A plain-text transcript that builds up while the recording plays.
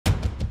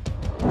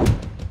Hello,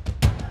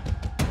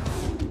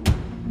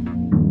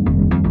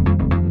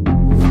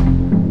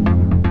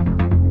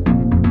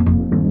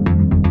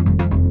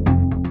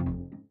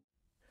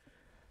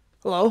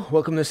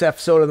 welcome to this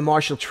episode of The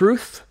Martial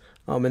Truth.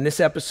 In this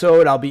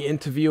episode, I'll be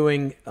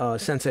interviewing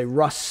Sensei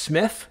Russ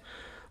Smith,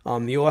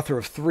 the author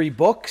of 3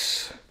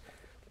 books,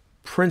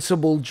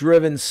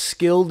 Principle-Driven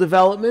Skill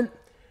Development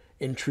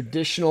in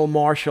Traditional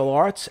Martial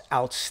Arts.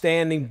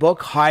 Outstanding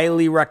book,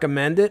 highly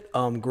recommend it.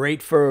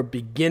 Great for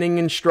beginning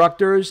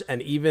instructors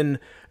and even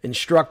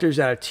instructors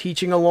that are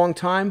teaching a long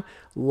time.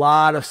 A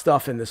lot of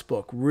stuff in this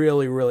book.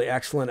 Really, really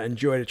excellent. I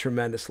enjoyed it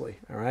tremendously.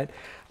 All right.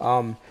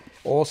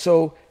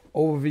 Also,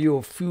 overview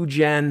of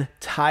Fujian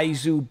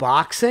Taizu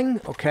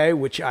boxing, okay,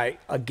 which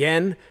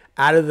again,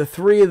 out of the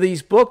 3 of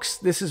these books,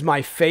 this is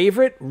my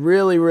favorite.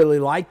 Really, really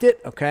liked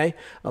it, okay?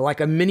 Like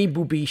a mini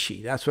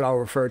Bubishi, that's what I'll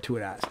refer to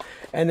it as.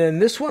 And then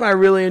this one I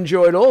really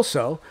enjoyed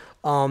also,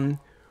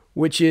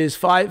 which is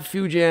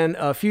Fujian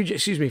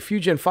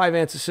 5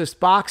 Ants Assist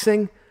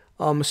Boxing,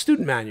 a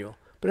student manual.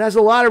 But it has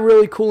a lot of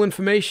really cool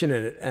information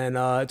in it, and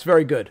it's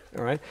very good,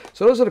 all right?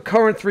 So those are the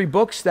current 3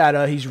 books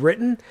that he's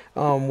written.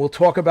 We'll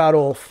talk about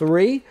all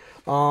 3.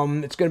 It's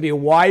going to be a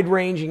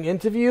wide-ranging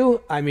interview.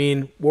 I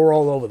mean, we're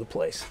all over the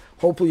place.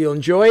 Hopefully you'll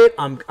enjoy it.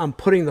 I'm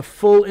putting the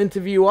full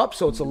interview up,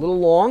 so it's a little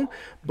long,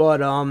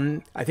 but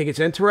I think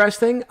it's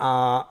interesting.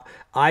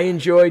 I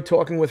enjoyed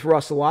talking with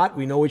Russ a lot.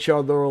 We know each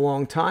other a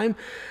long time.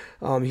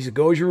 He's a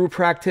goju-ryu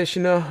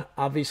practitioner,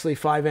 obviously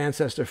 5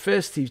 Ancestor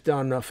Fist. He's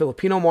done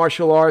Filipino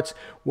Martial Arts.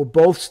 We're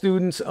both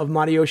students of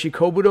Mariyoshi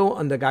Kobudo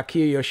under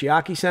Gakiya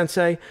Yoshiaki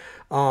Sensei.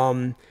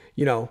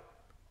 You know,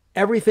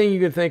 everything you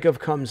can think of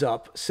comes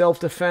up.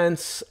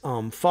 Self-defense,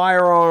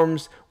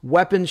 firearms,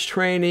 weapons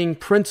training,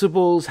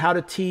 principles, how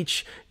to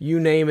teach,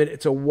 you name it.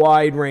 It's a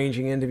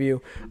wide-ranging interview.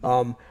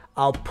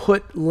 I'll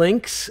put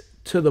links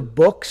to the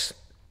books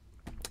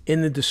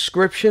in the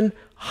description.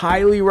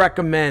 Highly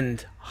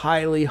recommend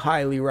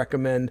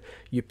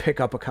you pick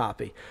up a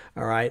copy.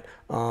 All right.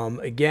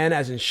 Again,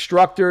 as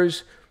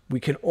instructors,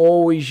 we can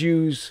always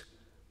use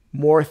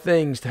more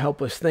things to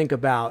help us think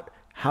about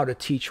how to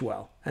teach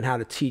well and how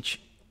to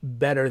teach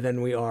better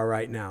than we are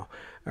right now.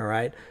 All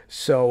right.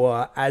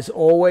 So as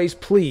always,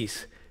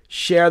 please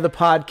share the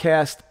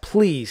podcast.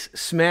 Please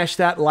smash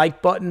that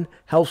like button.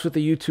 Helps with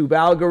the YouTube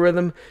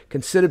algorithm.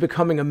 Consider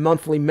becoming a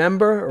monthly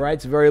member. All right.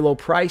 It's a very low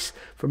price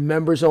for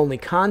members only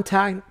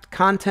content,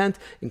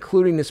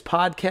 including this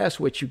podcast,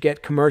 which you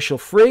get commercial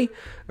free.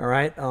 All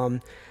right.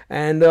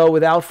 And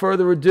without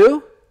further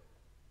ado,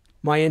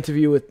 my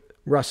interview with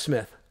Russ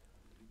Smith.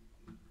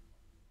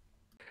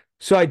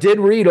 So I did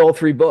read all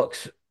 3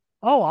 books.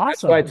 Oh, That's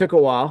awesome. why it took a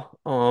while.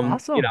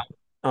 Awesome.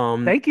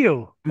 Thank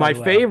you, by My the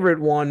way. favorite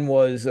one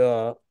was,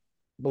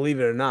 believe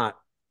it or not,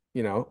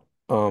 you know,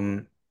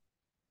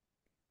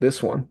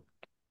 this one.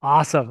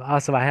 Awesome.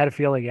 Awesome. I had a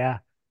feeling, yeah.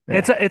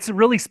 Yeah. It's a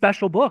really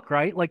special book,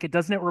 right? Like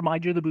doesn't it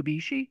remind you of the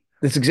Bubishi?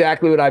 That's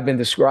exactly what I've been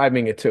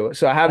describing it to.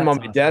 So I had them That's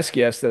on my awesome. desk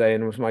yesterday,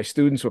 and as my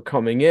students were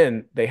coming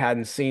in, they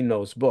hadn't seen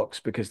those books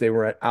because they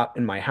were out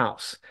in my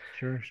house.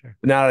 Sure, sure.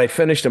 But now that I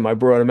finished them, I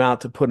brought them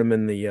out to put them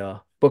in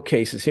the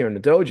bookcases here in the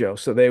dojo.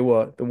 So they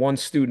were the one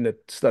student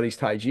that studies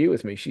Tai Chi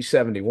with me. She's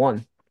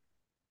 71.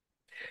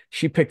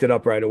 She picked it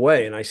up right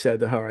away, and I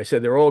said to her, I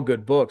said, they're all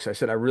good books. I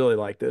said, I really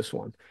like this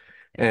one.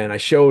 And I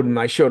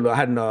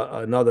had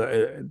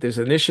another, there's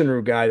an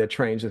isshin-ryu guy that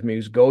trains with me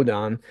who's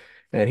Godan,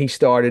 and he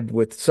started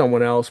with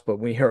someone else, but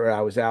when he heard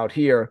I was out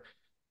here,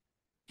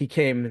 he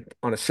came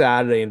on a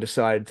Saturday and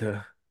decided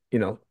to,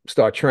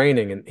 start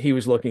training, and he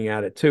was looking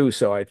at it too.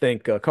 So I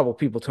think a couple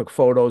people took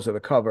photos of the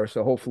cover,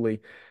 so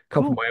hopefully a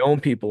couple of Cool. my own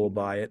people will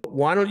buy it.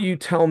 Why don't you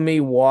tell me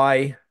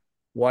why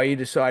you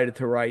decided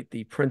to write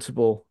the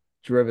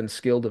principle-driven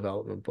skill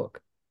development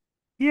book?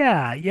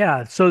 Yeah,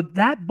 yeah. So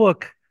that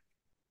book,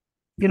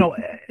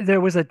 there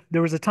was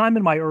a time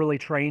in my early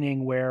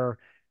training where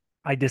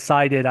I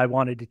decided I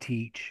wanted to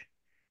teach.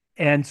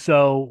 And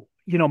so,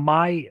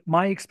 my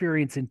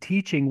experience in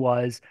teaching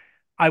was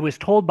I was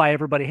told by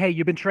everybody, "Hey,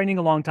 you've been training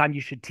a long time,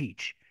 you should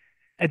teach."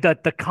 And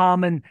the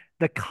common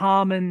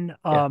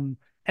Yeah,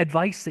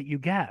 advice that you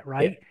get, yeah,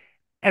 right?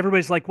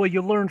 Everybody's like, "Well,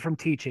 you learn from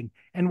teaching."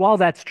 And while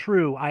that's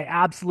true, I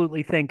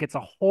absolutely think it's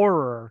a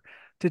horror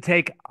to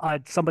take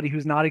somebody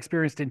who's not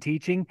experienced in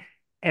teaching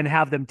and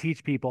have them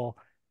teach people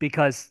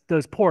because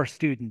those poor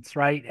students,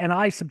 right? And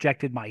I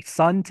subjected my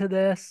son to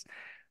this.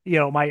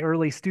 My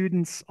early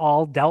students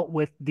all dealt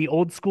with the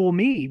old school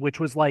me, which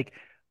was like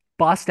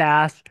bust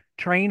ass,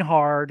 train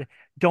hard,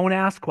 don't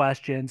ask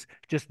questions,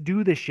 just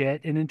do the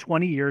shit. And in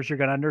 20 years, you're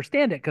going to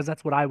understand it because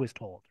that's what I was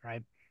told.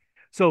 Right.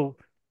 So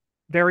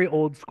very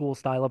old school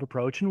style of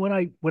approach. And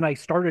when I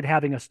started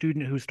having a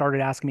student who started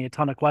asking me a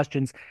ton of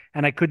questions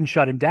and I couldn't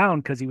shut him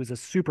down because he was a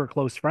super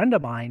close friend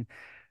of mine,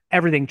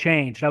 everything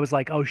changed. I was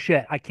like, oh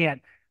shit, I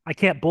can't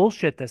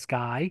bullshit this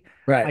guy.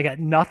 right. I got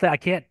nothing. I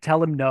can't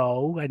tell him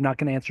no. I'm not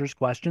going to answer his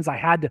questions.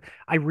 I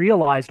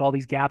realized all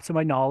these gaps in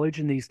my knowledge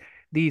and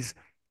these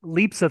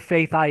leaps of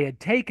faith I had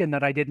taken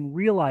that I didn't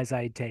realize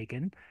I had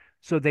taken.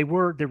 So they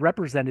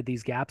represented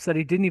these gaps that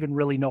I didn't even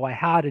really know I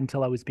had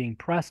until I was being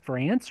pressed for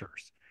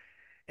answers.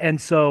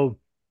 And so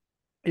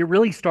it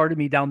really started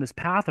me down this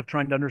path of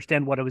trying to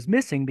understand what I was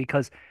missing,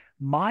 because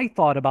my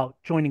thought about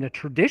joining a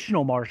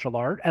traditional martial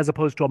art as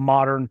opposed to a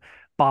modern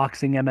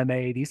boxing,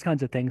 MMA, these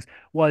kinds of things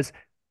was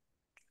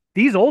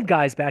these old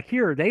guys back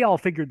here, they all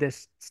figured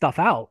this stuff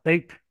out.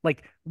 They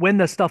like when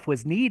the stuff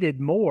was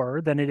needed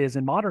more than it is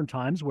in modern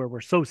times where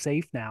we're so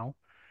safe now.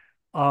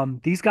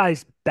 These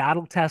guys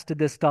battle tested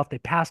this stuff. They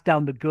passed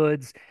down the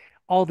goods.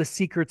 All the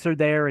secrets are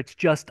there. It's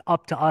just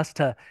up to us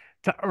to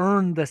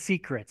earn the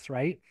secrets,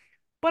 right?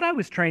 But I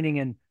was training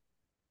in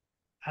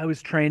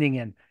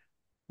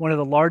one of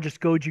the largest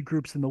goju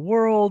groups in the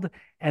world,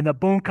 and the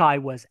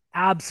bunkai was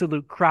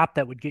absolute crap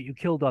that would get you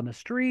killed on the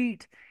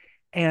street.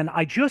 And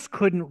I just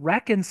couldn't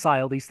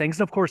reconcile these things.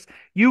 And of course,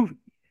 you've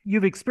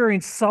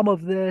experienced some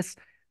of this.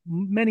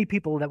 Many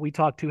people that we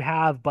talk to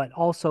have, but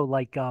also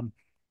like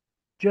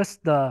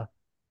just the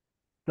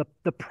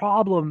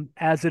problem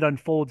as it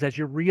unfolds, as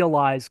you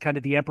realize kind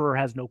of the emperor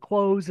has no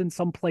clothes in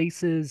some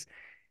places,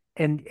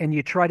 and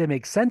you try to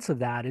make sense of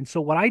that. And so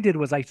what I did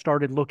was I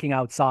started looking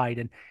outside,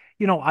 and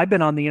I've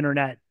been on the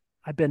internet.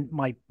 I've been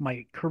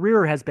my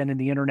career has been in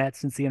the internet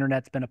since the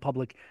internet's been a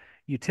public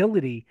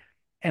utility,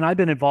 and I've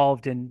been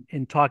involved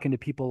in talking to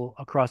people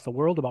across the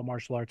world about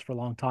martial arts for a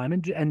long time,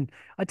 and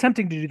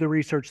attempting to do the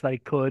research that I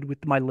could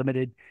with my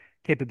limited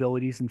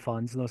capabilities and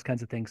funds and those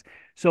kinds of things.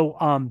 So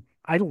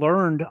I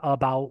learned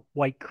about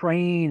White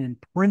Crane and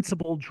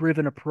principle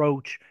driven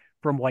approach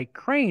from White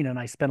Crane, and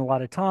I spent a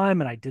lot of time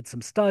and I did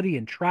some study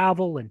and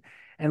travel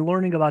and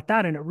learning about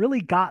that, and it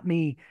really got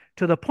me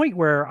to the point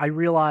where I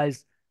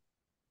realized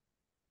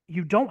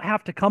you don't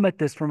have to come at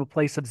this from a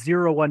place of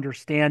zero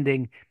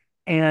understanding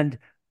and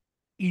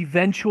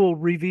eventual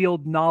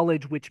revealed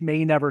knowledge which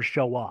may never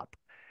show up,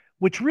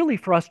 which really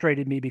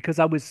frustrated me because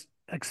I was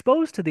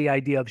exposed to the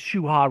idea of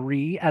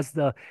shuhari as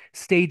the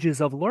stages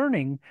of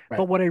learning. But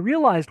Right. what I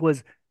realized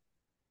was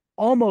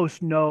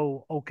almost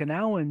no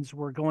Okinawans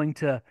were going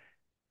to,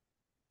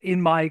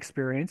 in my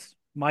experience,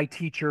 my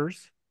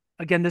teachers,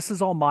 again, this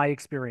is all my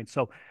experience.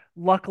 So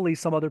luckily,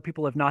 some other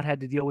people have not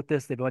had to deal with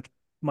this. They've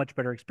much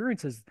better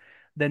experiences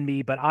than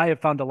me, but I have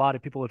found a lot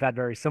of people who've had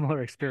very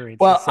similar experiences.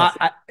 Well, So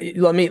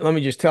let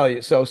me just tell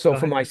you. So go for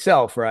ahead.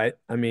 myself, right?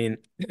 I mean,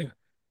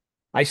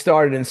 I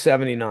started in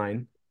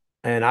 '79,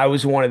 and I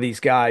was one of these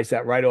guys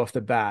that right off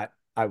the bat,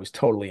 I was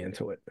totally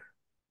into it.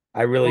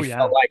 I really Oh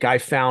felt yeah. like I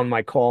found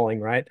my calling,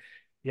 right?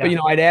 But Yeah.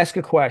 I'd ask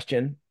a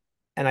question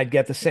and I'd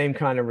get the same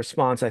kind of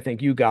response I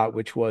think you got,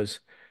 which was,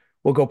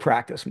 "We'll go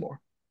practice more."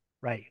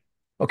 Right.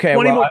 Okay,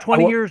 20 well, more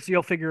 20 years,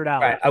 you'll figure it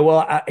right.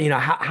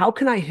 out. How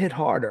can I hit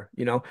harder?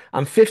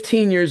 I'm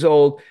 15 years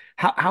old.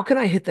 How can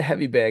I hit the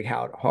heavy bag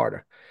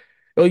harder?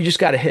 Well, you just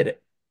got to hit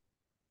it.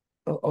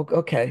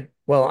 Okay.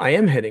 Well, I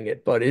am hitting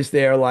it, but is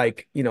there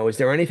is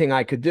there anything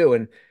I could do?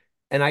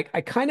 And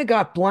I kind of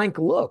got blank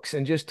looks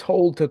and just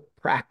told to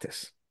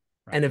practice.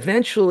 And Right.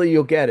 eventually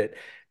you'll get it.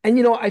 And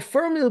I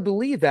firmly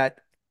believe that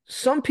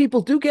some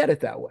people do get it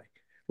that way.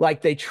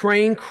 Like they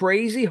train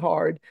crazy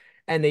hard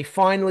and they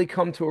finally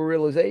come to a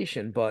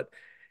realization. But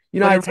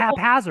But I it's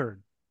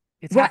haphazard.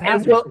 It's right, and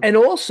haphazard. well, and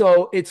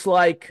also it's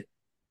like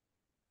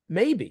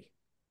maybe.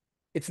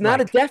 It's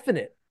not a Right.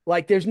 definite.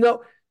 Like there's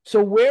no,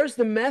 so where's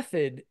the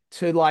method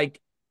to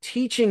like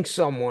teaching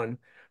someone,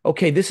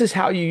 okay, this is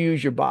how you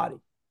use your body,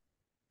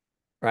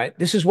 right?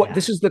 Yeah.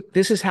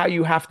 This is how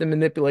you have to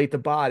manipulate the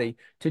body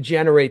to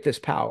generate this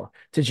power,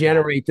 to Yeah.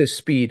 generate this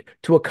speed,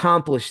 to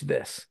accomplish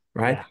this,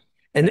 right? Yeah.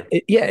 And Yeah.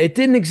 yeah, it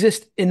didn't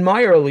exist in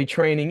my early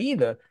training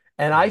either.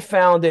 And I Right.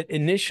 found it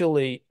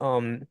initially,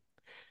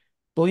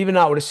 believe it or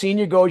not, with a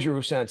senior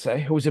Goju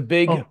sensei who was a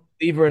big Oh,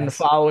 believer in the yes.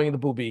 following of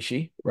the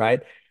Bubishi,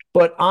 right?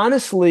 But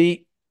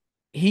honestly,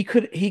 he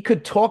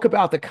could talk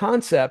about the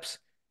concepts,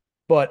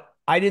 but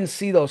I didn't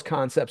see those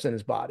concepts in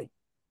his body.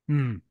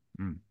 Mm,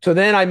 mm. So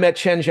then I met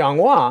Chen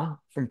Jianghua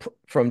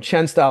from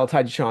Chen Style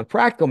Tai Chi Chuan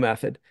Practical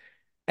Method,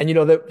 and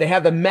they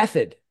have the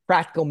method,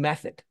 practical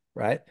method,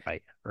 right?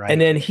 Right. And Right.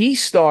 then he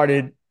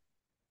started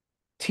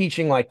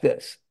teaching like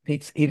this.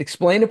 He'd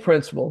explain a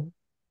principle,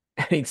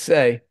 and he'd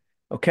say,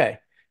 "Okay,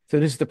 so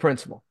this is the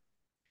principle.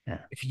 Yeah.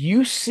 If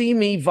you see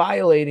me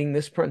violating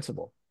this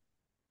principle,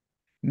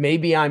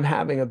 maybe I'm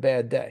having a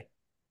bad day,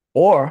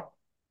 or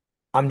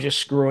I'm just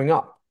screwing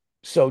up.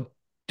 So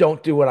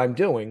don't do what I'm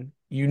doing.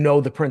 You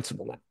know the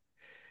principle now."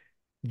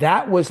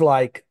 That was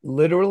like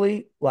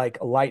literally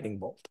like a lightning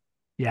bolt.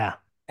 Yeah.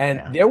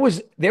 And Yeah.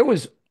 there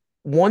was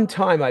one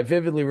time I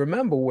vividly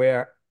remember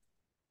where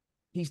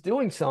he's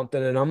doing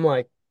something and I'm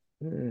like,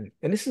 "Hmm."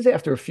 And this is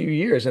after a few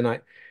years.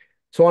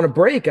 So on a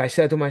break, I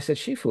said to him, I said,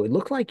 "Shifu, it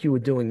looked like you were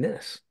doing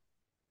this."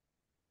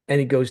 And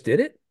he goes, "Did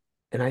it?"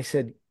 And I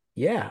said,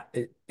 "Yeah."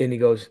 And he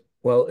goes,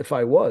 "Well, if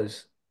I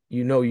was,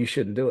 you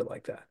shouldn't do it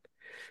like that."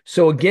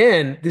 So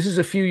again, this is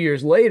a few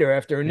years later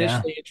after Yeah.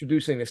 initially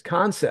introducing this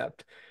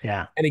concept.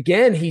 Yeah. And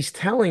again, he's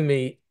telling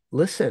me,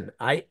 "Listen,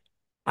 I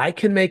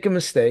can make a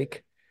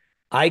mistake.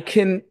 I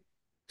can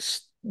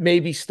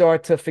maybe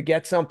start to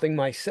forget something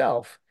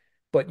myself.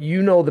 but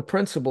you know the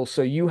principle,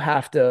 so you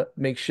have to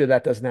make sure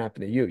that doesn't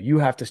happen to you. You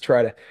have to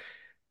try to.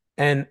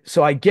 And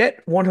so I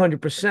get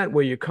 100%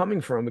 where you're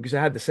coming from because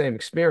I had the same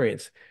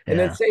experience. And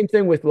then Yeah. same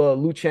thing with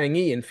Lu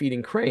Chang-yi and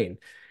feeding Crane.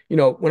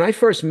 When I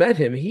first met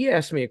him, he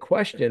asked me a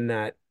question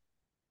that,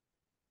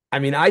 I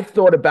mean, I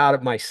thought about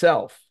it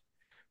myself,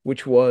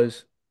 which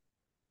was,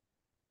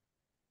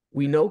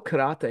 we know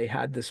karate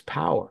had this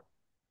power.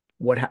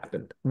 What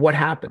happened? What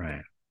happened?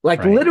 Right. Like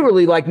Right.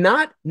 literally, like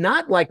not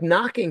like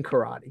knocking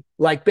karate,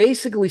 like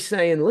basically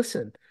saying,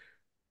 listen,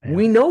 Yeah.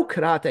 we know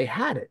karate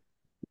had it.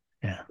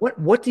 Yeah.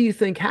 What do you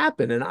think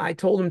happened? And I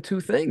told him two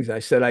things. I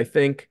said, I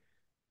think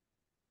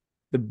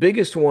the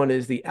biggest one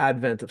is the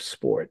advent of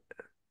sport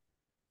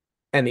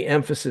and the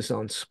emphasis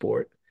on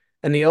sport.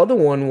 And the other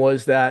one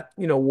was that,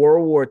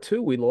 World War II,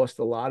 we lost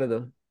a lot of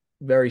the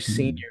very Mhm.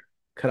 senior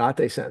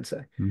karate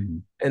sensei.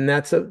 Mhm. And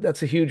that's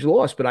a huge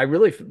loss. But I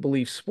really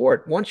believe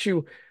sport, once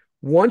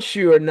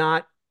you are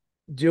not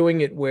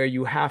doing it where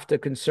you have to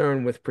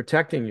concern with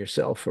protecting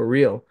yourself for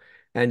real,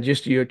 and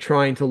just you're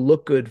trying to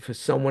look good for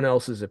someone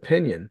else's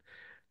opinion.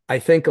 I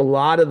think a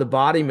lot of the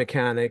body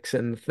mechanics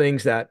and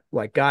things that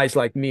like guys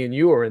like me and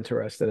you are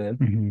interested in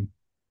Mhm.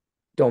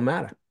 don't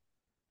matter,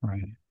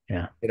 Right.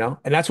 Yeah.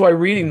 and that's why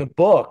reading Yeah. the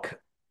book,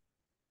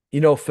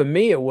 for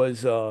me it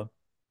was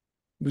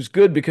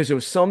good because there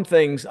was some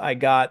things I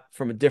got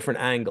from a different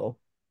angle,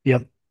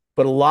 Yep.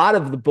 but a lot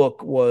of the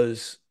book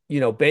was,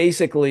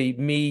 basically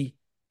me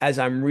as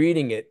I'm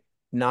reading it,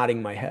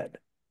 nodding my head.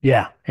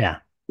 Yeah. Yeah.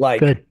 Like,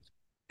 Good.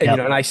 and Yep.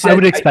 and I I would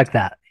said, expect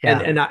that. and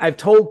Yeah. and I've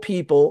told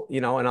people,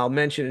 and I'll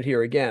mention it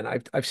here again.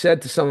 I've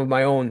said to some of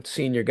my own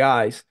senior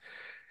guys,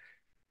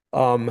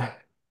 um,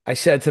 I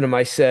said to them,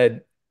 I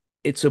said,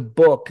 it's a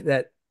book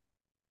that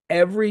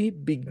every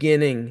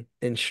beginning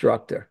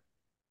instructor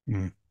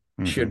Mm.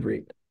 should Mhm.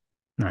 read.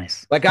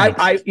 Nice. Like Thanks.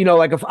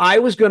 like if I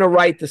was going to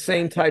write the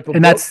same type of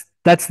And book,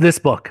 that's this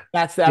book.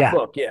 that's that Yeah.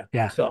 book. Yeah.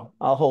 Yeah. So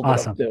I'll hold it up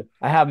Awesome. too. Thanks.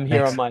 I have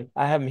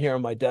them here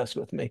on my desk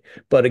with me.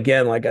 But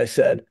again, like I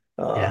said,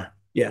 Yeah.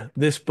 yeah,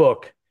 this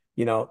book,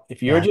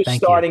 if you're Yeah. just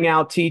Thank you. starting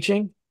out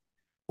teaching,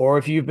 or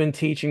if you've been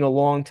teaching a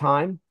long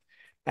time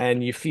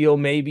and you feel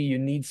maybe you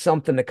need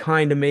something to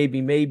kind of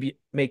maybe make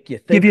you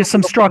Give think you a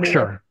some little bit more,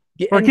 structure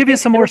or give you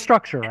some more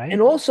structure, and right?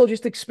 also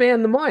just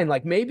expand the mind.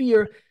 Like maybe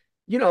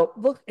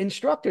look,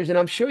 instructors, and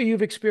I'm sure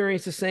you've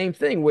experienced the same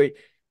thing where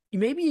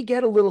maybe you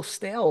get a little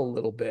stale a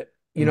little bit,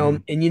 Hmm.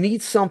 and you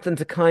need something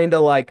to kind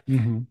of like,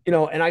 Hmm.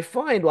 and I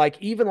find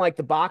like even like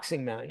the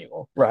boxing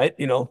manual, right?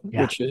 Yeah.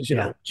 Yeah.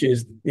 Which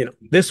is,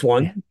 this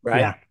one, Yeah. right?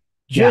 Yeah.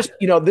 Yeah. Just,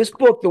 this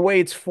book, the way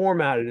it's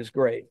formatted is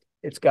great.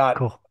 It's got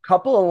Cool. a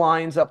couple of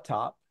lines up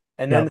top,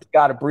 and then Yep. it's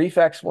got a brief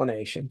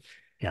explanation.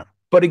 Yep.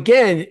 But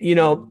again,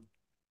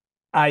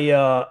 I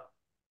uh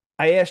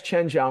I asked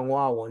Chen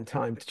Jianhua one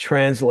time to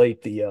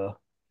translate the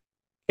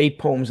Eight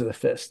Poems of the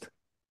Fist,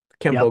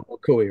 Kempo Yep.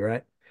 Gokui,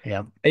 right?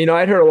 Yep. And,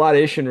 I'd heard a lot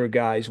of isshin-ryu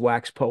guys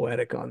wax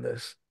poetic on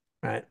this,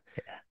 right?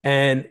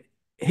 And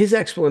his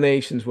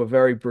explanations were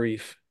very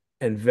brief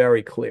and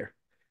very clear.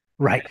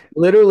 Right.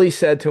 Literally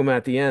said to him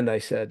at the end, I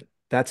said,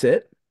 "That's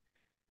it."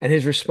 And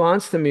his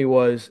response to me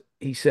was,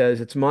 he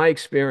says, "It's my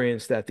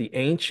experience that the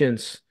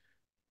ancients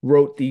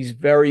wrote these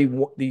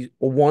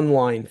one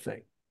line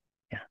thing."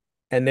 Yeah.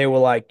 And they were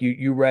like,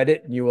 you read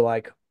it and you were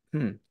like,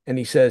 hmm. And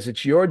he says,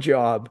 it's your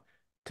job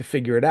to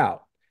figure it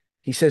out.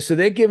 He says, so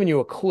they're giving you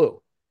a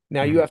clue.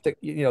 Now you Mhm. have to,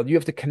 you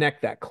have to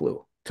connect that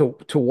clue to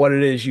what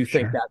it is you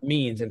think Sure. that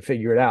means and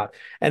figure it out.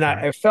 And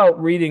Right. I felt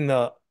reading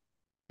the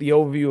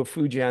overview of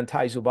Fujian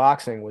Taizu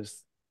boxing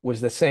was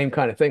the same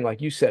kind of thing.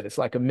 Like you said, it's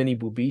like a mini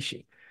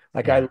Bubishi.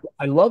 Like Yeah.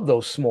 I love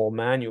those small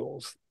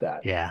manuals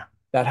Yeah.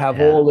 that have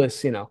Yeah. all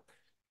this,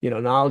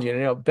 knowledge,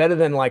 and better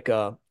than like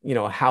a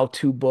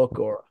how-to book,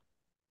 or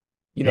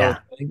what Yeah.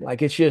 I mean?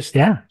 Like Yeah. it's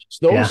Yeah.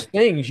 those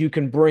things you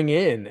can bring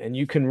in and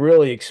you can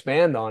really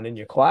expand on in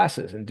your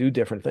classes and do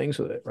different things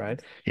with it, right?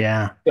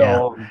 Yeah. Yeah.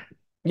 So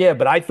yeah,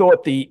 but I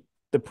thought the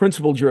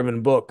principle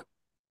driven book,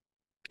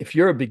 if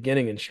you're a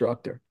beginning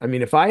instructor, I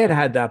mean, if I had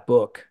had that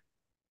book,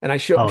 and I'm Oh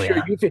sure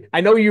yeah.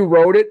 I know you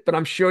wrote it, but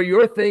I'm sure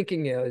your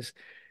thinking is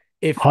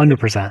if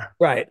 100%.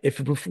 right, if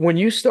when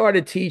you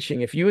started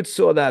teaching, if you had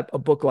saw that a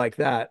book like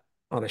that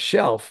on a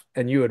shelf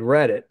and you had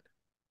read it,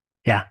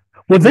 Yeah.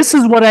 Well, it would this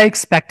is what I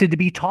expected to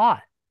be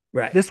taught.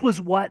 right, This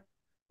was what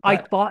I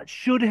right, thought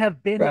should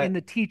have been right, in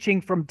the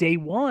teaching from day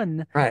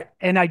one. right,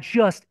 And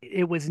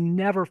it was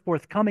never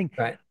forthcoming.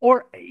 right.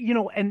 Or,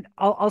 and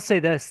I'll say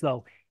this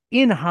though,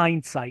 in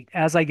hindsight,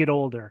 as I get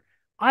older,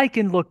 I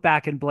can look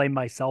back and blame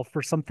myself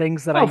for some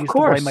things that I Oh, of used to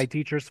blame course, my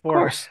teachers of for.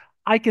 course,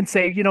 I can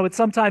say,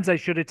 sometimes I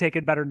should have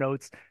taken better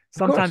notes. of course.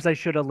 Sometimes I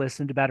should have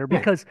listened better Right.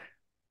 because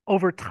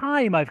over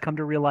time, I've come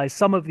to realize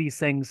some of these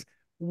things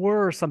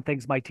were some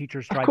things my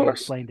teachers Of tried to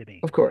course. explain to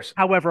me. Of course.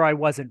 However, I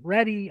wasn't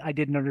ready. I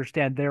didn't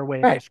understand their way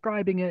of Right.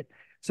 describing it.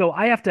 So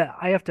I have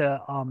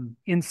to,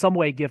 in some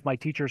way, give my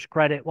teachers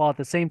credit while at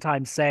the same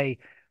time say,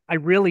 I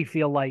really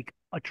feel like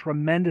a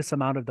tremendous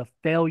amount of the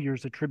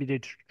failures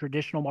attributed to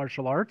traditional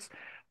martial arts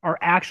are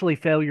actually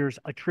failures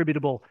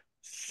attributable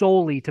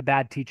solely to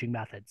bad teaching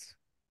methods.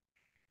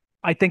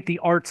 I think the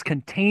arts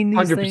contain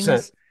these 100%.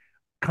 things,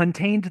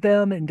 contained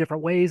them in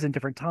different ways and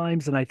different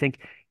times. And I think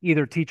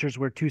either teachers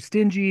were too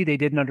stingy, they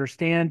didn't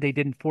understand, they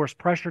didn't force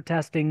pressure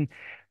testing,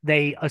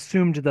 they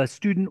assumed the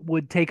student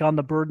would take on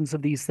the burdens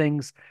of these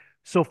things.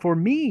 So for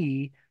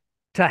me,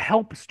 to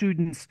help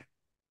students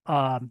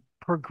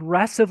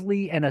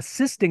progressively and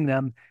assisting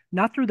them,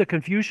 not through the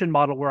Confucian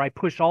model where I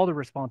push all the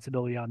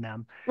responsibility on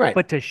them, Right.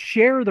 but to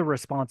share the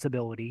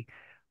responsibility,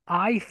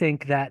 I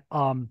think that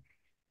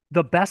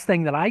the best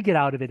thing that I get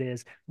out of it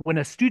is when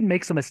a student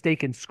makes a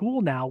mistake in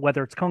school now,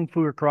 whether it's kung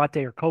fu or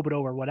karate or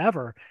kobudo or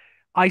whatever,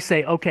 I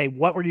say, okay,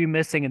 what were you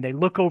missing? And they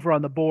look over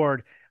on the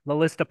board, the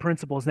list of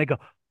principles, and they go,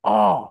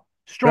 oh,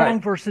 Right.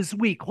 strong versus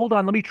weak. Hold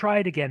on, let me try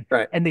it again.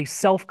 Right. And they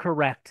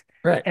self-correct.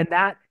 Right. And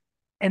that,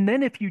 and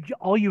then if you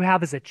all you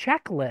have is a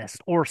checklist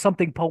or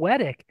something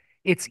poetic,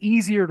 it's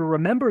easier to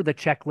remember the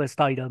checklist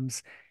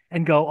items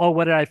and go, oh,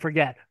 what did I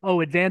forget?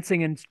 Oh,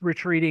 advancing and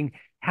retreating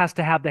has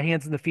to have the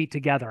hands and the feet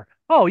together.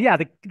 Oh yeah,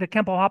 the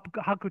Kempo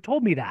Haku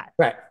told me that,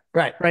 Right.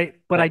 Right. right?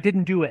 But I Right.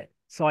 didn't do it,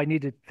 so I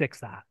need to fix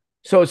that.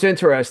 So it's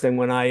interesting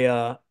when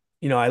I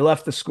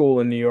left the school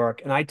in New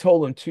York and I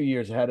told them 2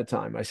 years ahead of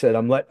time. I said,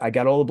 I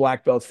got all the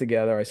black belts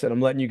together. I said, I'm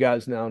letting you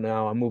guys know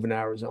now I'm moving to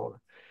Arizona.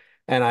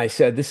 And I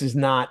said, this is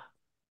not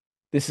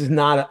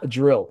a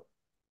drill.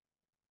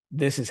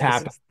 This is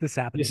happening. This This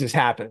happening. is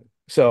happening.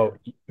 Yeah, So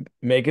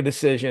make a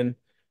decision,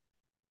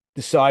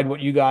 decide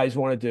what you guys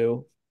want to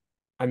do.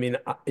 I mean,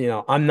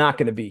 I'm not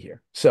going to be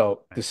here.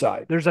 So right.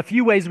 decide. There's a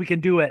few ways we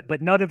can do it,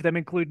 but none of them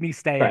include me Right.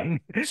 staying.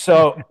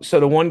 So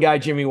the one guy,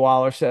 Jimmy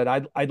Waller, said,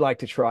 I'd like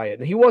to try it.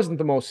 And he wasn't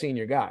the most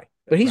senior guy,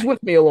 but he's Right.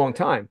 with me a long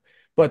time. Yeah.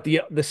 But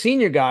the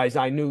senior guys,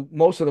 I knew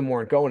most of them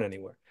weren't going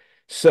anywhere.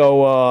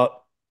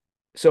 So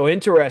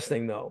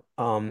interesting though.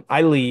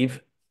 I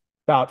leave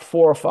about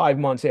 4 or 5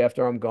 months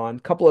after I'm gone.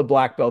 A couple of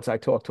black belts I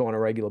talk to on a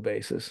regular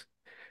basis.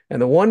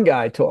 And the one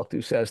guy I talked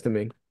to says to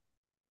me,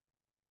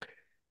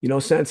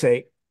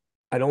 Sensei,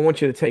 I don't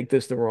want you to take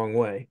this the wrong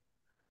way,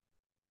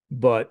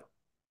 but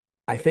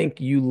I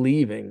think you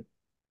leaving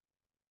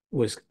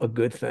was a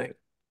good thing.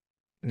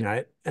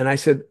 Right. And I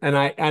said, and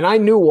I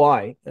knew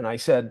why. And I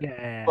said,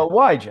 Yeah. but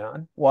why,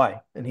 John?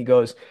 Why? And he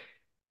goes,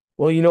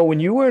 well, when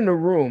you were in the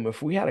room,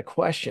 if we had a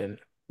question,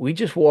 we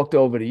just walked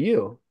over to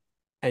you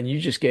and you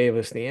just gave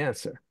us the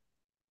answer.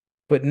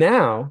 But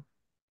now,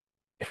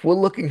 if we're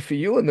looking for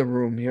you in the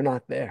room, you're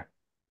not there.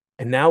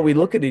 And now we Yeah.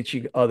 look at each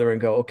other and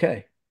go,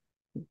 okay,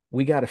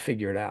 we got to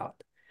figure it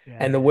out.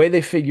 And the Yeah. way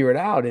they figure it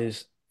out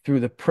is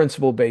through the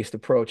principle-based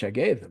approach I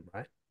gave them,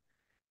 right?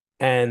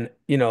 And,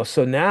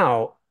 so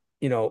now,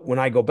 when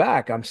I go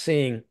back, I'm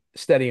seeing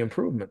steady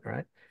improvement,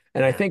 right?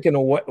 And I Yeah. think in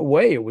a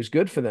way it was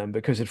good for them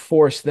because it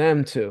forced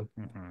them to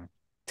Hmm.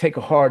 take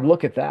a hard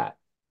look at that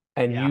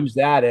and Yeah. use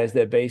that as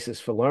their basis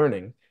for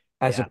learning,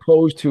 as Yeah.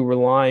 opposed to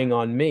relying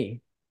on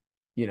me.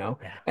 Yeah.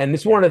 And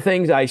it's one Yeah. of the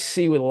things I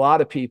see with a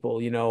lot of people,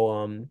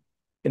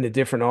 in the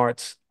different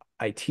arts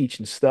I teach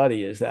and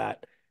study is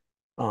that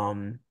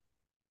um,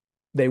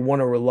 they want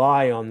to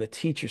rely on the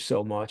teacher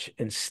so much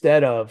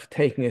instead of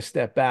taking a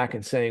step back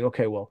and saying,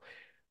 okay, well,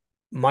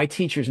 my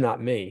teacher's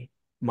not me.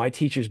 My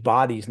teacher's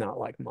body's not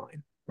like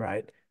mine,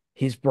 right?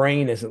 His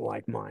brain isn't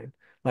like mine.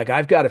 Like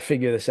I've got to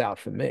figure this out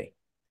for me.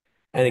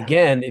 And Yeah.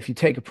 again, if you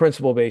take a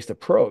principle-based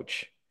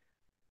approach,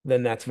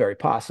 then that's very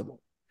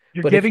possible.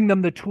 You're But if giving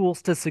them the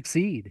tools to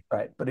succeed.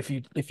 right, but if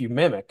you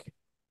mimic,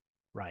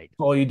 Right.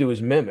 all you do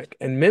is mimic.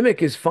 And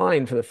mimic is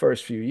fine for the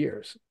first few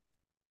years.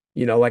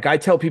 Like I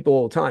tell people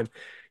all the time,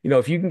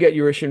 if you can get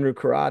your isshin-ryu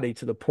karate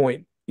to the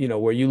point,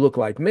 where you look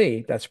like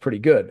me, that's pretty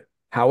good.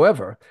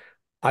 However,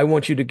 I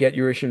want you to get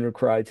your isshin-ryu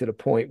karate to the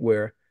point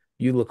where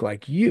you look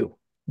like you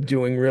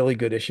doing really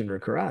good isshin-ryu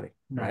karate,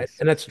 right? Nice.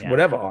 And that's Yeah.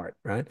 whatever art,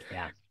 right?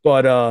 Yeah.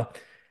 But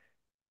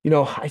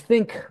I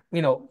think,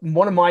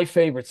 one of my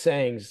favorite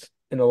sayings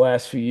in the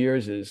last few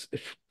years is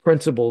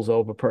principles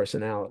over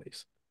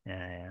personalities.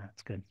 Yeah. Yeah.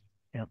 That's good.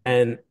 Yep.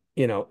 And,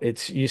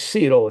 it's you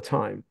see it all the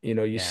time. You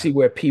Yeah. see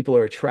where people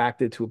are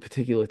attracted to a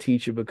particular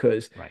teacher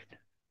because Right.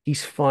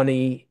 he's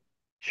funny,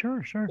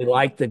 Sure. Sure. they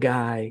like the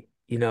guy,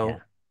 Yeah.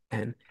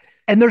 and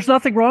And there's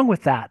nothing wrong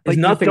with that, there's but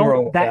you nothing don't,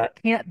 wrong with that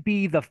that. can't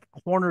be the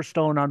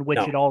cornerstone on which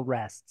No. it all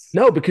rests.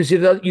 No, because you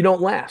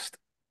don't last.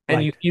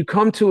 And you Right. you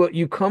come to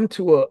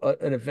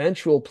an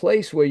eventual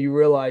place where you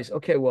realize,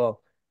 okay,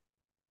 well,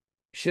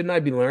 shouldn't I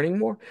be learning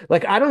more?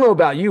 Like I don't know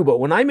about you, but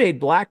when I made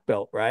black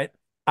belt, right?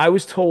 I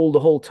was told the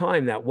whole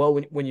time that, well,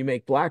 when you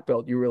make black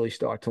belt, you really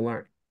start to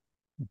learn.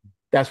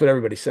 That's what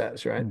everybody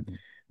says, right? Mhm.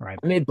 Right.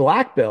 I made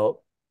black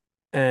belt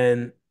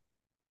and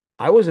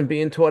I wasn't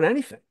being taught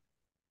anything.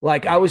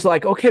 Like I Right. was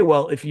like, okay,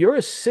 well, if you're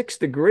a sixth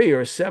degree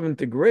or a seventh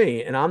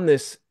degree and I'm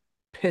this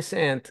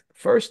pissant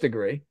first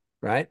degree,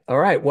 right? All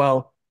right,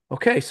 well,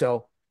 okay,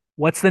 so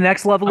What's the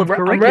next level of I'm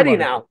ready curriculum?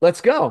 now.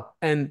 Let's go.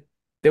 And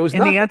there was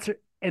And the nothing. answer,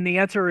 and the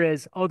answer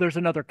is, oh, there's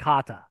another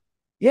kata.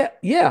 Yeah,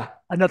 yeah,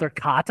 Another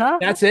kata?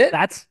 that's it.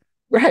 That's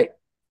Right,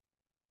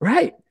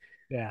 right.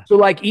 yeah. So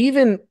like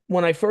even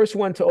when I first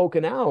went to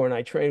Okinawa and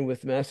I trained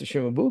with Master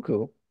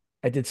Shimabuku,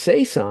 I did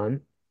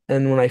Seisan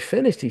And when I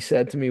finished, he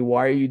said to me,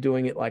 "Why are you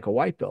doing it like a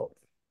white belt?"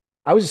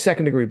 I was a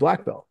second degree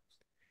black belt.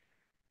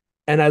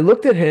 And I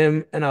looked at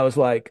him and I was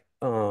like,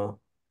 I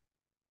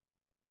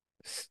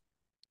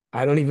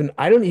don't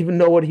even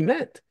know what he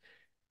meant.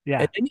 And Yeah.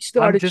 then he I'm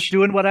started, just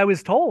doing what I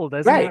was told.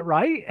 Isn't right. that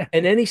right?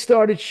 And then he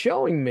started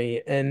showing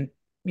me and,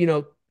 you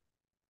know,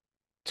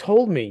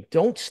 told me,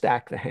 don't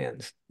stack the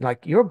hands.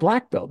 Like you're a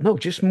black belt. No,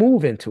 just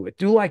move into it.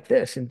 Do like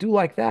this and do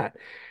like that.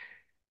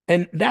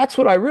 And that's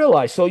what I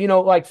realized. So,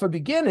 like for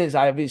beginners,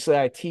 I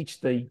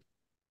teach the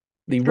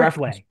Strict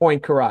reference way.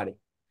 point karate.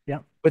 Yeah.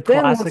 But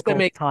then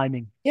Classical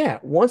timing.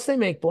 once they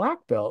make black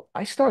belt,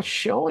 I start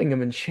showing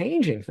them and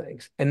changing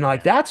things. And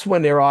like Yeah. that's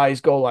when their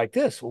eyes go like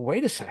this. Well,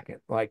 wait a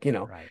second. Like,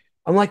 Right.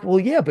 I'm like, well,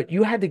 yeah, but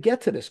you had to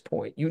get to this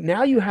point. You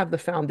Yeah. have the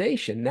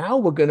foundation. Now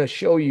we're going to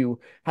show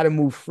you how to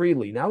move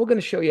freely. Now we're going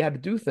to show you how to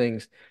do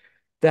things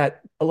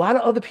that a lot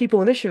of other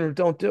people in isshin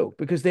don't do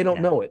because they don't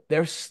Yeah. know it.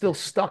 They're still Yeah.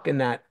 stuck in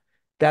that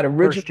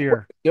original First way year.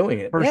 of doing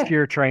it. First Yeah.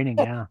 year training.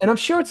 Yeah. Yeah. And I'm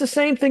sure it's the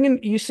same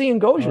thing you see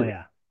in Oh goju-ryu.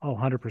 yeah. Oh,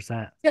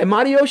 100%. Yeah,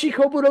 Mariyoshi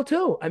Kobudo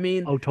too. I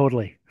mean, Oh,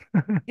 totally.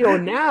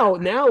 now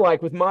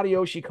like with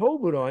Mariyoshi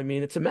Kobudo, I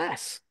mean, it's a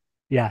mess.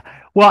 Yeah.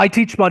 Well, I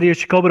teach Mario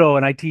Shikobudo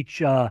and I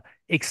teach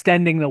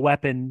extending the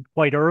weapon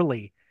quite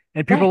early.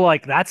 And people Right. are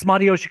like, that's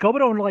Mario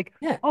Shikobudo. And like,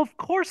 Yeah. of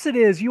course it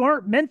is. You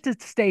aren't meant to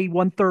stay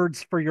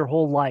 1/3 for your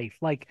whole life.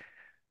 Like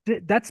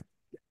that's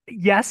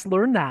yes,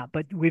 learn that,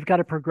 but we've got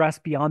to progress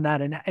beyond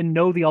that and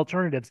know the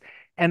alternatives.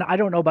 And I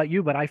don't know about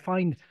you, but I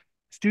find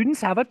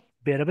students have a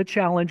bit of a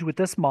challenge with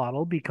this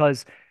model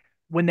because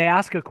when they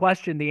ask a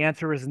question, the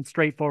answer isn't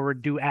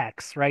straightforward, do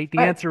X, right? The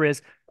Right. answer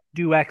is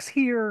do X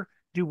here,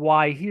 do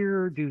Y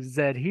here, do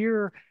Z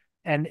here.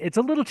 And it's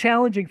a little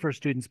challenging for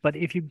students, but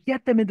if you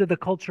get them into the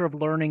culture of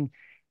learning,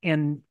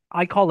 and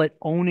I call it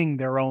owning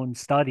their own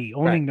study,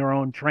 Right. owning their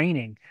own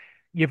training,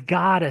 you've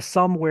got to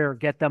somewhere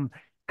get them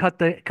cut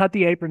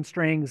the apron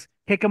strings,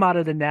 kick them out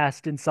of the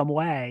nest in some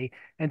way,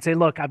 and say,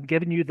 look, I'm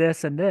giving you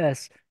this and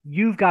this.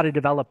 You've got to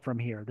develop from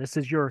here. This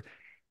is your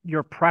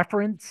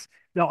preference.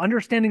 Now,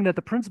 understanding that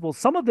the principles,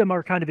 some of them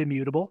are kind of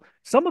immutable,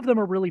 some of them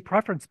are really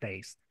preference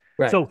based.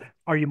 Right. So,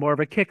 are you more of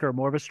a kicker,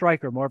 more of a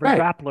striker, more of a Right.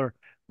 grappler?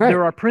 Right.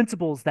 There are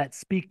principles that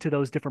speak to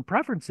those different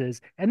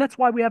preferences. And that's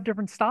why we have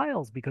different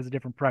styles because of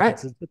different Right.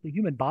 preferences. But the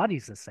human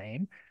body's the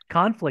same,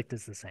 conflict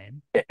is the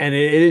same. And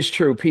it is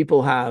true.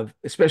 People have,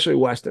 especially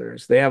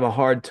Westerners, they have a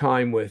hard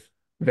time with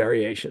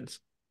variations.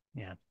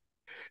 Yeah.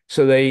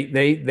 So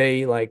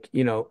they like,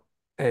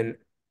 and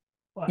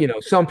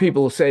Well, some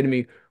people will say to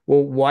me,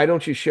 well, why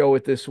don't you show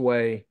it this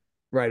way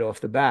right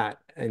off the bat?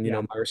 And yeah.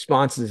 my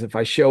response is if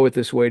I show it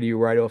this way to you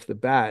right off the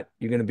bat,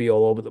 you're going to be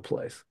all over the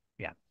place.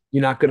 Yeah.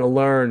 You're not going to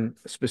learn a Yeah.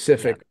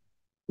 specific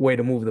way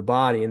to move the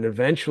body. And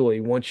eventually,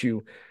 once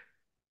you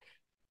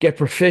get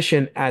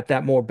proficient at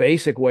that more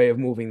basic way of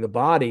moving the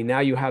body, now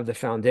you have the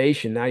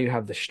foundation, now you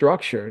have the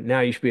structure, now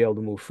you should be able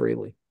to move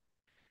freely.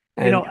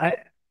 You And know,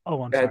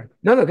 oh, I'm sorry.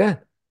 no, no, go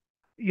ahead.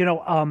 You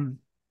know,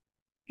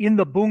 in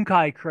the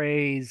bunkai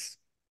craze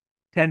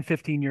 10,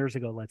 15 years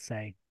ago, let's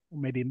say,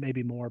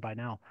 maybe more by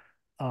now.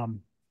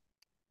 Um,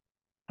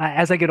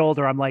 as I get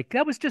older, I'm like,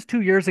 that was just 2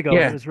 years ago, and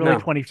it Yeah, was really no.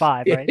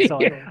 25, Yeah, right?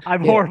 So yeah,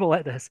 I'm yeah, horrible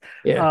at this.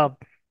 yeah. Uh,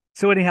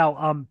 so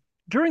anyhow,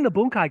 during the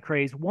bunkai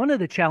craze, one of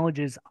the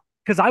challenges,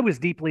 because I was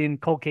deeply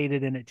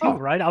inculcated in it Oh, too, of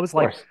right? I was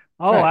like, course.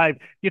 oh, Right,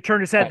 I you turn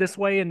his head right, this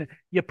way and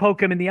you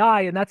poke him in the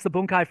eye, and that's the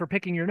bunkai for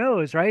picking your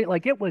nose, right?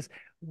 Like it was,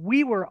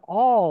 we were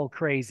all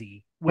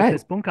crazy with right,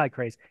 this bunkai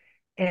craze,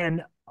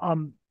 and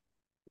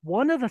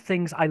one of the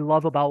things I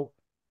love about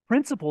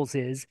principles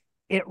is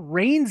it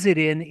reins it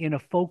in a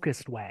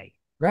focused way.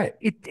 right,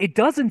 It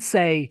doesn't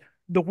say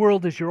the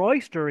world is your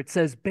oyster. It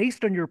says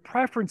based on your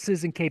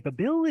preferences and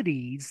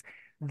capabilities,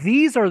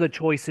 these are the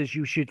choices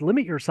you should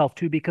limit yourself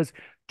to because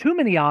too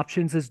many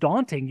options is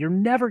daunting. You're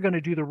never going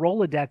to do the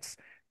Rolodex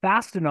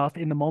fast enough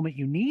in the moment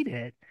you need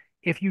it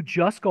if you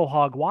just go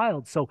hog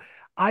wild. So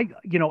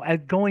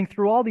at going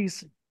through all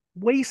these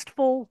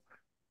wasteful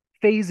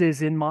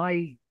phases in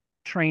my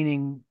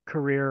training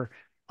career,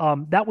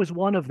 that was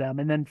one of them.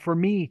 And then for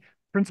me,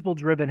 principle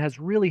driven has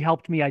really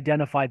helped me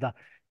identify the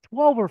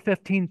 12 or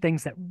 15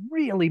 things that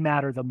really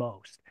matter the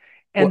most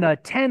and Well, the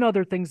 10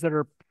 other things that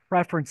are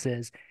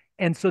preferences.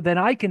 And so then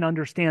I can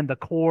understand the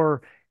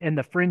core and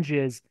the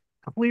fringes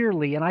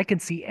clearly, and I can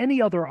see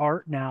any other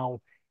art now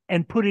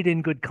and put it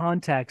in good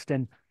context.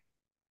 And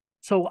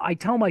so I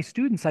tell my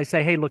students, I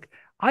say, hey, look,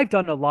 I've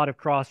done a lot of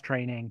cross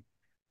training.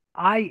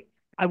 I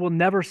I will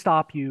never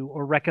stop you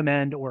or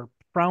recommend or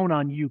frown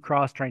on you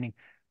cross training,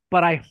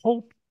 but I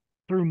hope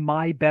through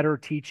my better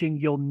teaching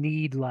you'll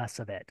need less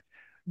of it.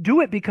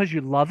 Do it because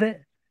you love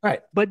it,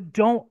 right. but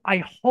don't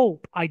I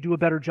hope I do a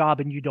better job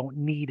and you don't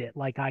need it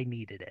like I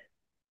needed it.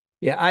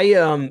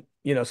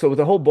 Yeah, so with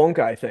the whole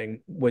Bonkai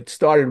thing, what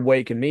started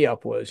waking me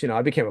up was,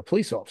 I became a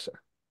police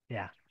officer.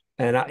 Yeah.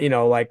 And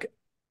like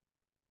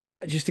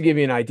just to give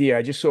you an idea,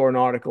 I just saw an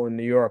article in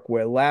New York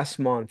where last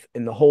month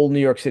in the whole New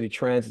York City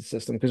transit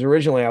system, because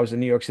originally I was a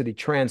New York City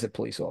transit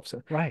police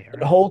officer, Right, the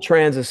right. whole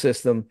transit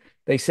system,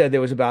 they said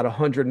there was about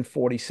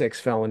 146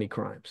 felony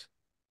crimes.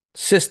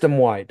 system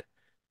wide.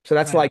 So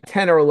that's Right. like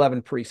 10 or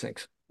 11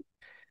 precincts.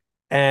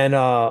 And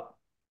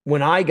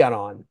when I got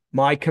on,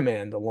 my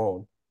command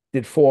alone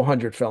did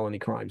 400 felony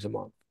crimes a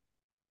month.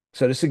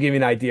 So this to give you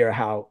an idea of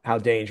how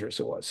dangerous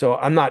it was. So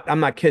I'm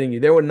not kidding you.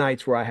 There were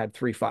nights where I had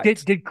three Did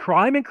fights. did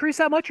crime increase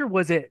that much, or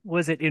was it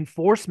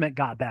enforcement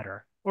got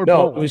better, or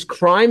No, it both? was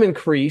crime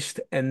increased,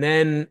 and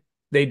then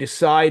they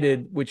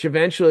decided, which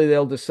eventually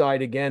they'll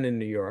decide again in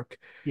New York,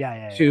 Yeah,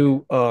 yeah, yeah.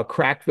 to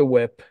crack the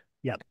whip,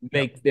 Yep, yep.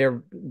 make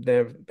there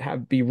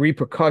have be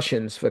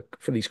repercussions for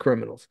these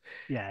criminals.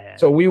 Yeah, yeah,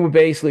 So yeah. we were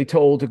basically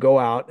told to go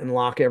out and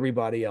lock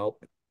everybody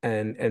up,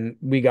 and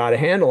we got a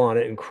handle on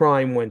it, and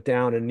crime went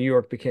down, and New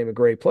York became a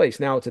great place.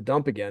 Now it's a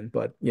dump again,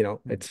 but Mm.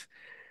 it's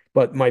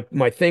but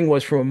my thing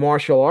was from a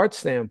martial arts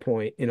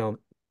standpoint,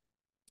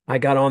 I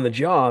got on the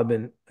job,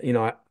 and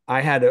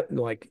I had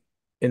like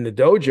in the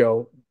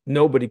dojo,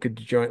 nobody could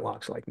do joint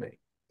locks like me.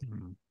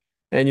 Mm.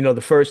 And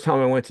the first time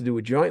I went to do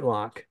a joint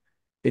lock,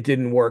 it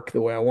didn't work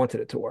the way I wanted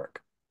it to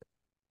work.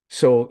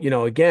 So,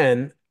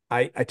 again,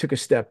 I took a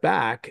step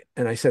back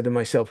and I said to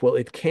myself, well,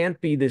 it can't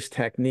be this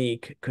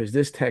technique because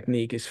this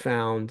technique is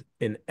found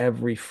in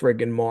every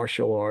friggin'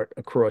 martial art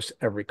across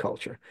every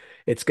culture.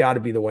 It's got to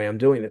be the way I'm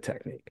doing the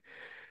technique.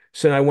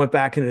 So then I went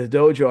back into the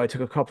dojo. I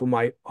took a couple of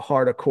my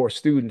harder core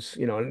students,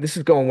 and this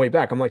is going way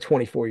back. I'm like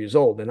 24 years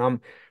old, and I'm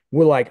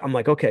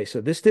like, okay,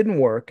 so this didn't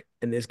work,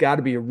 and there's got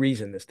to be a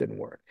reason this didn't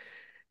work.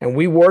 And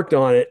we worked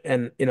on it,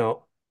 and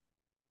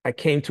I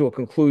came to a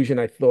conclusion.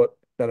 I thought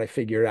that I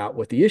figured out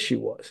what the issue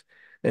was.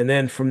 And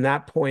then from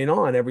that point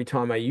on, every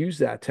time I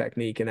used that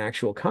technique in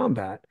actual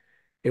combat,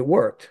 it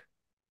worked.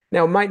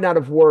 Now, it might not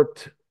have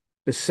worked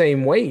the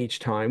same way each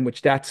time,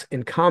 which that's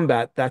in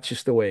combat, that's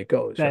just the way it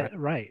goes, right? That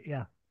right,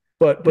 yeah.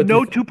 But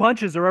No two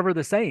punches are ever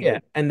the same. yeah,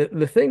 and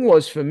the thing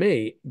was for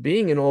me,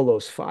 being in all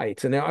those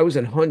fights, and I was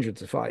in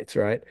hundreds of fights,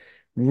 right?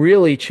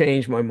 Really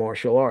changed my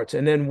martial arts.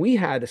 And then we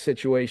had a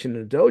situation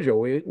in the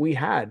dojo. We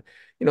had,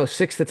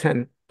 6 to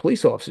 10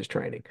 police officers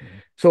training.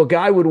 Mhm. So a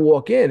guy would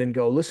walk in and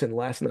go, listen,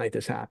 last night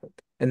this happened,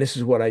 and this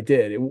is what I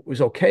did. It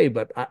was okay,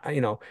 but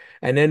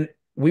and then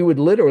we would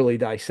literally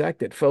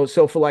dissect it.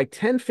 So for like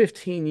 10,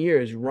 15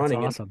 years That's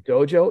running in awesome.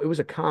 dojo, it was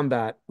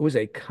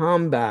a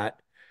combat.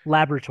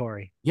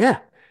 Laboratory. Yeah.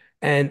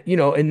 And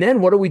then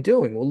what are we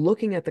doing? We're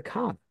looking at the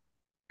kata.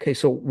 Okay,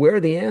 so where are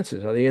the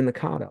answers? Are they in the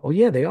kata? Oh,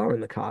 yeah, they are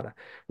in the kata.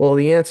 Well,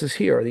 the answer's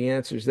here, or the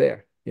answer's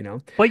there.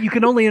 But you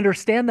can only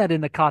understand that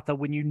in the kata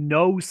when you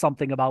know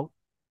something about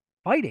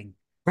fighting.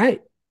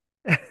 Right,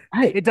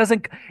 right. It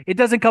doesn't it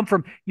doesn't come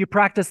from you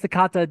practice the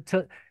kata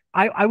to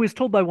I was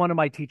told by one of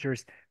my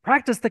teachers,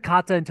 practice the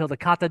kata until the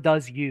kata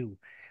does you.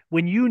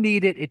 When you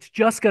need it, it's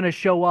just going to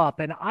show up.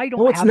 And I No,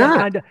 don't it's have that not.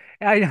 kind of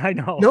I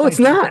know, No, I it's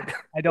know. not.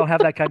 I don't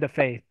have that kind of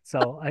faith.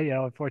 So No, it's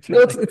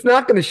unfortunately, it's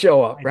not going to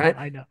show up, I know, right?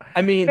 I know.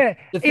 I mean, the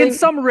In thing,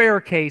 some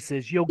rare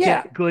cases, yeah, you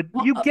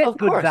get of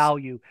good course.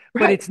 value,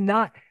 but Right, it's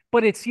not,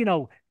 but it's,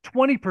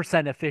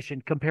 20%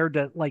 efficient compared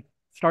to like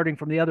starting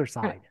from the other right.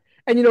 side.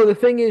 And the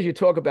thing is, you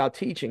talk about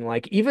teaching,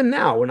 like even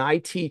now when I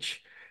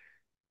teach,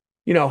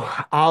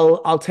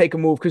 I'll take a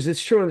move because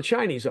it's true in the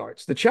Chinese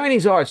arts. The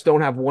Chinese arts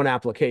don't have one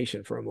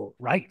application for a move.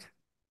 Right.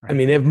 I Right.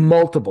 mean, they have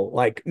multiple.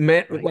 Right.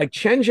 Like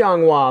Chen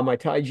Jianghua, my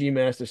Tai Chi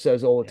master,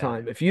 says all the Yeah.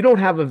 time, if you don't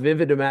have a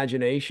vivid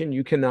imagination,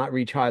 you cannot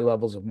reach high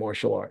levels of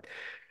martial art.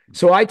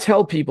 So I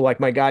tell people, like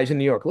my guys in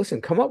New York,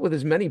 listen, come up with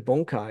as many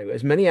bunkai,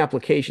 as many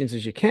applications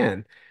as you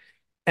can,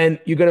 and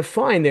you're going to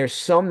find there's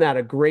some that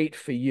are great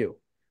for you.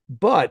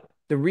 But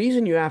the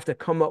reason you have to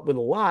come up with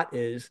a lot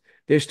is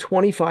there's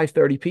 25,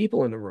 30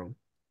 people in the room,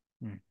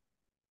 Mm.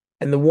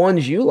 and the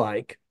ones you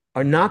like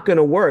are Yeah. not going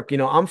to work.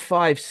 I'm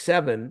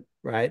 5'7",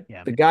 right?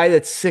 Yeah. The guy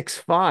that's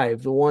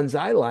 6'5", the ones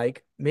I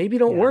like, maybe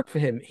don't Yeah. work for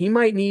him. He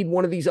might need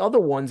one of these other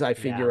ones I Yeah.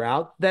 figure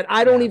out that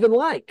I don't Yeah. even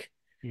like,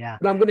 Yeah.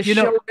 but I'm going to You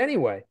show know, it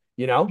anyway.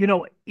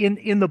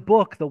 in the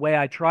book, the way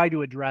I try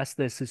to address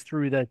this is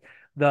through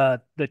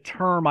the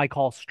term I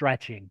call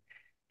stretching.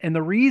 And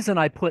the reason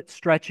I put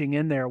stretching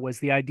in there was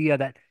the idea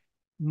that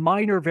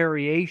minor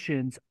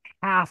variations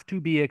have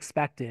to be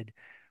expected.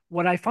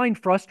 What I find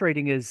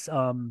frustrating is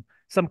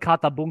some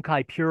kata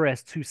bunkai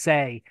purists who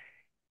say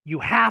you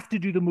have to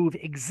do the move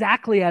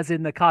exactly as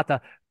in the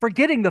kata,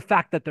 forgetting the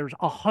fact that there's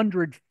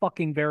 100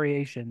 fucking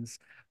variations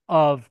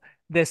of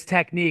this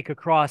technique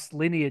across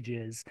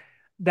lineages,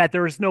 that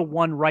there is no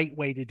one right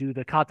way to do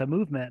the kata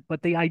movement.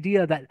 But the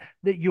idea that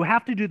you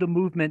have to do the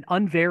movement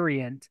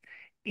unvariant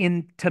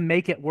in to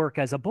make it work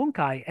as a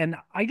bunkai. And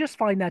I just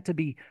find that to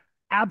be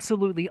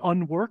absolutely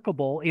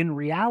unworkable in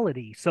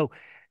reality. So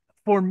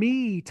for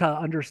me to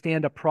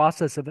understand a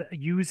process of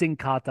using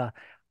kata,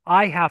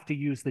 I have to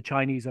use the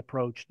Chinese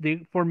approach.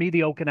 For me,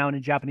 the Okinawan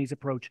and Japanese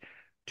approach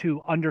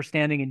to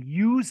understanding and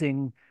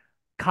using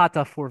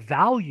kata for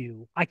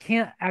value. I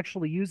can't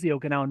actually use the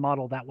Okinawan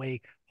model that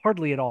way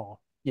hardly at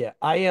all. Yeah,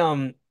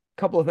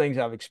 couple of things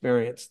I've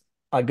experienced.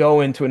 I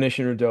go into an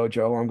isshin-ryu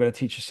dojo. I'm going to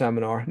teach a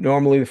seminar.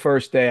 Normally, the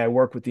first day I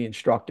work with the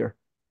instructor.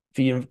 If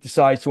he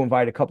decides to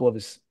invite a couple of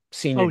his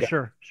senior Oh, guys,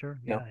 sure, sure.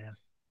 you know. Yeah, yeah.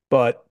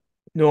 But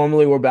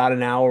normally we're about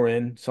an hour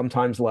in,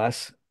 sometimes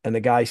less. And the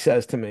guy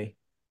says to me,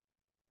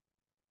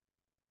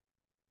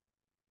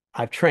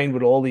 I've trained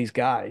with all these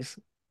guys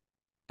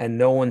and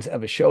no one's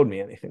ever showed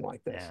me anything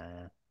like this.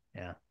 Yeah.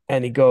 Yeah.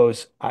 And he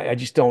goes, I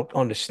just don't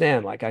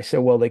understand. Like I said,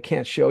 well, they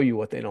can't show you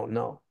what they don't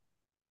know.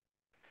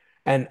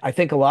 And I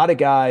think a lot of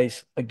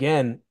guys,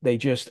 again, they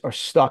just are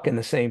stuck in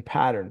the same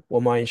pattern. Well,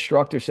 my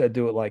instructor said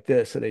do it like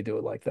this, so they do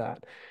it like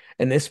that.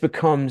 And this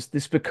becomes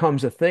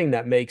a thing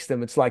that makes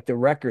them, it's like the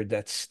record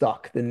that's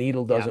stuck. The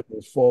needle Yeah. doesn't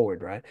move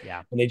forward, right?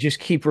 Yeah. And they just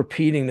keep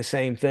repeating the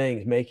same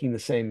things, making the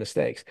same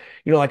mistakes.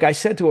 Like I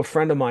said to a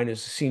friend of mine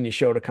who's a senior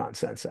Shotokan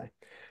sensei,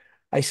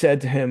 I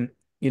said to him,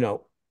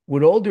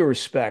 with all due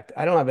respect,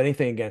 I don't have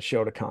anything against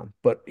Shotokan,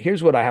 but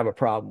here's what I have a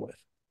problem with.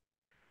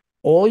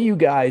 All you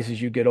guys, as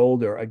you get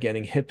older, are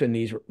getting hip and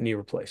knee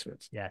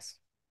replacements. Yes.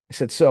 I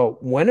said, so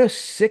when are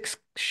six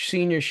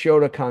senior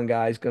Shotokan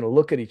guys going to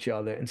look at each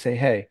other and say,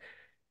 hey,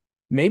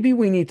 maybe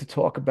we need to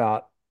talk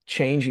about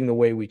changing the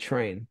way we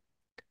train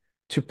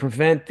to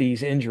prevent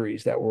these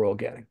injuries that we're all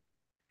getting?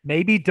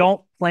 Maybe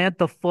don't plant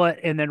the foot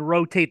and then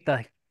rotate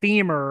the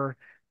femur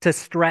to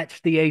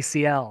stretch the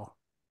ACL.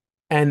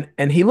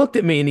 And he looked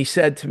at me and he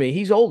said to me,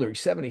 he's older, he's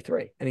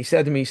 73. And he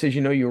said to me, he says,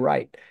 you're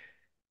right.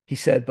 He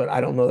said, but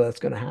I don't know that's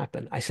going to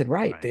happen. I said,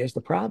 right, Right. there's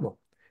the problem.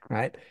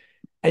 Right.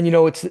 And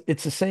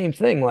it's the same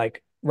thing.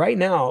 Like right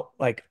now,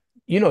 like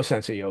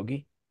Sensei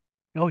Yogi.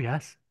 Oh,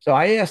 yes. So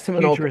I asked him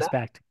in Huge Okinawa.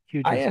 respect.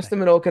 Huge I asked respect.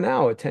 him in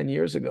Okinawa 10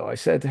 years ago. I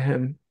said to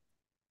him,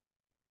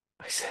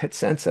 I said,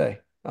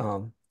 Sensei,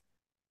 how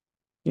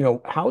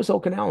has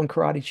Okinawan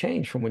karate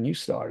changed from when you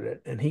started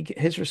it? And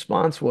his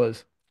response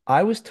was,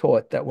 I was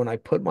taught that when I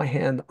put my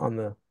hand on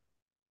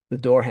the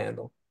door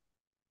handle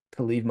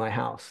to leave my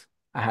house,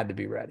 I had to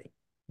be ready.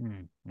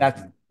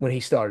 That's Mm-hmm. when he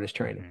started his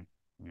training.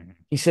 Mm-hmm. Mm-hmm.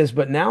 He says,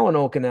 but now in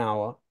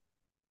Okinawa,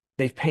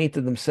 they've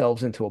painted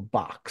themselves into a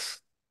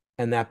box,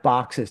 and that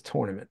box is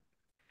tournament.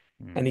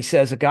 And he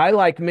says, a guy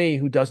like me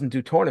who doesn't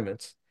do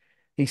tournaments,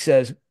 he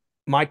says,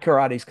 my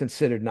karate is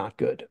considered not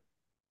good.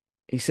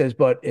 He says,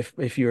 but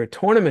if you're a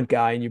tournament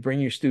guy and you bring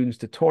your students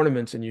to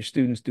tournaments and your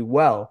students do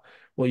well,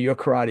 well, your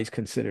karate is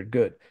considered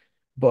good.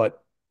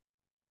 But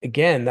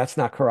again, that's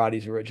not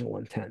karate's original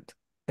intent.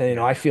 And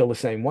Yeah. I feel the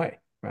same way,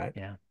 right?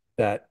 Yeah.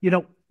 That You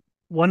know,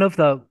 one of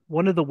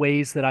the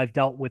ways that I've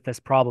dealt with this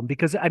problem,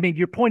 because I mean,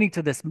 you're pointing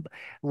to this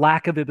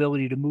lack of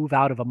ability to move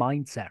out of a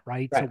mindset,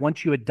 right? So right,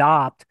 once you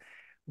adopt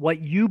what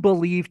you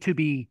believe to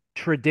be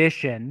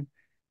tradition,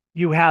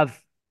 you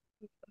have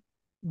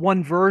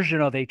one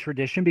version of a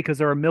tradition because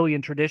there are a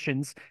million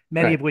traditions,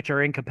 many right, of which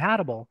are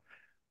incompatible.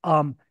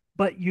 Um,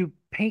 but you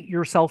paint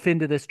yourself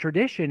into this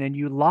tradition and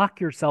you lock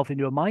yourself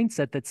into a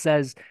mindset that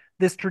says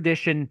this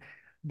tradition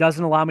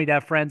doesn't allow me to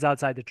have friends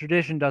outside the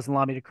tradition, doesn't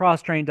allow me to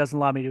cross train, doesn't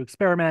allow me to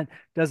experiment,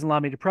 doesn't allow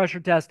me to pressure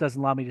test, doesn't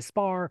allow me to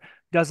spar,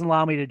 doesn't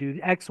allow me to do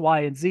X,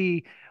 Y, and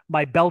Z.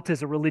 My belt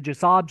is a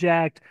religious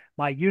object.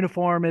 My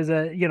uniform is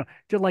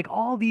just like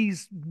all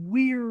these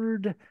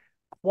weird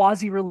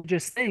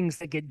quasi-religious things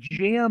that get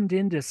jammed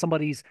into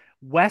somebody's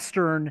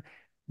Western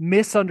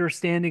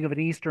misunderstanding of an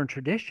Eastern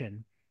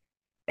tradition.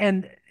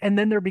 And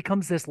then there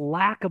becomes this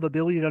lack of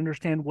ability to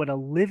understand what a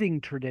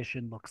living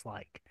tradition looks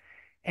like.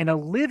 And a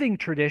living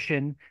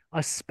tradition,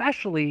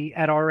 especially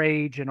at our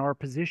age and our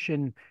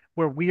position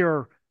where we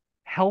are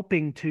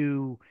helping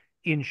to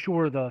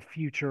ensure the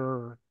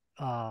future,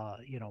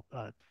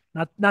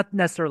 not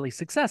necessarily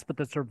success, but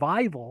the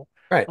survival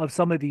right, of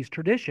some of these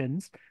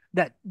traditions,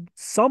 that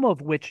some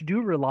of which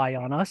do rely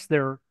on us.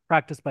 They're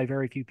practiced by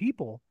very few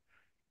people.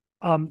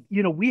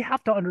 We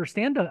have to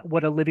understand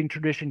what a living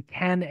tradition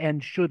can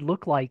and should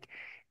look like.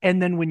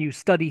 And then when you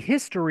study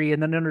history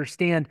and then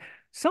understand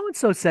so and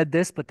so said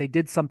this, but they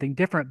did something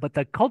different, but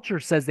the culture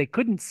says they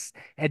couldn't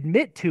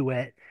admit to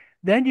it,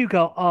 then you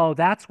go, oh,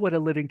 that's what a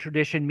living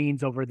tradition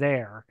means over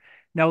there.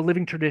 Now, a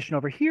living tradition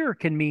over here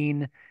can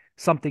mean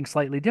something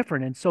slightly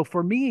different. And so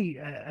for me,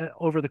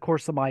 over the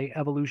course of my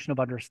evolution of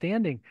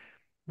understanding,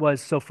 was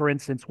so for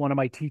instance, one of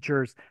my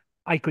teachers,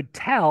 I could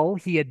tell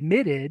he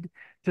admitted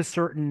to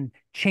certain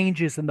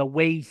changes in the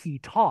way he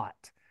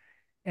taught.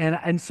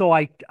 And so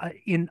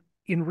in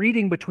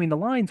reading between the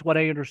lines, what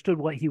I understood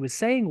what he was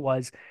saying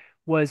was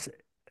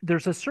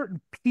there's a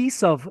certain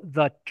piece of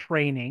the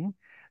training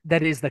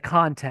that is the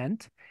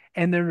content,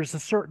 and there's a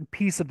certain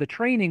piece of the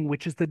training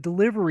which is the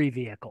delivery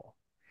vehicle.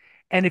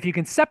 And if you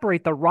can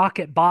separate the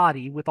rocket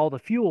body with all the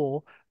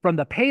fuel from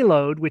the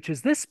payload, which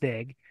is this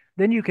big,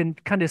 then you can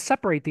kind of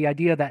separate the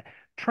idea that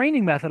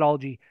training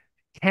methodology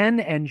can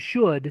and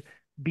should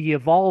be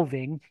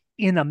evolving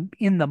in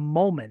the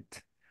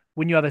moment.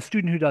 When you have a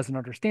student who doesn't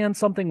understand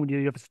something, when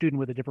you have a student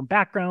with a different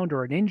background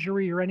or an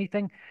injury or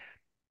anything,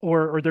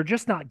 or they're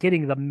just not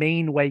getting the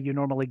main way you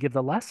normally give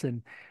the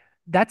lesson,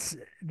 that's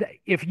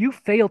if you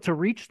fail to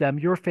reach them,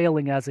 you're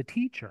failing as a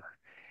teacher.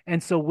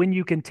 And so when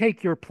you can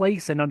take your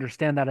place and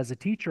understand that as a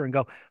teacher and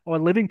go, oh, a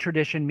living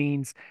tradition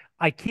means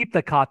I keep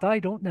the kata. I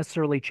don't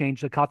necessarily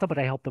change the kata, but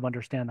I help them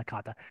understand the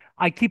kata.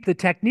 I keep the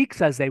techniques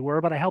as they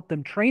were, but I help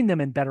them train them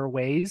in better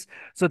ways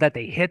so that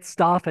they hit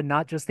stuff and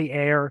not just the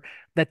air,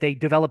 that they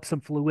develop some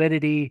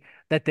fluidity,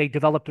 that they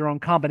develop their own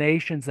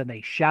combinations and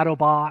they shadow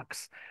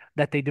box,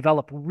 that they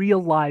develop real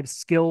live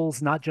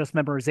skills, not just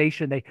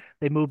memorization.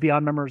 They move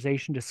beyond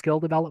memorization to skill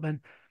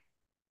development.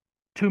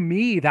 To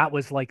me, that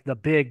was like the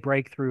big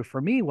breakthrough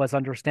for me, was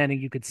understanding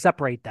you could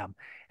separate them.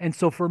 And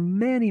so for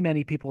many,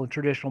 many people in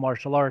traditional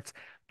martial arts,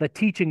 the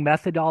teaching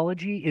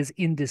methodology is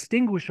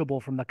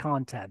indistinguishable from the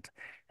content.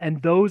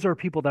 And those are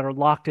people that are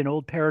locked in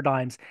old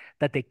paradigms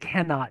that they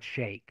cannot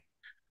shake.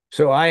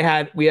 So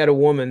we had a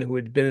woman who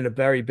had been in a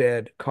very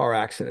bad car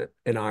accident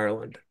in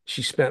Ireland.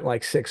 She spent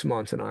like 6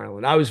 months in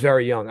Ireland. I was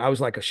very young. I was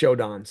like a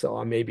shodan, so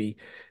I'm maybe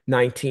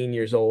 19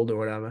 years old or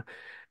whatever.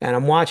 And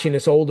I'm watching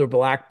this older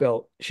black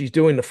belt. She's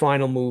doing the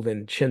final move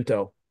in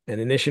Shinto. And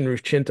in isshin-ryu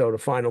Shinto, the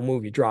final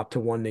move, you drop to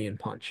one knee and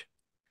punch.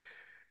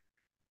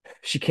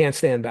 She can't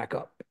stand back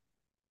up.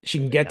 She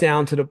can get Yep.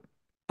 down to the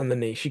on the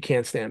knee. She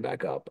can't stand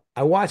back up.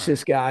 I watched Right.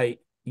 this guy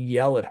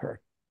yell at her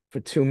for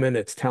 2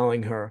 minutes,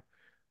 telling her,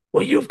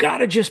 well, you've got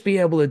to just be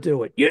able to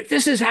do it.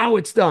 This is how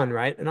it's done,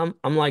 right? And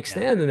I'm like Yeah.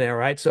 standing there,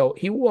 right? So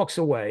he walks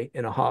away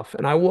in a huff,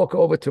 and I walk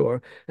over to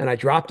her and I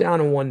drop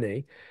down on one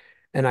knee,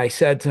 and I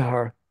said to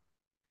her,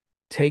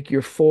 take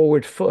your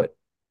forward foot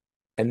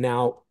and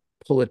now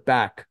pull it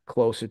back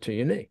closer to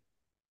your knee.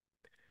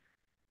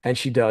 And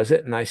she does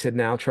it, and I said,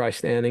 now try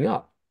standing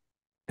up.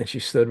 And she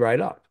stood right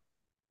up.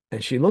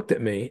 And she looked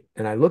at me,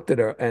 and I looked at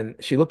her, and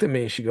she looked at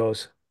me and she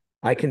goes,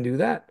 I can do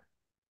that.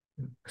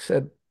 I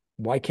said,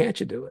 why can't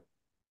you do it?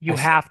 I You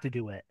said, have to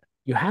do it.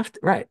 you have to,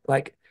 right?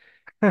 Like,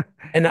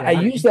 and I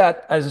Yeah. use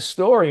that as a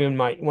story in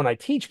my when I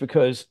teach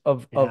because Yeah.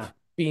 of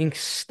being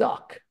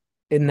stuck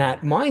in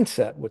that Yeah.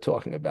 mindset we're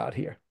talking about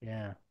here,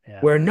 Yeah. Yeah.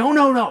 where no,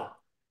 no, no,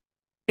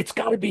 it's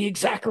got to be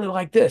exactly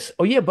like this.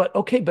 Oh yeah, but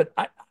okay, but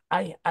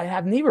I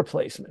have knee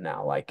replacement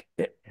now. Like,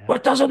 Yeah. well,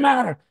 it doesn't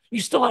matter. You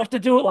still have to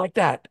do it like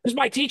that. Because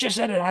my teacher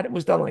said it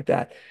was done like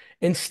that.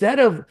 Instead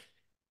of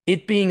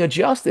it being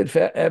adjusted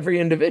for every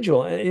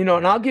individual. And and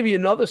Yeah. I'll give you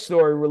another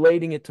story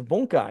relating it to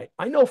bunkai.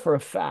 I know for a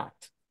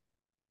fact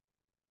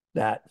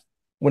that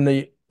when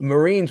the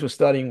Marines were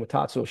studying with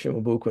Tatsuo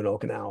Shimabuku in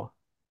Okinawa,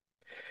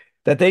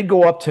 that they'd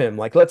go up to him,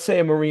 like let's say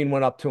a Marine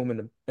went up to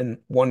him in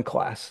one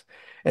class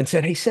and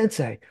said, hey,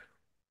 Sensei,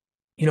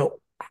 you know,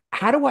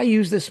 how do I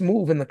use this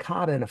move in the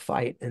kata in a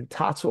fight? And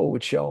Tatsuo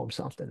would show him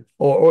something.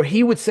 Or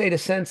he would say to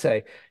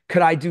Sensei,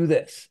 could I do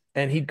this?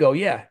 And he'd go,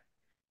 yeah,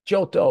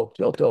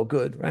 Johto,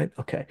 good, right?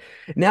 Okay.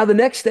 Now the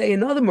next day,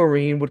 another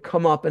Marine would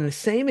come up and the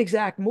same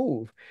exact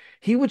move.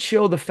 He would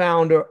show the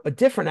founder a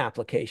different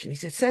application. He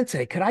said,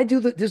 Sensei, could I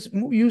do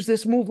use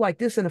this move like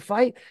this in a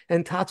fight?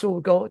 And Tatsuo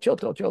would go,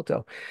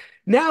 Johto.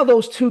 Now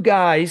those two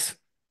guys,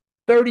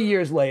 30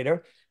 years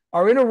later,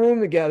 are in a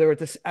room together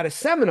at a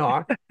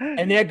seminar,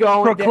 and they're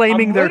going,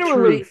 Proclaiming their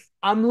truth.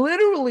 I'm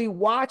literally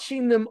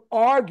watching them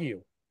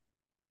argue.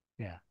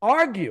 Yeah.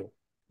 Argue.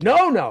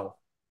 Yeah. No.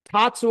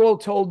 Tatsuo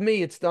told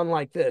me it's done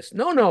like this.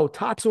 No.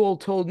 Tatsuo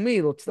told me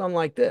it's done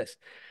like this.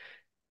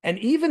 And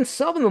even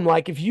some of them,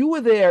 like if you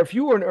were there, if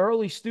you were an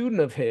early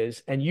student of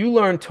his and you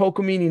learned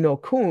Tokumini no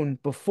Kun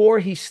before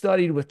he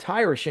studied with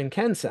Taira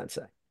Shinken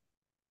Sensei,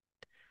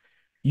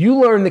 you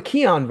learn the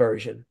Kion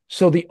version.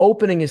 So the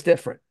opening is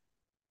different.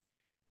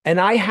 And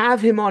I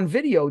have him on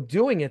video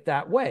doing it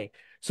that way.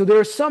 So there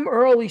are some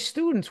early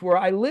students where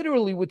I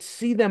literally would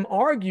see them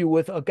argue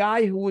with a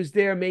guy who was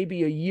there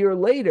maybe a year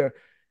later,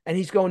 and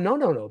he's going,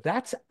 no,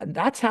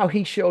 that's how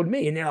he showed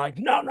me. And they're like,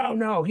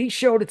 no, he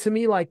showed it to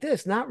me like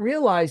this, not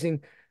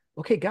realizing,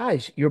 okay,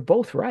 guys, you're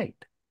both right.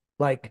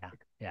 Like, Yeah.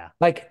 Yeah.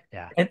 like,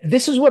 Yeah. and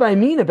this is what I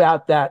mean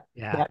about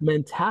Yeah. that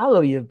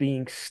mentality of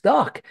being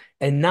stuck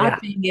and not Yeah.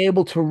 being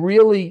able to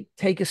really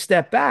take a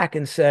step back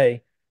and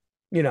say,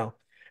 you know,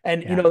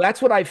 and Yeah.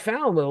 that's what I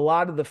found with a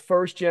lot of the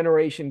first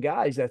generation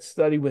guys that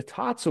study with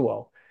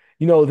Tatsuo.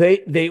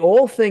 They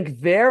all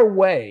think their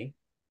way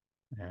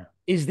Yeah.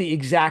 is the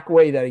exact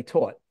way that he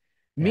taught.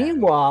 Yeah.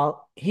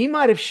 Meanwhile, he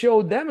might have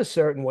showed them a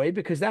certain way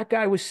because that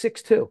guy was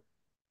 6'2".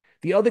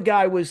 The other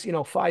guy was,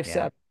 5'7",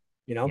 Yeah.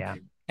 you know. Yeah.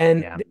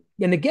 And Yeah.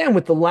 and again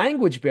with the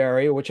language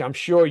barrier, which I'm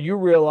sure you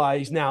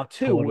realize now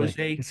too, was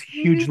Totally. a It's a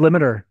huge huge,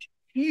 limiter.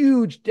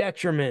 huge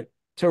detriment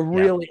to Yeah.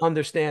 really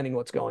understanding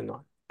what's going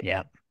on,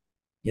 Yeah.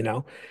 you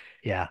know.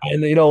 Yeah.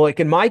 And like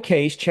in my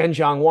case, Chen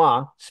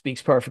Zhanghua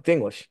speaks perfect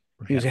English.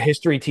 He was Yeah. a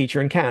history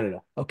teacher in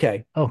Canada.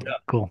 Okay. Oh, Duh,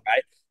 cool.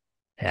 right?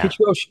 Yeah.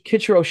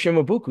 Kichiro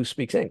Shimabuku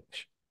speaks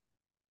English.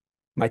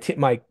 My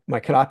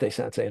karate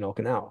sensei in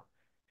Okinawa.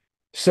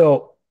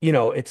 So,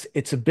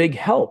 it's a big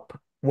help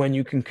when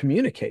you can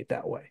communicate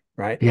that way,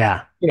 right?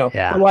 Yeah. But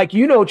Yeah. like,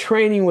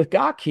 training with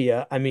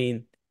Gakia, I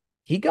mean,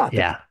 he got the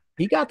Yeah.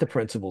 he got the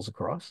principles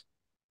across.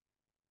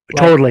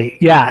 Like, Totally.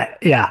 Yeah.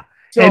 Yeah.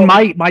 And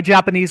so my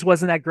Japanese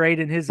wasn't that great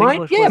and his mine,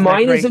 English yeah, wasn't that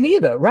mine great. isn't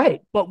either,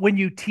 right? But when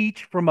you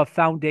teach from a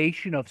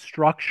foundation of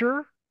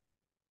structure,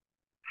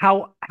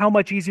 how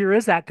much easier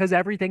is that? Because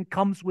everything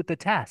comes with the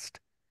test.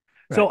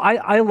 So Right.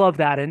 I love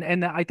that.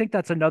 And I think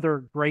that's another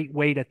great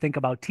way to think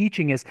about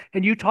teaching is,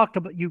 and you talked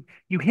about you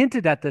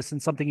hinted at this in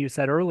something you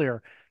said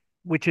earlier,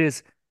 which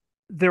is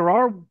there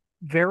are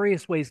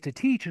various ways to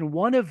teach, and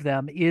one of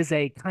them is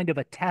a kind of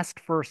a test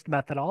first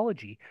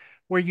methodology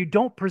where you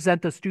don't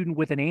present the student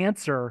with an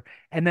answer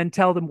and then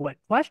tell them what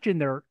question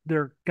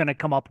they're going to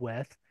come up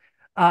with.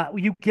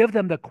 You give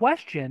them the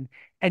question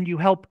and you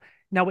help.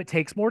 Now it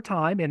takes more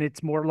time and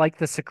it's more like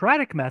the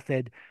Socratic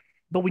method,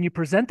 but when you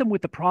present them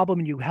with the problem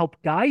and you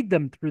help guide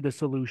them through the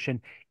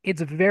solution,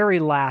 it's very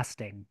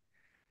lasting.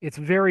 It's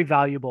very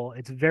valuable.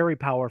 It's very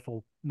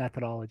powerful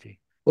methodology.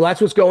 Well,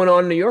 that's what's going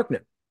on in New York now.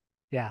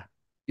 Yeah.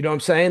 You know what I'm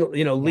saying?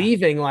 Yeah.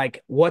 Leaving,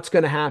 like, what's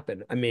going to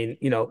happen? I mean,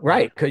 Yeah.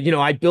 right. Because,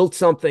 I built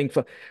something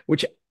for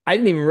which I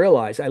didn't even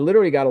realize. I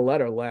literally got a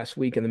letter last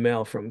week in the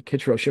mail from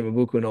Kichiro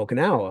Shimabuku in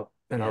Okinawa.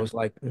 And I Yeah. was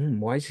like,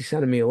 why is he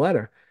sending me a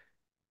letter?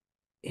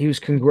 He was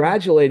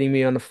congratulating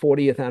me on the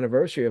 40th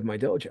anniversary of my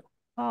dojo.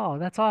 Oh,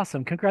 that's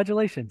awesome.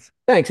 Congratulations.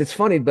 Thanks. It's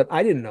funny, but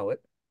I didn't know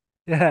it.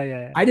 Yeah. Yeah.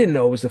 Yeah. I didn't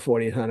know it was the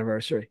 40th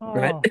anniversary,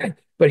 right? Oh,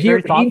 But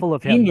very he thoughtful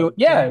of he him. knew.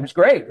 Yeah, it Yeah. was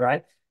great,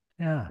 right?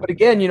 Yeah. But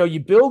again, you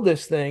build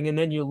this thing and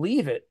then you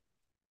leave it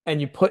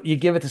and you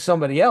give it to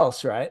somebody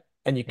else, right?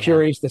 And you're Yeah.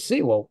 curious to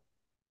see, well,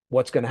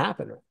 what's going to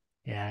happen, right?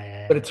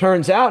 Yeah. But it Yeah.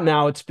 turns out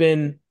now it's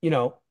been,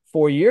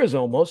 4 years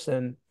almost,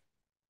 and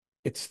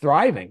it's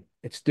thriving.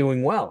 It's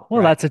doing well,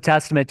 Well, right? that's a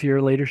testament to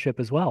your leadership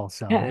as well. Yeah,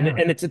 So, and, yeah.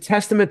 and it's a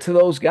testament to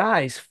those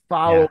guys Yeah.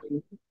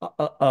 following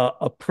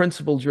a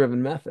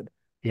principle-driven method,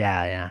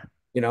 Yeah.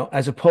 Yeah.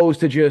 as opposed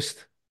to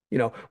just,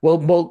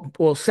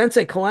 well,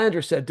 Sensei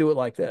Calandra said do it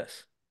like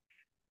this.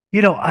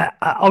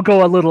 I'll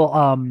go a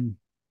little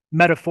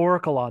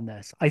metaphorical on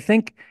this. I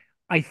think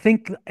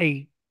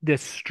the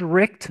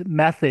strict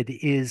method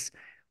is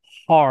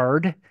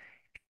hard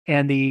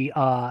and the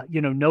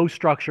no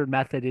structured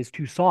method is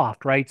too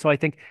soft, right? So I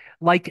think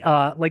like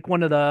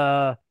one of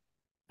the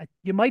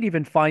you might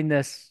even find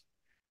this,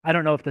 I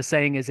don't know if the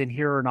saying is in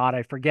here or not,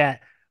 I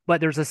forget,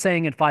 but there's a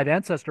saying in Five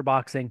Ancestor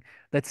Boxing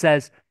that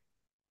says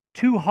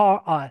too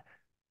hard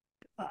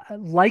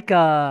like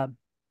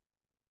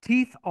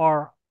teeth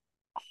are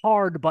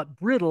hard but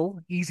brittle,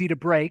 easy to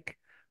break.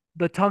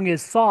 The tongue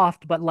is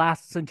soft but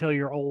lasts until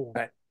you're old.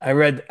 Right. I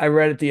read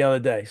it the other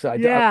day, so I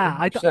Yeah,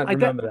 100%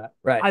 remember that.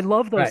 Right. I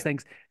love those Right.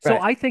 things. So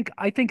Right.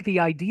 I think the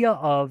idea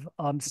of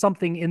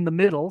something in the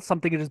middle,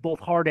 something that is both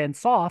hard and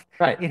soft,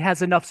 Right. it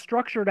has enough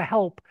structure to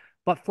help,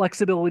 but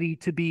flexibility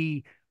to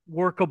be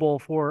workable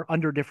for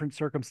under different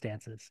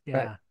circumstances. Right.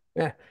 Yeah.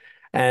 Yeah.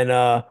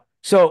 And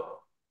so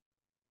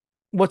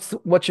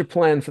what's your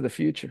plan for the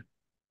future?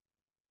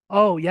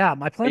 Oh yeah,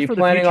 my Are plan you for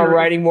the planning on future.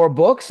 writing more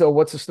books, or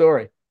what's the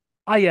story?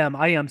 I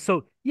am.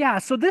 So yeah,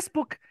 so this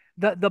book,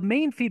 the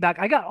main feedback,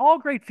 I got all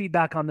great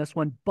feedback on this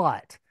one,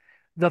 but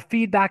the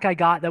feedback I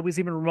got that was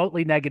even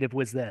remotely negative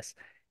was this.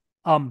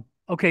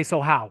 Okay,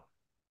 so how?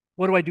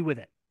 What do I do with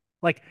it?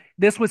 Like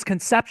this was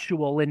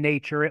conceptual in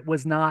nature. It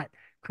was not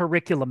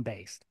curriculum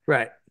based.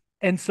 Right.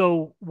 And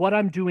so what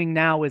I'm doing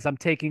now is I'm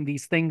taking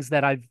these things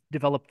that I've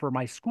developed for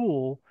my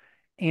school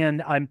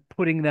and I'm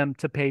putting them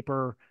to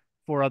paper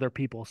for other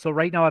people. So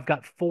right now I've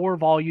got 4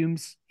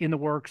 volumes in the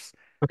works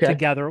Okay.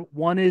 together.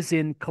 One is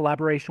in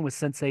collaboration with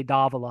Sensei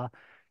Davila.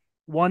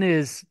 One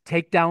is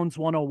Takedowns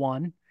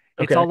 101.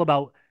 It's Okay. all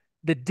about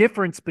the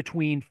difference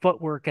between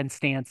footwork and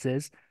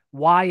stances,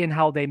 why and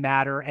how they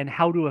matter, and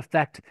how to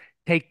affect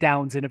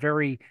takedowns in a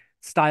very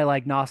style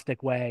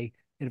agnostic way,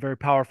 in a very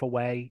powerful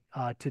way,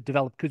 to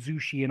develop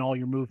kazushi in all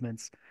your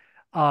movements.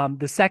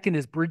 The second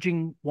is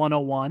Bridging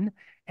 101,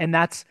 and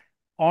that's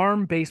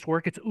arm based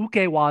work. It's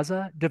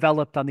ukewaza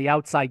developed on the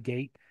outside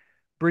gate.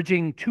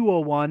 Bridging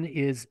 201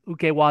 is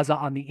ukewaza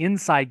on the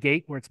inside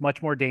gate, where it's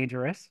much more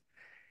dangerous.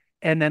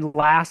 And then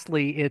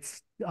lastly,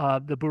 it's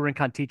the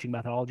Burinkan teaching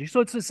methodology. So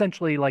it's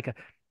essentially like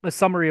a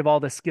summary of all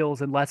the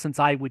skills and lessons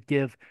I would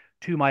give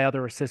to my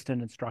other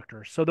assistant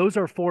instructors. So those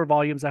are 4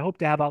 volumes I hope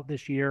to have out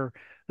this year.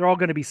 They're all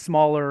going to be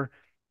smaller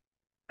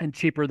and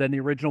cheaper than the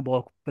original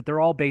book, but they're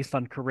all based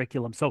on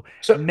curriculum. So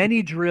So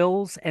many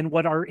drills and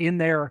what are in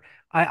there.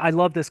 I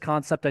love this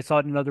concept. I saw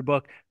it in another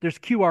book. There's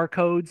QR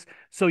codes,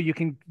 so you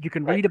can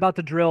right. read about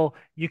the drill,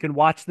 you can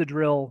watch the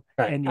drill,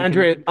 Right. and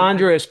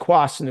Andreas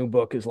Quast's new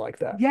book is like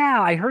that.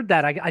 yeah, I heard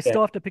that. I Yeah. still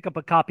have to pick up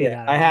a copy of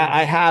Yeah. that.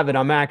 I have it.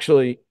 I'm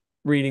actually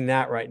reading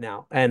that right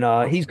now. And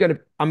Awesome.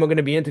 I'm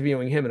gonna be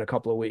interviewing him in a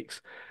couple of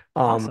weeks.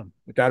 Awesome.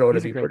 That ought to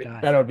He's a be great pretty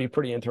guy. that ought to be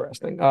pretty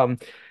interesting.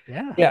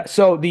 Yeah. Yeah,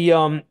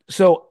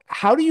 so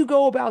how do you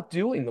go about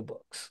doing the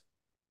books?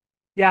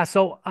 Yeah.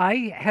 So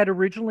I had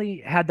originally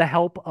had the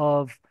help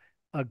of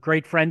a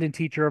great friend and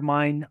teacher of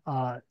mine,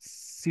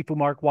 Sifu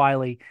Mark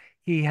Wiley.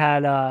 He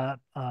had a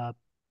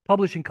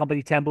publishing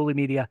company, Tambuli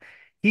Media.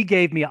 He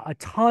gave me a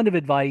ton of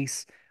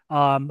advice,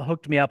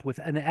 hooked me up with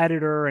an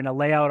editor and a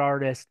layout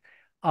artist.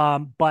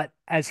 But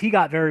as he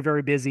got very,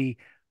 very busy,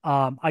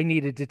 I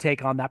needed to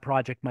take on that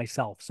project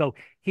myself. So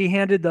he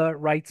handed the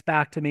rights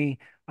back to me.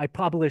 I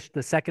published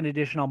the second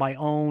edition on my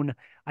own.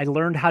 I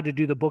learned how to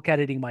do the book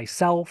editing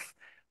myself.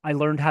 I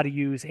learned how to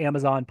use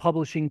Amazon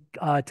publishing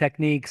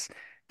techniques,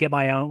 get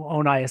my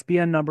own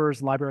ISBN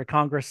numbers, Library of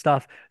Congress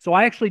stuff. So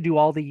I actually do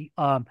all the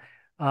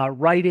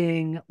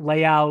writing,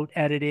 layout,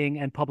 editing,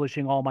 and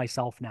publishing all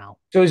myself now.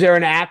 So is there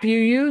an app you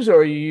use, or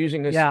are you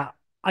using this? Yeah.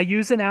 I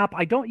use an app.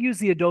 I don't use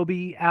the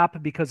Adobe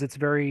app because it's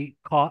very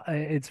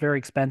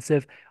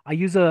expensive. I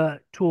use a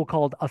tool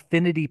called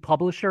Affinity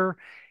Publisher.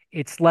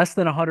 It's less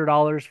than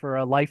 $100 for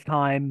a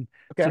lifetime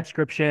Okay.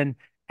 subscription.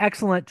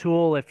 Excellent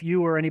tool. If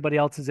you or anybody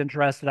else is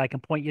interested, I can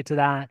point you to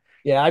that.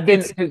 Yeah, I've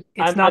been. It's 'Cause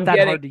it's not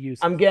that hard to use.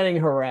 I'm getting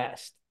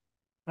harassed.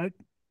 Uh,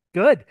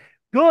 Good.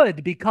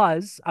 Good,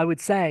 because I would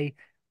say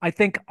I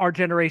think our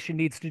generation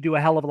needs to do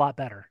a hell of a lot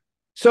better.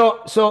 So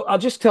I'll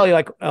just tell you,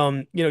 like,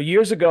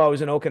 years ago I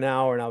was in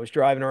Okinawa and I was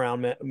driving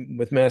around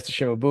with Master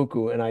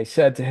Shimabuku, and I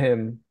said to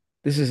him,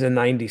 "This is in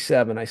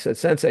 '97." I said,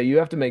 "Sensei, you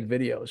have to make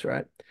videos,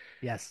 right?"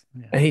 Yes.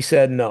 Yeah. And he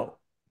said, "No."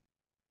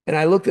 And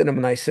I looked at him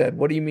and I said,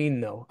 "What do you mean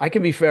no?" I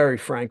can be very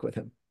frank with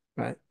him,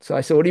 right? So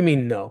I said, "What do you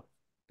mean no?"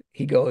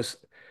 He goes,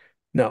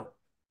 "No."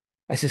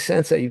 I said,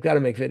 "Sensei, you've got to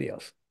make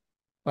videos.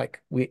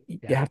 Like, you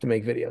Yeah. have to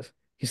make videos."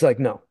 He's like,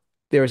 "No,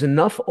 there's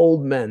enough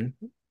old men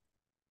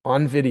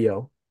on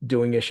video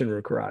doing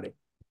isshin-ryu karate."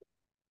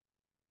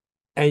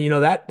 And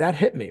that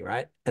hit me,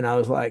 right? And I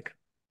was like,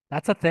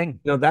 That's a thing.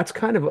 that's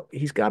kind of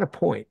he's got a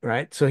point,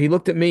 right? So he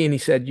looked at me and he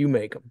said, "You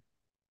make them."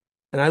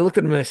 And I looked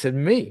at him and I said,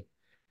 "Me?"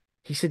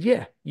 He said,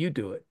 "Yeah, you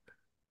do it."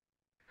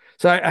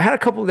 So I had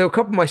there were a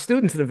couple of my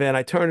students in the van.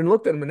 I turned and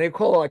looked at them and they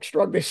call like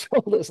shrug their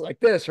shoulders like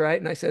this, right?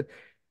 And I said,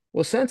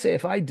 "Well, Sensei,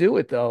 if I do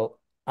it though,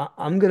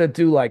 I'm gonna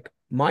do like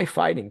my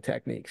fighting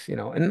techniques, you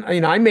know."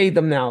 And I made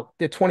them now.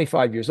 They're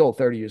 25 years old,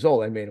 30 years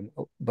old. I made them,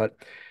 but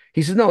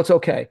he said, "No, it's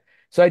okay."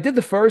 So I did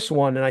the first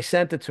one and I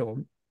sent it to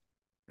him.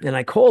 And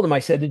I called him. I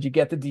said, "Did you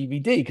get the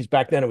DVD?" Because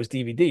back then it was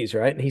DVDs,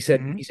 right? And he said,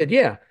 Hmm. he said,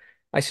 "Yeah."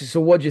 I said,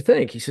 "So what'd you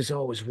think?" He says,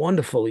 "Oh, it was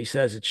wonderful." He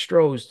says, "It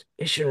shows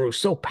isshin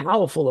so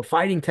powerful. The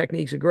fighting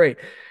techniques are great."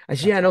 I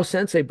said, "Yeah, That's I know,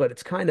 awesome. Sensei, but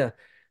it's kind of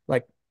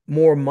like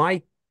more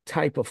my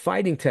type of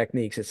fighting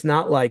techniques. It's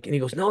not like," and he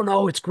goes, "No,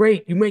 no, it's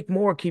great. You make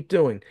more, keep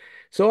doing."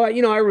 So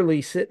I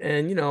release it,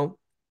 and a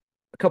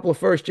couple of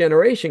first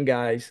generation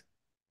guys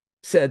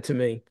said to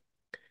me,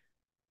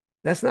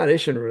 "That's not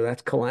isshin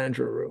that's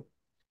Calandra."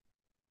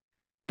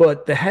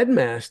 But the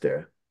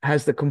headmaster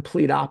has the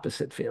complete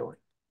opposite feeling.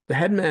 The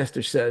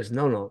headmaster says,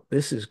 "No, no,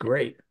 this is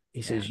great."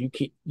 He Yeah. says,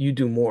 you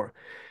do more."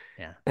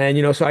 Yeah.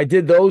 And so I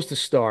did those to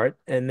start,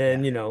 and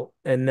then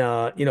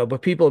Yeah.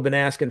 but people have been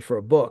asking for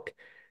a book.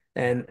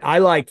 Yeah. And I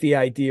like the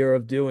idea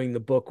of doing the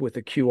book with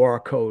a QR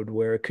code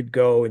where it could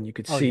go and you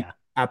could Oh see yeah.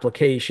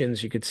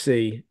 applications, you could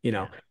see,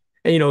 Yeah.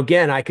 and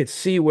again, I could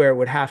see where it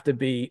would have to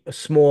be a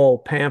small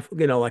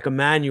pamphlet, like a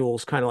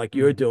manuals, kind of like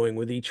you're Mhm. doing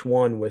with each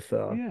one with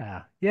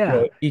Yeah.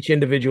 Yeah. each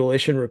individual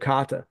isshin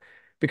kata,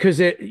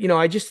 because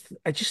I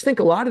just think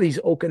a lot of these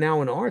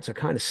Okinawan arts are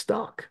kind of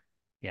stuck.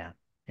 Yeah.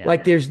 Yeah.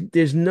 Like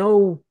there's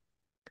no,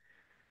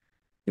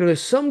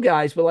 there's some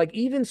guys, but like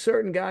even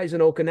certain guys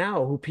in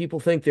Okinawa who people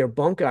think their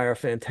bunkai are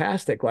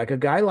fantastic. Like a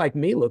guy like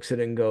me looks at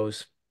it and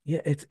goes,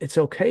 "Yeah, it's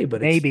okay,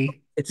 but it's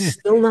Maybe. it's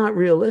still not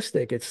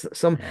realistic." It's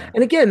Yeah.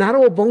 and again, not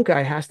all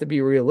bunkai has to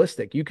be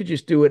realistic. You could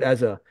just do it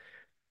as a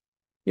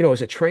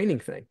training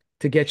thing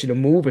to get you to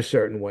move a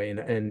certain way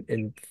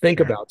and think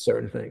Sure. about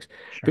certain things.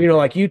 But Sure.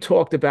 like you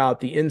talked about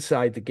the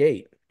inside the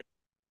gate.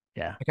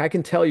 Yeah. Like I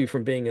can tell you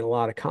from being in a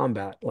lot of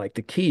combat, like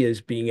the key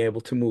is being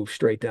able to move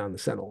straight down the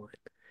center line.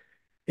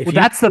 If Well,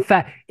 you that's the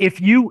fact.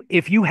 If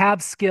you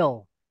have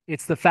skill,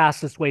 it's the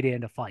fastest way to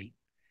end a fight.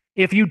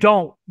 If you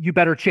don't, you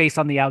better chase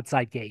on the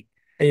outside gate.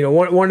 And,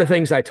 one of the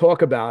things I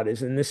talk about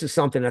is, and this is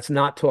something that's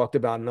not talked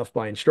about enough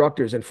by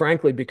instructors, and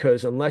frankly,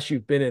 because unless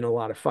you've been in a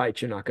lot of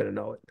fights, you're not going to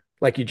know it.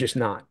 Like you're just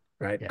not,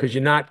 right? Yeah. Because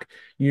you're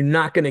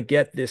not going to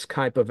get this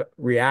type of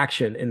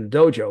reaction in the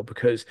dojo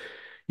because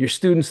your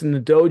students in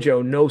the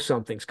dojo know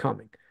something's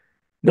coming.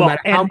 No Well,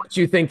 matter how and much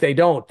you think they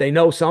don't, they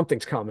know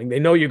something's coming. They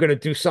know you're going to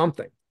do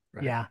something,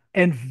 right? yeah,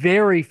 and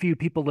very few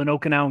people in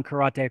Okinawan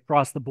karate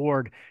across the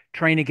board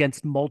train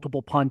against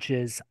multiple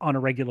punches on a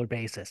regular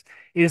basis.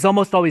 It is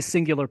almost always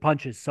singular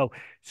punches. So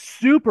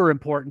super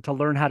important to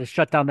learn how to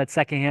shut down that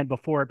second hand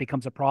before it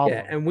becomes a Yeah,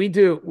 problem. and we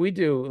do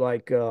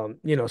like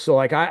so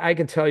like I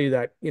can tell you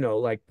that,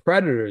 like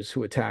predators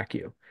who attack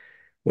you,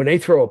 when they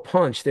throw a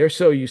punch, they're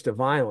so used to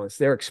violence,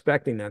 they're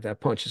expecting that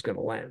punch is going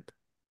to land.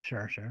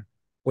 Sure, sure.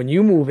 When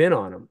you move in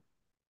on them,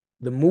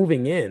 the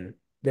moving in,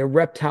 their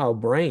reptile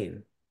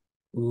brain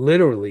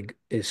literally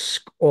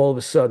is all of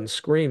a sudden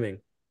screaming,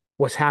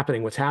 "What's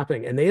happening? What's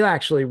happening?" And they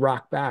actually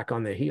rock back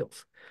on their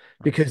heels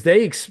Nice. because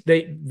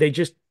they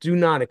just do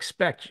not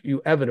expect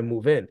you ever to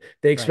move in.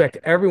 They Right. expect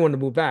everyone to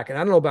move back. And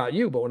I don't know about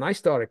you, but when I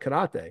started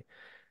karate,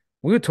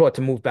 we were taught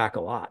to move back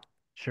a lot.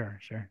 Sure,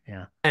 sure.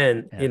 Yeah.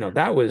 And, Yeah.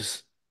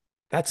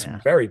 that's Yeah.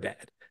 very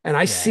bad. And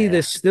I see Yeah.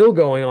 this still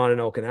going on in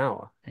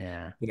Okinawa,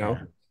 Yeah. you Yeah. know.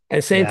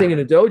 And same Yeah. thing in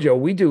the dojo.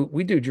 We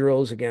do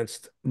drills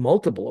against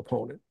multiple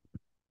opponent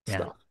Yeah.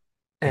 stuff.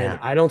 And Yeah.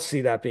 I don't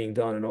see that being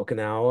done in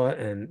Okinawa.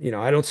 And,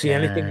 I don't see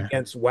anything Yeah.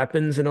 against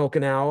weapons in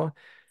Okinawa.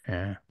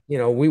 Yeah.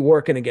 We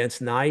working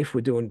against knife.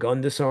 We're doing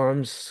gun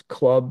disarms,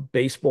 club,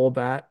 baseball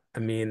bat. I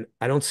mean,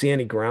 I don't see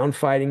any ground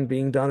fighting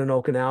being done in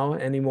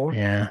Okinawa anymore.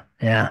 Yeah.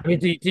 Yeah. I mean,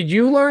 did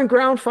you learn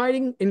ground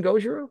fighting in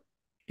goju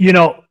You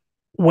know,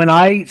 when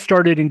I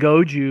started in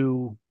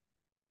Goju,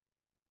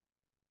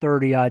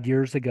 30 odd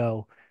years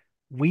ago,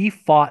 we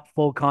fought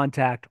full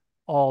contact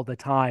all the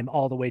time,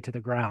 all the way to the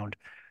ground.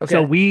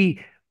 So Okay.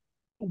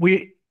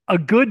 a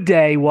good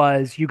day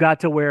was you got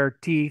to wear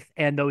teeth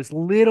and those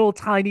little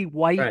tiny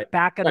white Right.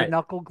 back of the Right.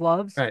 knuckle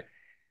gloves, Right.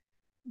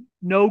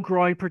 no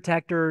groin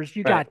protectors.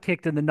 You Right. got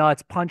kicked in the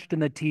nuts, punched in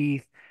the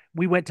teeth.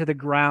 We went to the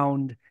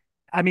ground.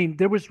 I mean,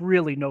 there was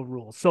really no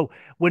rules. So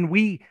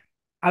when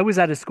I was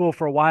at a school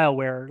for a while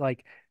where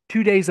like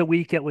 2 days a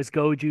week it was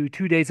goju,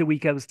 2 days a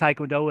week it was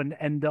taekwondo,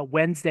 and the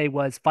Wednesday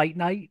was fight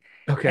night.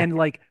 Okay. And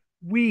like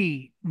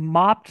we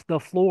mopped the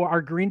floor,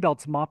 our green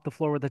belts mopped the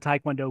floor with the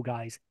taekwondo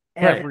guys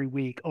Right. every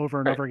week over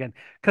and Right. over again.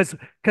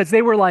 Because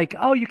they were like,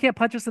 oh, you can't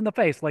punch us in the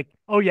face. Like,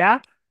 oh yeah.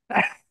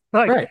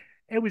 Like Right.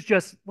 it was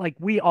just like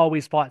we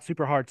always fought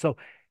super hard. So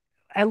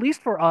at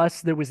least for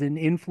us, there was an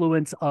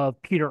influence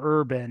of Peter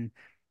Urban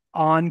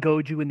on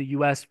Goju in the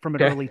US from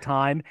an Okay. early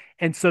time.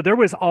 And so there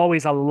was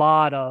always a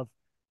lot of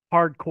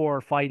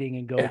hardcore fighting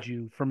in Yeah.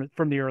 Goju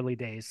from the early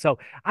days. So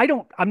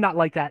I'm not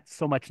like that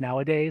so much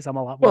nowadays. I'm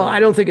a lot Well, more I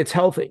don't think it's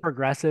healthy.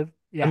 progressive.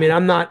 I mean,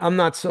 Yeah. I'm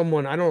not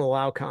someone, I don't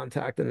allow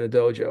contact in the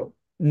dojo,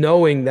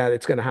 knowing that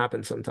it's going to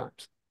happen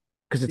sometimes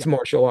because it's Yeah.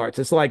 martial arts.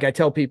 It's like I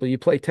tell people, you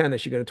play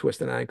tennis, you're going to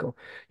twist an ankle.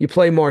 You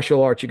play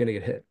martial arts, you're going to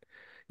get hit.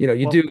 Well,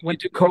 You when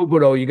do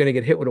kobudo, you're going to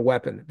get hit with a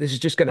weapon. This is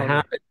just going to totally.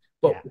 happen.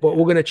 Yeah, But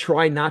we're going to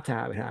try not to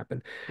have it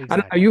happen. Are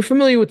exactly. you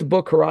familiar with the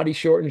book Karate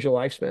Shortens Your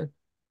Lifespan?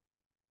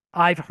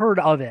 I've heard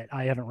of it.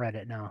 I haven't read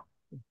it now.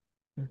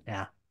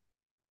 Yeah. All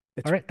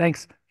It's right.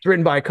 Thanks. it's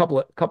written by a couple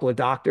of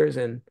doctors,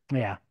 and Yeah.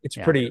 Yeah.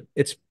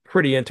 it's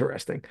pretty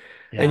interesting.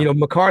 And Yeah.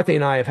 McCarthy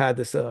and I have had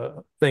this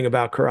thing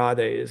about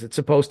karate is it's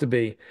supposed to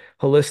be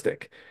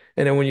holistic.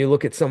 And then when you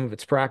look at some of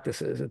its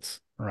practices,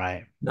 it's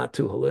Right. not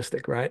too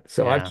holistic, right?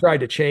 So I've Yeah. tried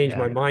to change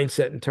my Yeah.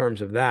 mindset in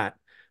terms of that.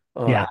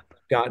 As Yeah.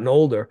 I've gotten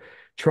older,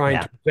 trying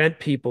Yeah. to prevent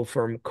people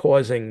from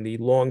causing the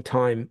long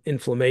time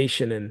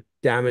inflammation and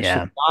damage to the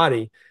Yeah.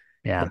 body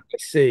that Yeah. I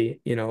see,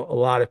 Yeah.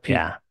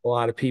 a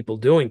lot of people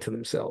doing to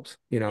themselves,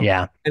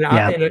 Yeah. And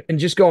Yeah.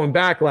 just going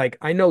back, like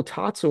I know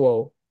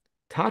Tatsuo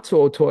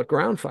taught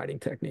ground fighting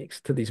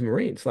techniques to these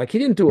Marines. Like he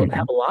didn't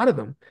have Mhm. a lot of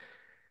them,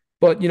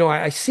 but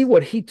I see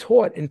what he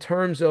taught in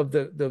terms of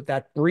the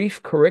that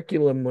brief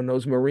curriculum when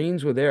those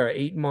Marines were there,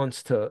 8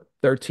 months to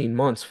 13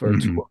 months for a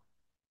Mhm. tour.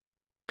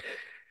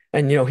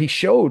 And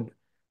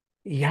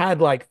he had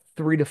like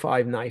 3 to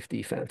 5 knife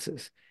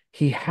defenses.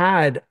 He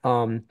had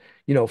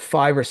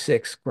 5 or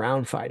 6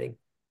 ground fighting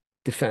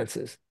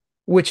defenses,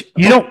 which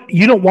You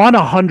don't want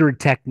 100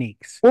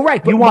 techniques. well,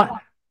 right, You want,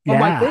 but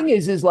my yeah. thing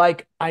is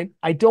like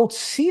I don't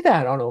see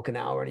that on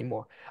Okinawa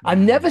anymore.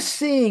 I'm Mm, never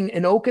seeing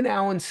an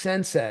Okinawan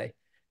sensei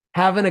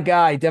having a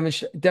guy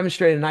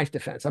demonstrate a knife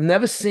defense. I'm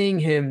never seeing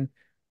him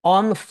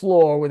on the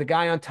floor with a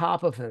guy on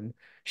top of him right.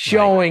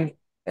 showing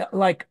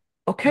like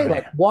okay, Right.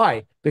 like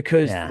why?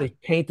 Because Yeah. they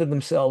painted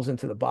themselves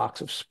into the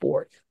box of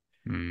sport.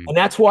 Mm, And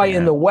that's why yeah.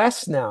 in the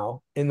West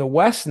now,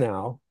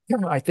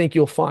 I think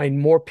you'll find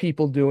more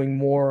people doing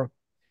more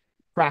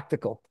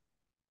practical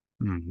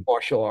Mm,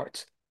 martial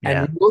arts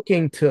and yeah.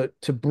 looking to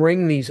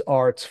bring these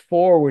arts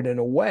forward in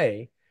a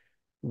way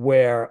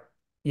where,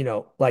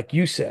 like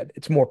you said,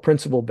 it's more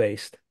principle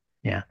based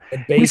Yeah.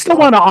 and We based still on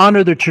want to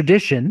honor the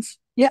traditions,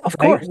 yeah,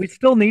 right? We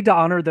still need to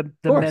honor of the men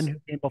course. who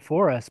came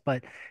before us,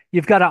 but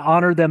you've got to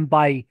honor them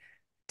by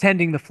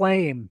tending the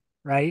flame,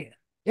 right?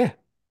 Yeah,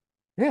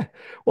 yeah.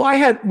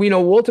 Well,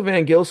 Walter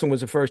Van Gilson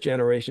was a first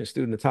generation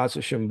student of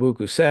Tatsu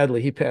Shimbuku.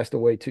 Sadly, he passed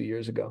away 2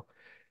 years ago.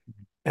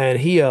 And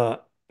he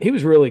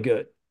was really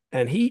good.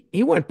 And he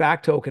went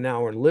back to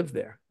Okinawa and lived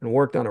there and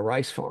worked on a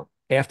rice farm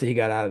after he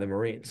got out of the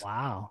Marines.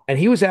 Wow. And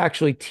he was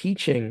actually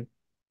teaching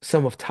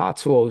some of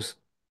Tatsuo's,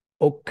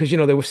 because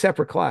there were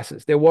separate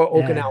classes. There were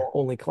Yeah. Okinawa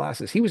only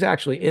classes. He was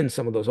actually in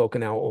some of those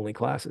Okinawa only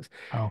classes.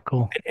 Oh,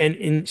 cool.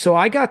 And so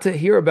I got to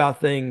hear about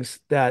things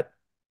that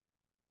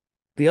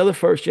the other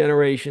first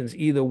generations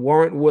either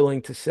weren't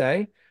willing to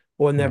say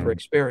or never Mm,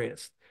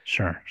 experienced.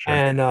 sure. Sure.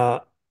 And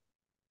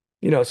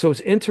so it's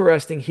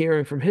interesting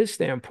hearing from his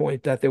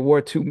standpoint that there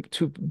were two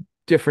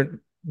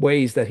different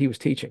ways that he was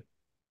teaching.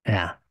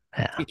 Yeah.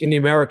 Yeah. Teaching the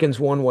Americans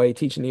one way,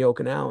 teaching the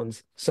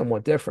Okinawans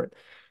somewhat different.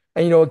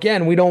 And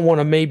again, we don't want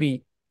to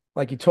maybe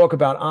like you talk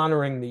about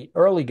honoring the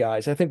early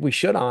guys. I think we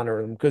should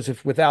honor them because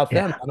if without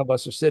them, Yeah. none of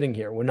us are sitting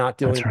here. We're not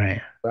doing That's it,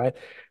 right. right.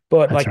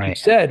 But That's like you right.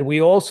 said, we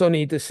also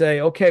need to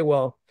say, okay,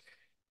 well,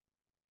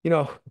 you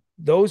know,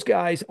 those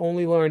guys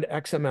only learned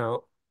X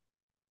amount.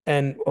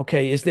 And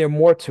okay, is there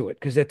more to it?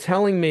 Because they're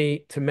telling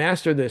me to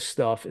master this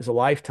stuff is a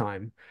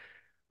lifetime.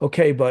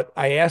 Okay, but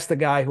I asked the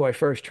guy who I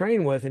first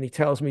trained with, and he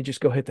tells me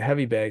just go hit the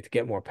heavy bag to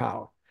get more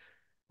power.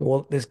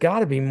 Well, there's got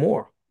to be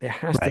more. There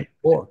has to be Right.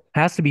 more.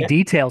 Has to be Yeah.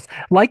 details.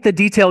 Like the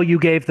detail you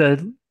gave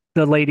the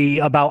lady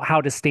about how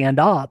to stand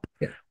up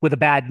Yeah. with a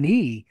bad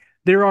knee.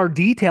 There are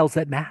details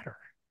that matter.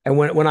 And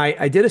when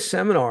I did a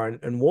seminar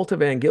and Walter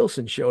Van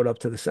Gilson showed up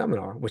to the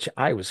seminar, which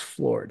I was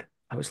floored.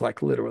 I was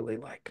like literally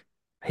like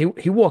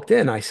he walked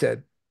in. I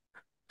said,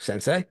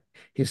 Sensei.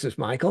 He says,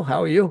 Michael,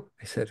 how are you?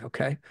 I said,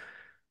 okay.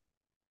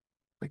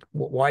 Like,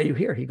 why are you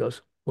here? He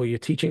goes, well, you're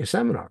teaching a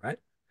seminar, right?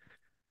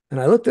 And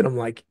I looked at him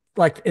like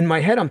in my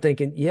head, I'm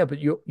thinking, yeah, but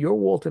you're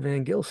Walter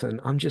Van Gilson.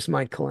 I'm just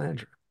Mike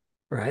Calandra,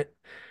 right?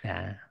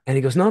 Yeah. And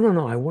he goes, no, no,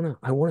 no. I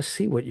want to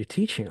see what you're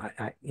teaching.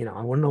 I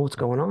want to know what's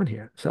going on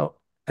here. So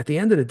at the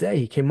end of the day,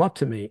 he came up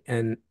to me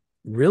and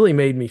really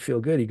made me feel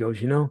good. He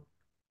goes,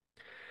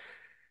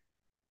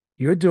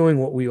 you're doing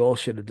what we all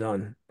should have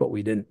done, but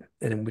we didn't.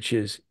 And which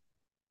is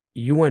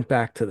you went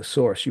back to the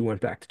source. You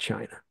went back to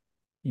China.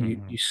 You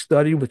Hmm.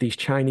 studied with these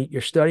Chinese,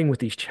 you're studying with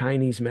these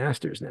Chinese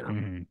masters now.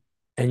 Hmm.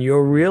 And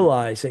you're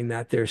realizing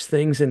that there's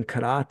things in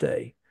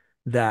karate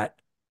that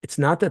it's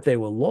not that they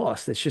were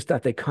lost, it's just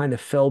that they kind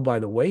of fell by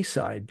the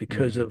wayside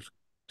because Hmm. of Hmm.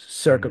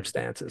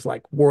 circumstances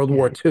like World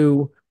War Yeah.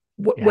 II,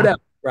 Yeah.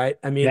 whatever, right?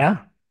 I mean,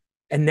 Yeah.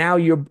 and now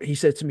he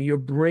said to me, you're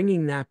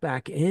bringing that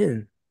back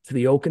in to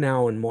the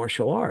Okinawan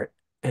martial art.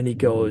 And he Hmm.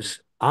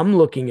 goes, I'm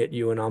looking at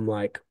you and I'm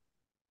like,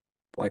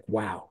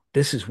 wow,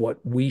 this is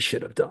what we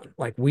should have done.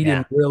 Like, we Yeah.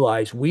 didn't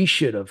realize we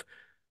should have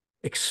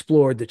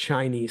explored the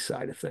Chinese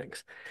side of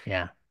things.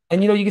 Yeah.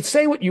 And you can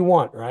say what you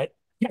want, right?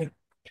 Yeah.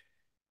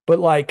 But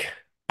like,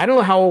 I don't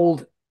know how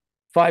old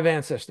Five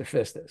Ancestor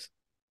Fist is.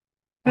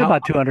 They're How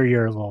about 200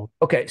 years old.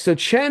 okay, so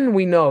Chen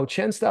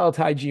style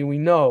Taiji, we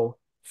know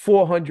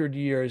 400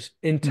 years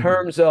in Hmm.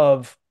 terms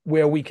of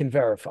where we can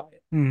verify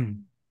it. Hmm.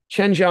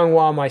 Chen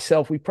Jianghua,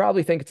 myself, we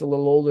probably think it's a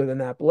little older than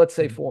that, but let's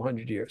say Hmm.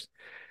 400 years.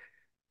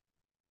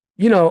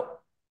 You know,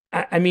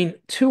 I mean,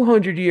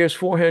 200 years,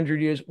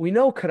 400 years, we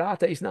know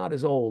karate is not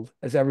as old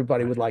as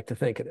everybody Right. would like to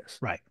think it is.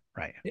 Right.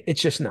 Right.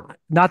 It's just not.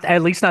 Not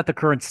at least not the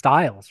current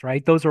styles,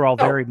 right? Those are all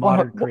No, very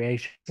modern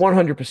creations.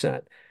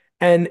 100%.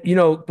 And,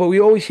 but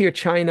we always hear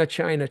China,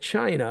 China,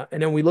 China.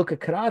 And then we look at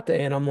karate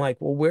and I'm like,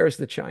 well, where's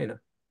the China?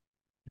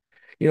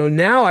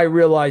 Now I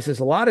realize there's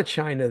a lot of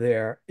China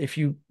there if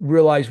you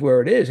realize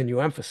where it is and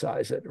you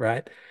emphasize it,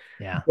 right?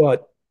 Yeah.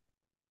 But,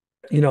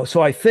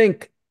 so I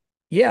think,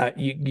 yeah,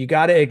 you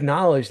got to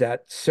acknowledge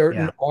that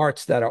certain Yeah.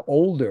 arts that are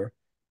older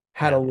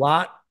had a Yeah.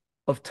 lot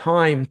of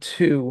time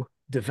to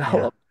Yeah.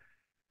 develop.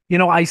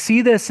 I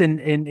see this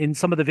in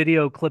some of the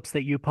video clips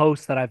that you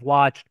post that I've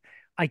watched.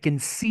 I can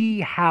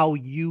see how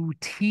you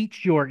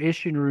teach your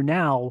isshin-ryu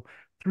now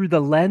through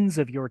the lens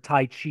of your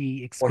Tai Chi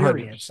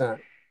experience.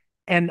 100%.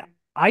 And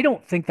I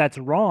don't think that's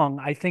wrong.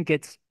 I think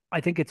it's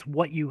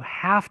what you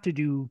have to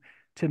do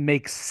to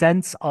make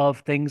sense of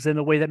things in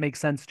a way that makes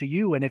sense to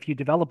you. And if you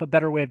develop a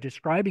better way of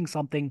describing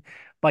something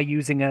by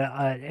using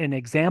an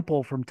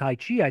example from Tai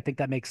Chi, I think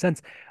that makes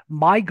sense.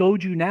 My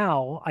goju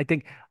now, I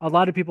think a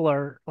lot of people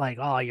are like,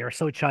 "Oh, you're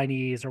so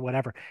Chinese" or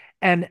whatever.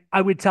 And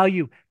I would tell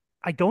you,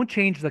 I don't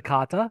change the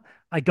kata.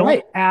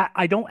 Right,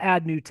 I don't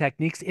add new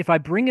techniques. If I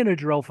bring in a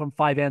drill from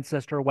Five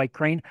Ancestor or White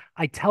Crane,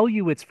 I tell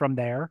you it's from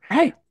there.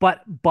 right.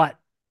 But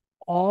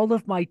all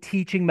of my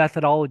teaching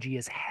methodology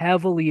is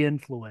heavily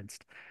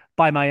influenced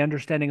by my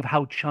understanding of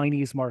how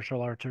Chinese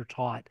martial arts are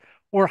taught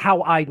or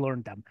how I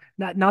learned them.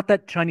 Not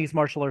that Chinese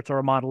martial arts are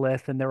a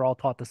monolith and they're all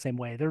taught the same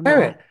way. They're All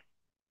right, not.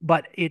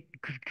 But it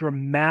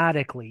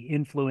dramatically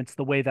influenced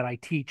the way that I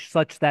teach,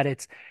 such that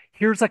it's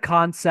here's a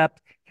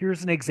concept,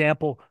 here's an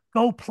example,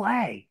 go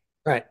play.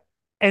 right.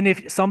 And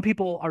if some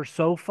people are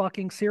so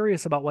fucking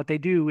serious about what they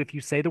do, if you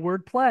say the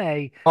word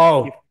play, you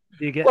Oh,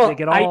 you get they well,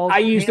 get I all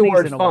use the panties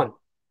word in a fun. wad.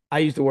 I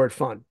use the word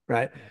fun,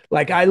 right? Yeah.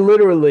 Like I Yeah.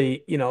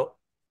 literally,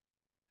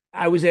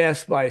 I was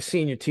asked by a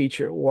senior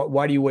teacher,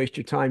 why do you waste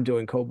your time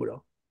doing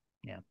Kobudo?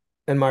 Yeah.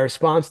 And my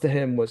response to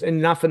him was,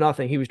 and not for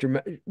nothing, he was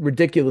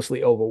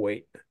ridiculously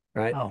overweight,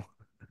 right? Oh,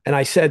 And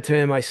I said to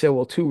him, I said,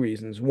 well, two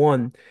reasons.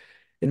 One,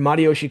 in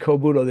Mariyoshi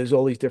Kobudo, there's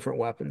all these different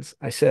weapons.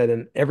 I said,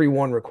 and every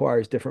one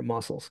requires different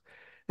muscles.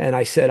 And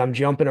I said, I'm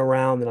jumping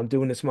around and I'm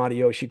doing this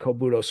Mariyoshi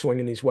Kobudo,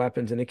 swinging these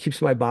weapons, and it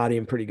keeps my body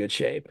in pretty good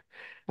shape.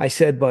 I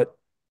said, but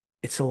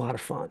it's a lot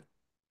of fun,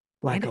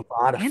 like and a it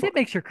lot of and fun. it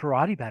makes your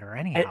karate better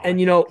And, anyhow, I and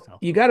think so.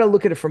 you got to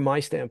look at it from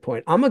my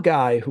standpoint. I'm a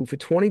guy who, for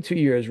 22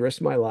 years,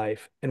 risked my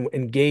life and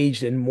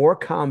engaged in more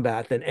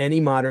combat than any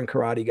modern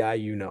karate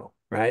guy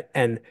right?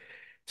 And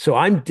so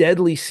I'm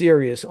deadly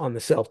serious on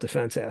the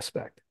self-defense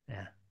aspect.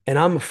 Yeah. And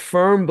I'm a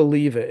firm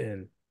believer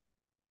in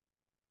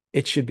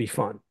it should be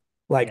fun.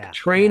 Like Yeah. Yeah.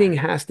 training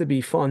has to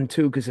be fun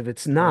too, because if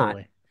it's not,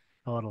 Totally. it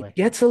Totally.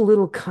 gets a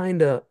little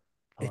kind of,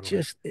 it Totally.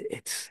 just,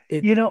 it's,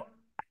 it, You know,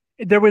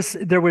 there was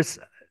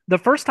the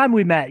first time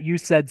we met, you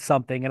said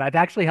something, and I've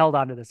actually held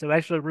on to this. It was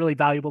actually a really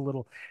valuable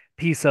little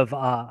piece of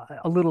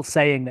a little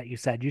saying that you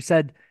said. You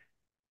said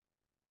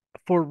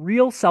for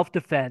real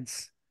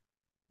self-defense,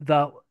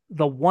 the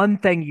the one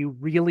thing you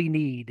really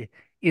need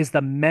is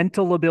the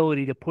mental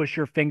ability to push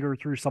your finger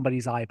through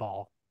somebody's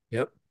eyeball.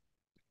 yep.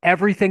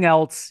 Everything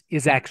else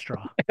is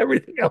extra.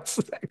 Everything else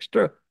is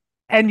extra.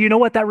 And you know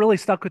what? That really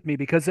stuck with me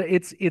because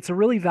it's a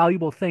really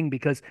valuable thing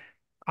because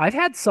I've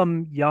had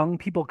some young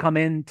people come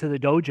into the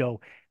dojo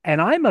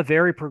and I'm a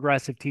very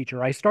progressive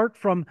teacher. I start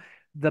from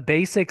the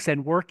basics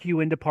and work you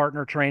into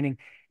partner training.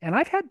 And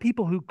I've had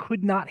people who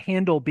could not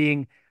handle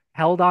being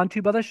held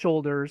onto by the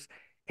shoulders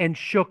and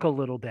shook a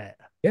little bit.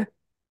 Yeah.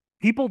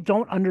 People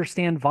don't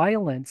understand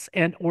violence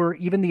and or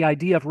even the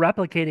idea of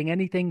replicating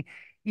anything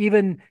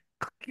even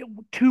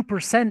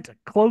 2%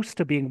 close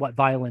to being what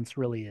violence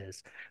really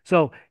is.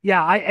 So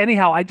yeah,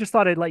 I just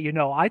thought I'd let you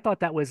know. I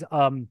thought that was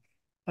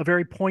a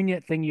very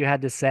poignant thing you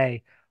had to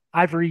say.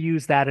 I've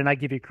reused that and I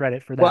give you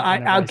credit for Well, that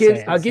whenever I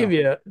say I'll it. give So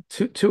you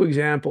two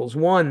examples.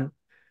 One,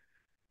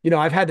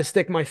 I've had to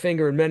stick my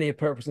finger in many a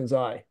person's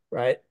eye,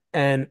 right?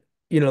 And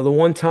the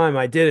one time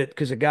I did it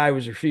because a guy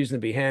was refusing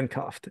to be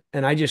handcuffed,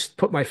 and I just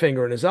put my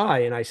finger in his eye,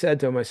 and I said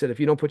to him, I said, if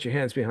you don't put your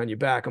hands behind your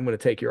back, I'm going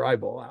to take your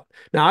eyeball out.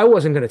 Now, I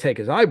wasn't going to take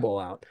his eyeball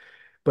out,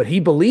 but he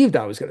believed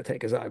I was going to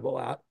take his eyeball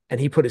out, and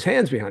he put his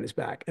hands behind his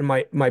back. And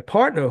my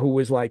partner, who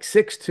was like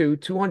 6'2",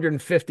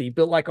 250,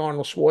 built like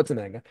Arnold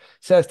Schwarzenegger,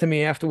 says to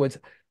me afterwards,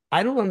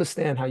 I don't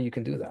understand how you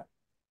can do that.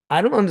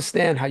 I don't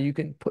understand how you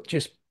can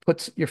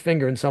puts your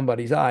finger in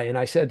somebody's eye. And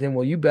I said to him,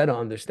 well, you better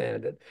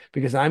understand it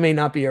because I may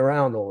not be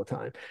around all the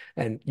time.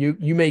 And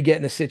you may get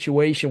in a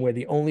situation where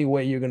the only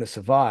way you're going to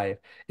survive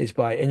is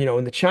by, and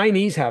the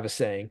Chinese have a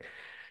saying,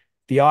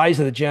 the eyes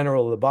are the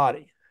general of the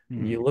body.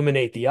 mhm, You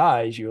eliminate the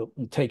eyes, you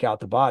take out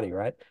the body,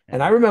 right?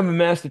 And I yeah. remember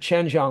Master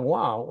Chen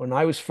Zhonghua, when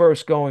I was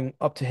first going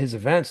up to his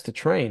events to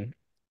train,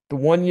 the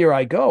one year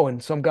I go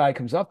and some guy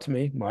comes up to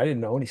me, I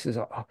didn't know, and he says,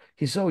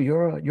 oh,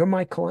 you're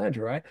Mike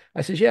Calandra, right?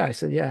 I says, yeah. I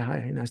said, yeah,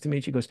 hi, nice to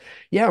meet you. He goes,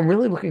 yeah, I'm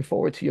really looking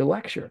forward to your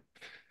lecture.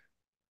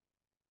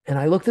 And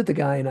I looked at the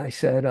guy and I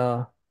said,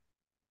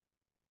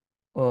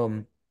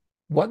 um,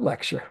 what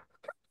lecture?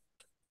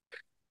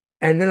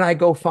 And then I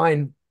go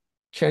find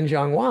Chen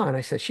Zhonghua and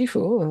I said,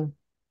 Shifu,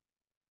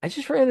 I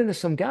just ran into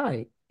some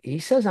guy. He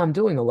says I'm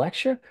doing a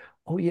lecture.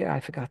 Oh, yeah, I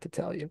forgot to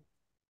tell you.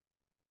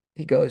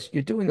 He goes,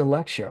 you're doing a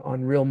lecture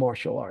on real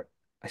martial art.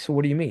 I said,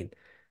 what do you mean?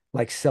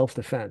 Like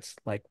self-defense,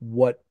 like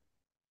what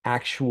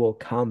actual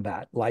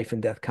combat, life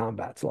and death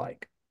combat's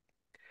like.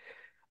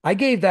 I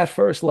gave that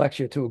first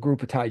lecture to a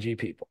group of Tai Chi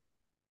people.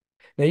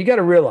 Now you got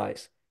to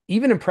realize,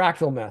 even in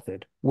practical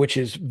method, which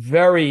is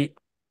very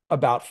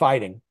about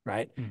fighting,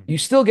 right? Mhm. You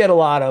still get a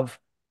lot of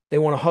they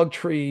want to hug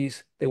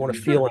trees, they want to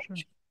Sure, feel sure.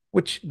 energy,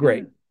 which Yeah,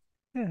 great.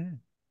 yeah, yeah.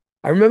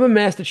 I remember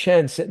Master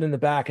Chen sitting in the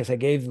back as I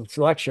gave this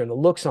lecture and the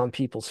looks on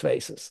people's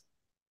faces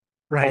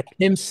and Right.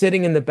 him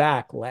sitting in the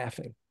back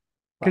laughing.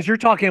 Because Like, you're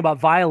talking about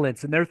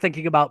violence and they're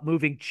thinking about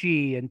moving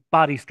chi and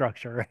body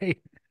structure, right?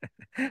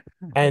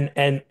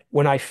 and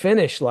when I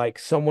finished, like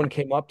someone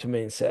came up to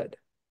me and said,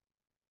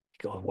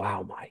 "Go,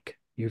 wow, Mike,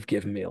 you've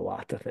given me a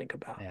lot to think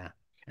about." Yeah,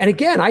 And yeah.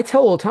 again, I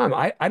tell all the time,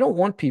 I don't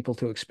want people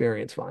to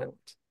experience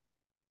violence,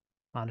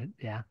 On it.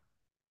 Yeah,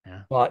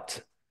 yeah,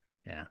 but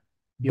yeah.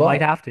 You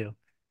might but have to.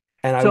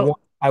 and So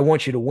I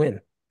want you to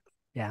win.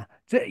 yeah.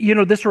 So,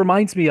 this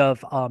reminds me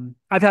of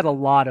I've had a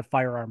lot of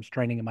firearms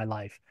training in my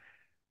life.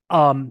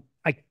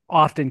 I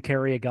often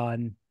carry a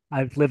gun.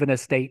 I live in a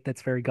state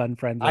that's very gun I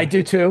friendly.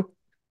 do too.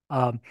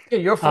 Um Yeah,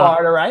 you're uh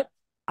Florida, right?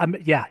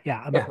 yeah,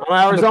 Yeah, I'm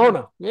I'm a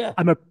Arizona. Yeah,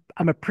 I'm a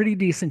I'm a pretty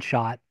decent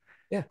shot.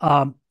 yeah.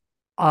 Um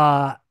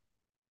uh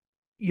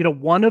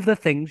one of the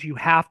things you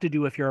have to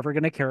do if you're ever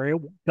going to carry a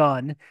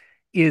gun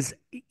is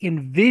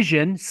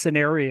envision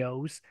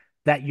scenarios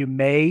that you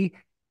may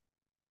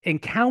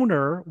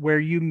encounter where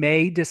you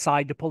may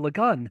decide to pull a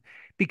gun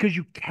because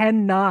you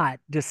cannot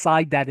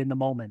decide that in the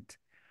moment.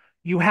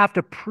 You have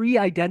to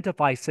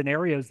pre-identify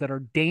scenarios that are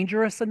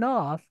dangerous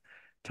enough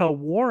to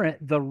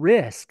warrant the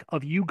risk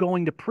of you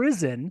going to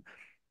prison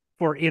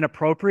for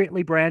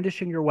inappropriately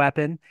brandishing your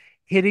weapon,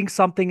 hitting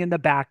something in the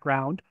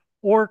background,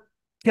 or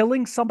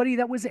killing somebody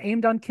that was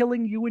aimed on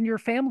killing you and your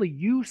family.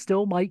 You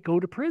still might go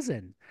to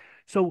prison.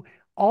 So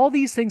all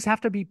these things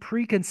have to be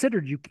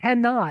pre-considered. You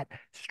cannot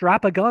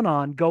strap a gun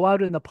on, go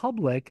out in the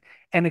public,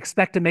 and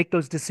expect to make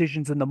those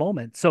decisions in the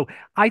moment. So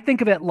I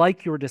think of it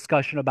like your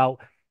discussion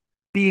about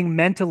being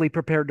mentally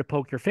prepared to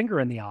poke your finger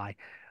in the eye.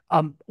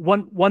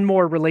 One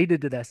more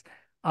related to this.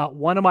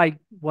 One of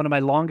my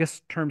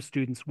longest term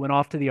students went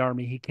off to the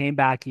army. He came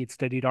back. He had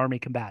studied army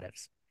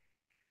combatives,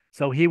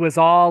 so he was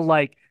all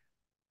like,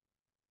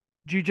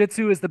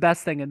 "Jujitsu is the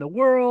best thing in the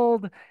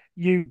world.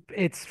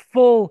 It's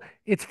full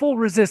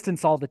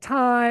resistance all the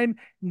time.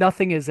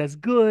 Nothing is as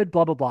good.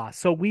 Blah blah blah."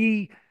 So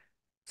we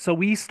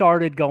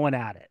started going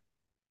at it,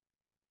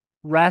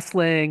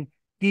 wrestling,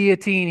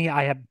 guillotine.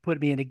 I have put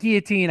me in a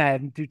guillotine. I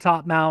have him do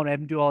top mount. I have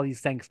him do all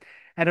these things.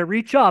 And I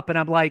reach up and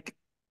I'm like,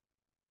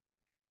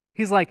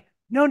 he's like,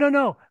 no, no,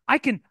 no. I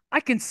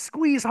can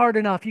squeeze hard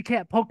enough. You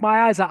can't poke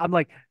my eyes out. I'm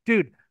like,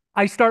 dude,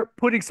 I start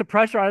putting some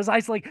pressure on his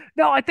eyes. Like,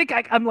 no,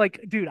 I'm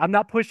like, dude, I'm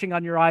not pushing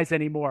on your eyes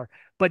anymore.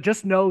 But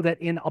just know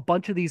that in a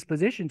bunch of these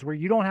positions where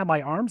you don't have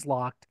my arms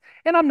locked,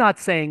 and I'm not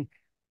saying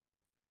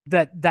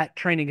that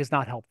training is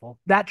not helpful.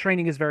 That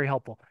training is very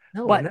helpful.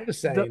 No, I'm But never the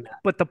saying that.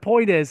 but the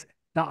point is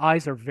the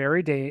eyes are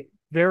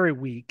very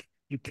weak.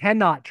 You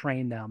cannot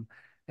train them.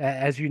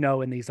 As you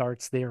know, in these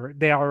arts, they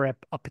are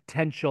a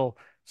potential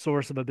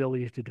source of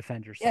ability to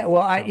defend Yeah, yourself.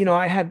 well, So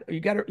I had, you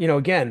got to,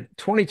 again,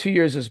 22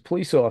 years as a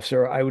police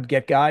officer, I would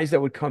get guys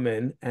that would come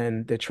in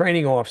and the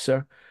training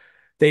officer,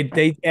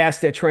 they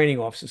ask their training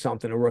officer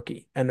something, a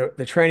rookie, and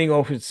the training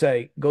officer would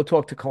say, go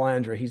talk to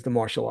Calandra. He's the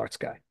martial arts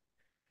guy.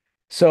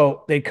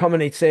 So they'd come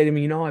and they'd say to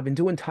me, I've been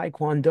doing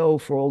Taekwondo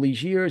for all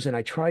these years and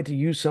I tried to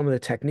use some of the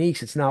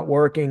techniques. It's not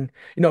working.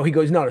 He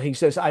goes, no, he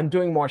says, I'm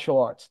doing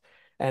martial arts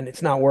and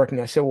it's not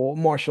working. I said, well,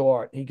 martial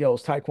art. He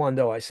goes,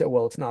 Taekwondo. I said,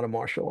 well, it's not a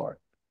martial art.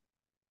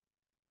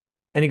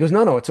 And he goes,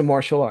 no, no, it's a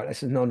martial art. I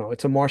said, no, no,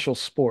 it's a martial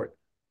sport.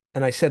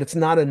 And I said, it's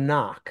not a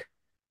knock,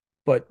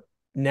 but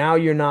now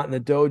you're not in the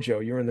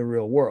dojo, you're in the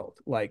real world.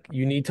 Like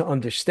you need to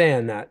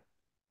understand that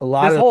a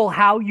lot This of whole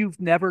how you've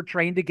never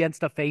trained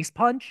against a face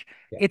punch,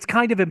 yeah. it's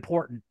kind of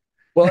important,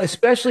 Well,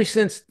 especially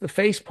since the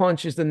face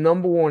punch is the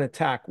number one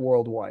attack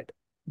worldwide.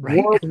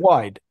 right?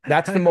 Worldwide,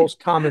 that's the I mean,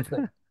 most common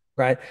thing,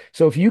 right?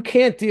 So if you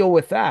can't deal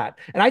with that,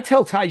 and I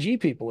tell Tai Chi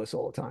people this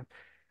all the time.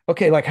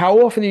 Okay, like how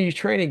often are you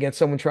training against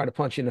someone trying to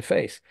punch you in the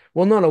face?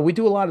 Well, no, no, we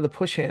do a lot of the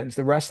push hands,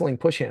 the wrestling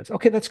push hands.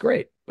 Okay, that's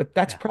great, but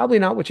that's yeah, probably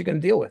not what you're going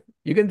to deal with.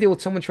 You're going to deal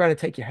with someone trying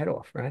to take your head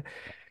off, right?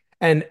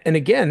 And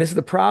again, this is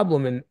the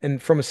problem.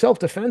 And from a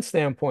self-defense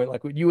standpoint,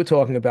 like what you were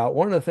talking about,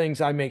 one of the things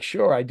I make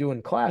sure I do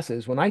in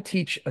classes when I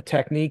teach a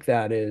technique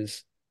that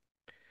is,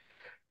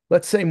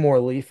 let's say, more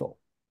lethal,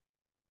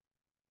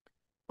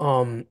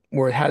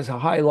 where it has a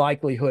high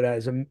likelihood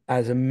as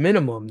a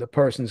minimum, the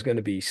person's going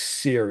to be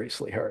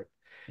seriously hurt.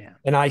 yeah.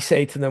 And I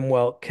say to them,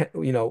 well,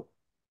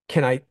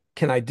 can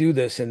I do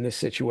this in this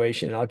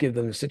situation? And I'll give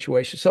them the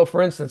situation. So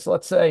for instance,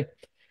 let's say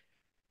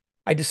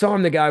I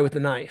disarm the guy with the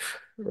knife,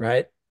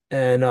 right?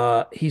 And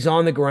he's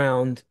on the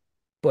ground,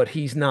 but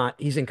he's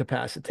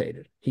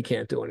incapacitated. He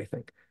can't do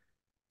anything.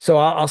 So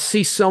I'll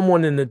see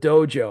someone in the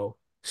dojo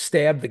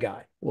stab the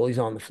guy while he's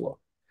on the floor.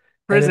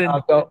 And then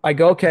Prison. I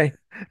go, okay,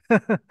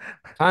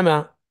 time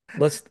out.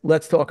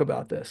 Let's talk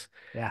about this.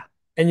 Yeah,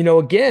 And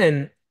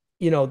again,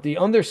 the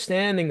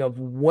understanding of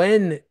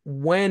when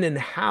and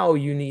how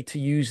you need to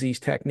use these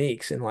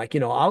techniques. And like,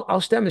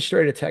 I'll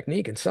demonstrate a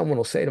technique and someone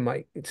will say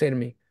to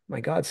me, my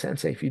God,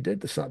 Sensei, if you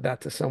did that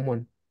to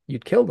someone,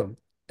 you'd kill them.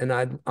 And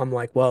I'm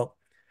like, well,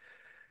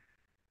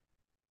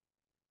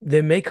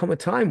 there may come a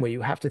time where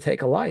you have to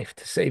take a life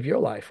to save your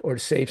life or to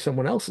save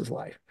someone else's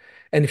life.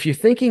 And if you're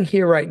thinking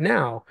here right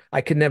now,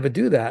 I could never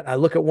do that. I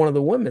look at one of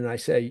the women and I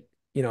say,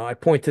 I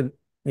point to,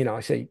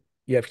 I say,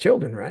 you have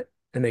children, right?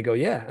 And they go,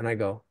 yeah. And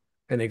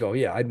they go,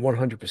 yeah, I'd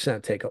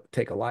 100%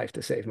 take a life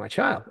to save my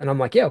child. And I'm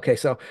like, yeah, okay.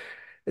 So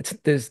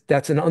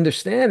that's an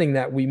understanding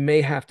that we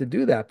may have to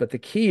do that. But the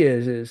key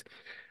is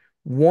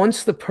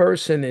once the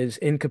person is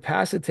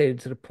incapacitated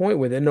to the point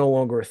where they're no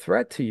longer a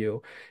threat to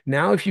you,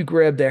 now if you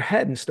grab their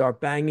head and start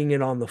banging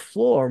it on the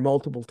floor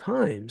multiple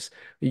times,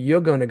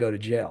 you're going to go to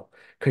jail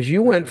because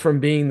you for went sure. from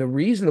being the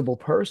reasonable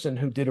person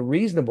who did a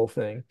reasonable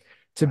thing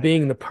to Right.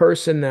 being the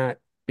person that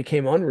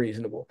became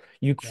unreasonable.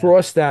 You Yeah.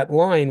 crossed that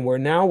line where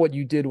now what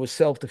you did was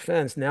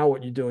self-defense. Now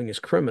what you're doing is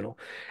criminal.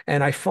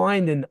 And I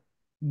find in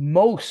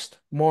most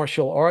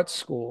martial arts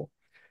school,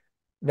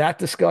 that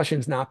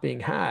discussion's not being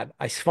had.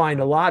 I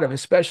find a lot of,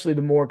 especially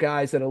the more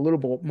guys that are a little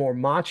bit more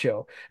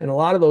macho, and a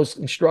lot of those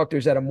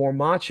instructors that are more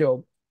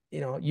macho,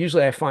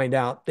 usually I find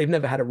out they've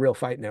never had a real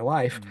fight in their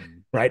life,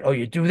 Mm, right? Oh,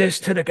 you do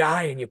this to the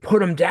guy and you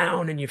put him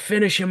down and you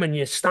finish him and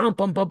you stomp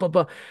him, blah, blah,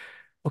 blah.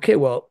 Okay,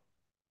 well,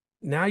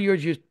 now you're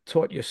just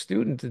taught your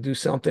student to do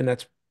something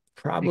that's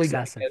probably going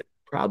to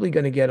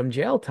excessive. get him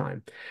jail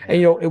time. And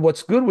Yeah.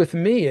 what's good with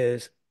me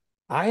is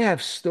I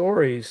have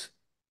stories,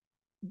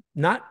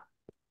 not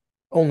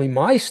only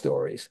my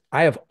stories.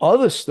 I have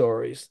other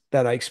stories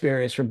that I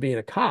experienced from being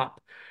a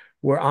cop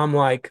where I'm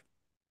like,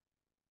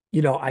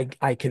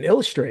 I can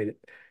illustrate it.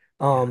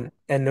 Yeah.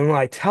 And then when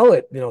I tell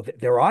it,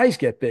 their eyes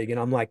get big and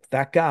I'm like,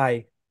 that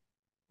guy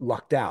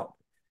lucked out.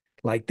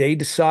 Like they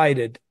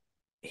decided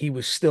he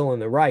was still in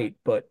the right,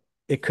 but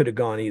it could have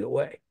gone either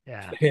way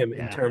Yeah. for him in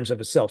Yeah. terms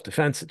of a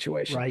self-defense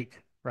situation. Right.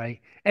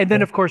 Right. And then,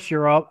 Yeah. of course,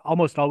 you're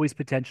almost always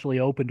potentially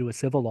open to a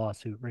civil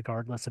lawsuit,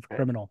 regardless of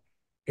criminal.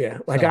 Yeah.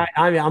 Like So,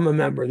 I'm a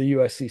member of the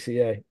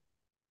USCCA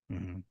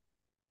mhm.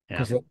 Yeah.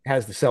 because it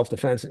has the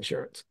self-defense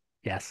insurance.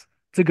 Yes.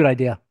 It's a good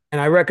idea. And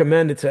I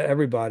recommend it to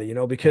everybody,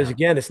 because Yeah.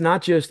 again, it's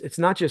not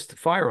just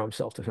firearm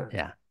self-defense.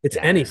 Yeah. It's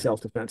any Yeah.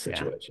 self-defense Yeah.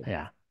 situation.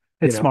 Yeah.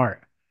 You It's know.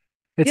 smart.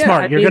 It's Yeah,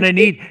 smart. I You're going mean,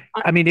 to need,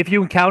 I mean, if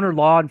you encounter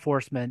law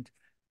enforcement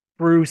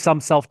through some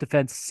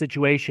self-defense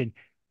situation,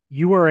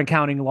 you are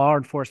encountering law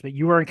enforcement,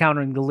 you are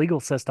encountering the legal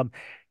system,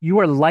 you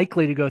are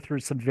likely to go through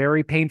some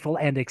very painful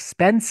and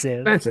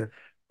expensive expensive.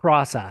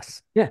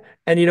 process. Yeah.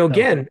 And So,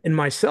 again, in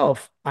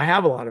myself, I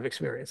have a lot of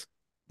experience.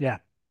 yeah.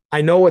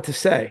 I know what to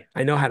say.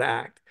 I know how to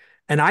act.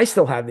 And I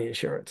still have the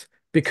insurance Stop,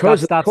 because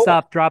of the stop, cost.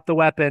 stop, drop the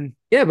weapon.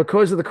 Yeah,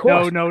 because of the No,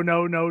 cost. no,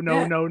 no, no, no,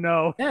 Yeah, no,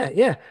 no. yeah,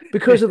 yeah.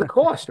 Because of the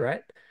cost,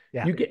 right?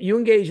 Yeah. You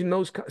engage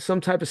in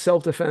some type of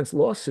self-defense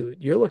lawsuit,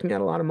 you're looking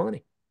at a lot of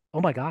money. Oh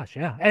my gosh.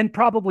 Yeah. And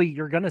probably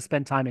you're going to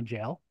spend time in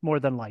jail more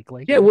than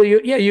likely. Yeah, well,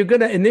 you're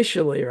gonna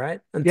initially, right?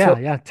 Yeah.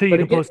 Yeah. Till you But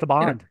can again, post a yeah.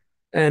 bond.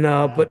 And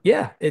Yeah. but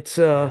yeah, it's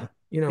Yeah.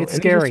 It's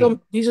and scary.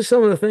 these are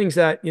some of the things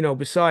that,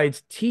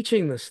 besides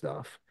teaching the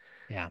stuff,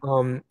 Yeah.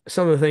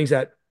 some of the things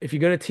that if you're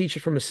going to teach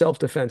it from a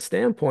self-defense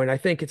standpoint, I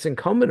think it's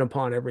incumbent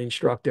upon every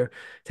instructor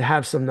to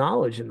have some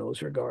knowledge in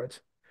those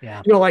regards.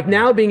 Yeah. Like Yeah.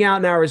 now being out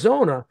in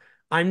Arizona,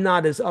 I'm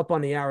not as up on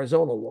the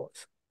Arizona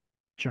laws.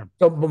 Sure.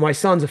 So, but my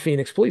son's a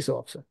Phoenix police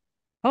officer.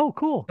 Oh,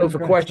 cool. So if a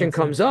Congrats. question That's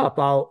comes up,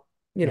 I'll,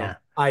 yeah.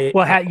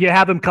 Well, I you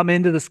have him come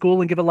into the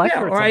school and give a yeah, lecture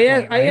at or some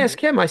point, I right? ask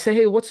him, I say,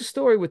 hey, what's the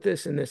story with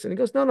this and this? And he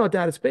goes, no, no,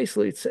 Dad, it's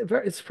basically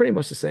it's pretty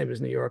much the same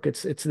as New York.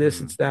 It's this,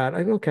 Mhm. it's that.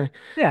 I go, okay,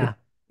 Yeah.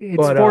 It's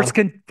but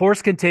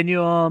force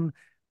continuum, yeah,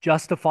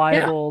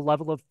 justifiable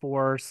level of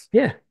force,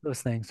 yeah,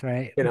 those things,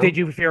 right? you Did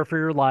know, you fear for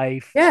your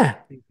life? yeah,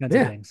 These kinds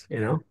of yeah, things. you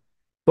Yeah. know,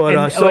 but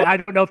And so I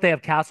don't know if they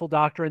have castle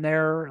doctrine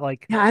there,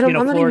 like, yeah, I don't,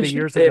 I'm not even Florida sure if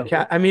years they have ago.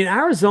 cat. I mean,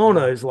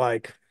 Arizona is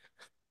like,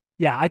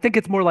 Yeah, I think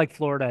it's more like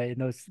Florida in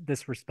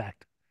this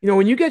respect.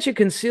 when you get your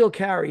concealed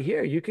carry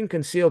here, you can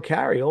conceal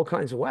carry all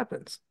kinds of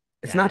weapons.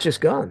 It's not Yeah.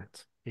 just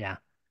guns. Yeah.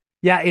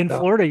 Yeah, in So,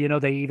 Florida,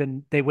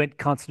 they went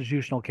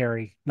constitutional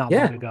carry not long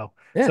yeah, ago.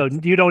 yeah, So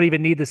you don't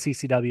even need the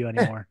CCW yeah.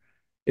 anymore.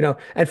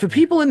 And for Yeah.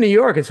 people in New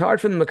York, it's hard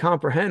for them to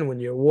comprehend when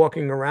you're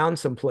walking around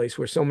someplace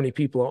where so many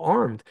people are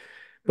armed.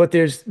 But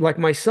there's, like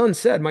my son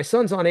said, my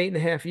son's on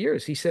 8.5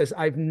 years. He says,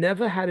 I've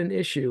never had an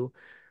issue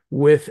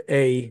with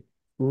a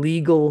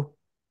legal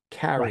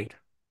carry Right.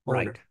 owner.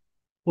 Right.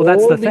 Well,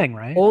 that's the thing,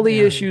 right? All the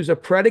Yeah. issues are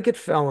predicate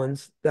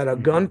felons that are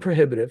gun Hmm.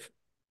 prohibitive.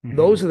 Hmm.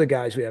 Those are the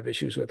guys we have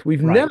issues with.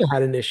 We've never Right.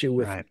 had an issue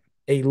with Right.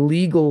 a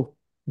legal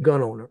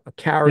gun owner, a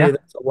carrier Yeah,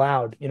 that's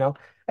allowed.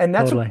 And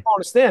that's what totally. people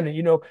understand.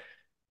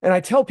 And I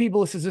tell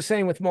people this is the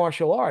same with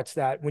martial arts,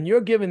 that when you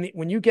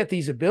get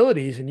these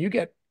abilities and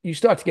you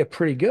start to get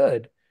pretty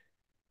good,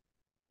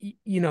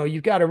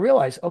 you've got to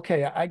realize,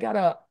 okay, I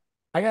gotta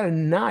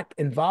not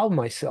involve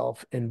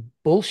myself in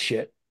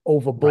bullshit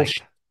over Right.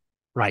 bullshit.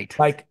 Right.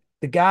 Like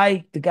the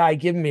guy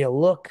giving me a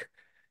look,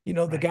 the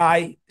Right.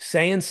 guy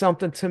saying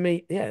something to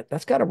me, yeah,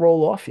 that's got to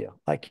roll off you.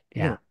 Like,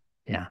 Yeah.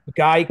 Yeah. the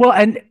guy Well,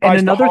 and tries to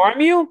another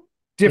harm you, yeah.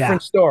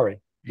 different story.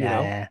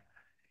 Yeah.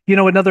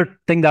 Another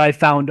thing that I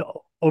found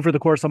over the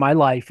course of my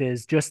life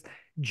is just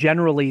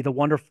generally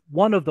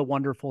one of the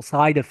wonderful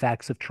side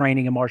effects of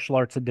training in martial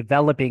arts and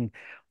developing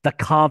the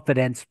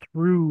confidence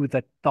through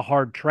the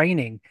hard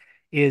training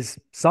is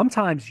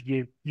sometimes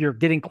you're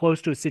getting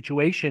close to a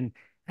situation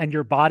and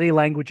your body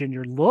language and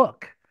your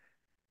look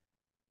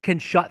can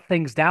shut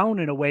things down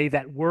in a way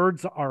that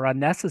words are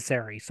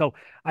unnecessary. So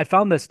I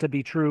found this to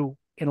be true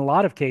in a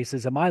lot of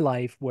cases in my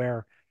life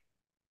where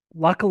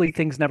luckily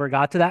things never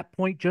got to that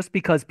point just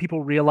because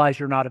people realize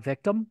you're not a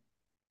victim.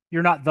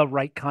 You're not the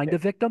right kind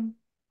of victim.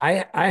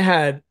 I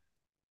had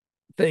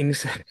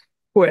things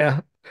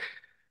where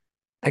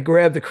I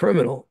grabbed the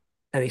criminal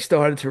and he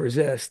started to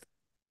resist.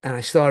 And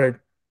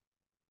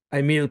I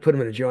immediately put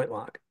him in a joint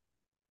lock.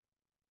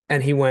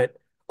 And he went,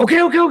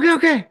 okay, okay, okay,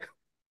 okay.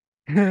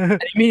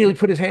 And he immediately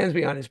put his hands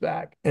behind his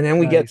back. And then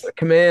we get to the Nice.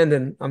 command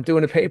and I'm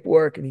doing the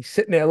paperwork and he's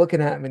sitting there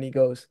looking at him and he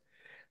goes,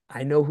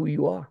 I know who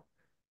you are.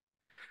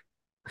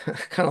 I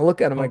kind of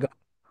look at him. I Oh, go,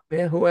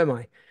 man, who am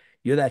I?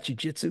 You're that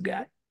jujitsu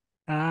guy.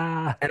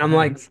 And I'm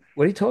like, nice.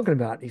 what are you talking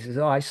about? He says,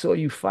 oh, I saw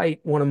you fight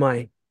one of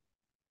my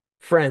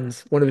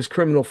friends, one of his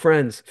criminal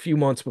friends a few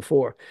months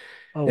before.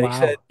 Oh, And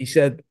wow. he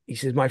said,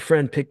 my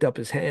friend picked up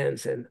his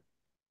hands and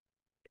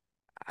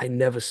I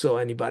never saw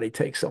anybody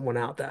take someone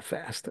out that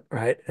fast.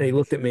 Right. And he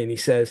looked Nice. at me and he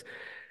says,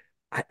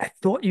 I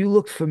thought you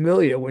looked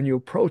familiar when you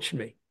approached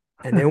me.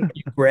 And then when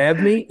you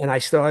grabbed me and I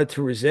started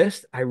to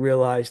resist, I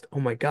realized, oh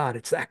my God,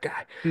 it's that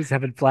guy, He's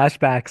having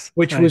flashbacks.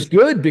 which was Nice.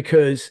 good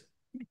because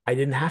I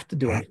didn't have to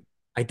do anything.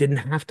 I didn't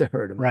have to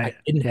hurt him. I Right.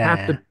 didn't have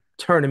Yeah. to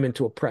turn him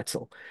into a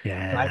pretzel.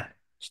 Right.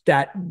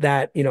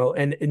 Yeah.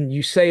 And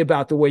you say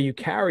about the way you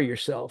carry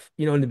yourself,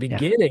 in the Yeah.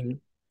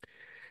 beginning,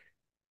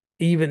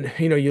 even,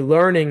 you're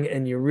learning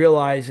and you're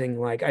realizing,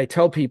 like I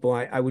tell people,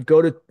 I would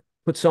go to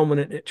put someone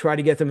in, try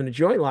to get them in a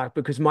joint lock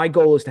because my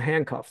goal is to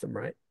handcuff them,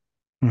 right?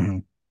 Hmm.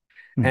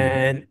 Hmm.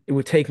 And it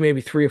would take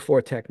maybe three or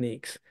four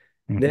techniques.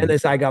 Then Hmm.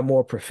 as I got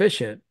more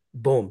proficient,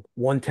 boom,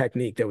 one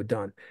technique, they were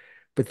done.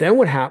 But then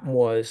what happened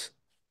was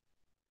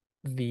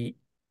the,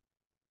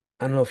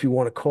 I don't know if you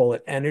want to call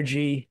it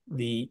energy,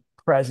 the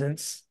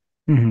presence,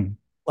 Hmm.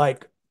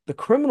 like the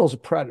criminal's a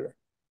predator.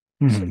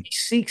 So Hmm. he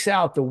seeks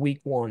out the weak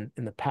one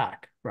in the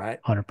pack, right?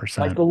 Like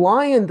 100%. the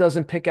lion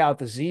doesn't pick out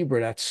the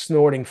zebra that's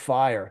snorting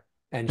fire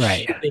and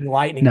Right. shooting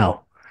lightning bolts.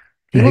 No.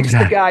 He looks at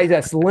the Exactly. guy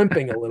that's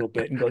limping a little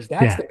bit and goes,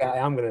 that's Yeah. the guy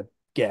I'm going to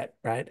get,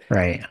 right?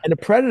 Right. And the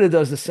predator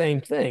does the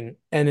same thing.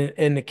 And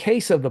in the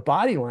case of the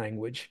body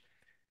language,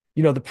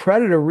 the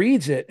predator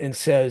reads it and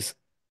says,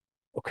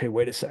 okay,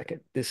 wait a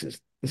second. This is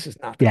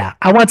not the guy. Yeah.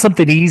 I want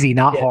something easy,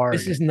 not Yeah, this hard.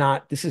 is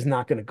not this is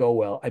not going to go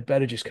well. I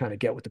better just kind of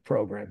get with the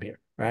program here,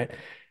 right?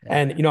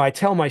 And Yeah. I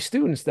tell my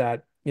students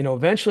that,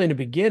 eventually in the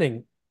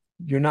beginning,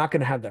 you're not going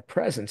to have that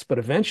presence, but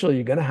eventually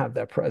you're going to have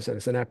that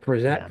presence, and that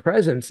Yeah.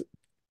 presence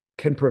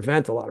can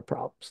prevent a lot of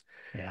problems.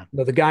 Yeah.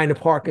 The guy in the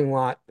parking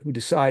lot who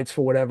decides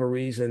for whatever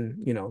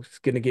reason, is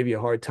going to give you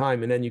a hard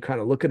time, and then you kind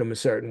of look at him a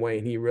certain way,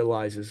 and he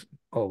realizes,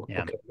 oh,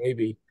 Yeah. okay,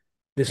 maybe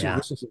this is Yeah.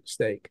 this is a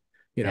mistake,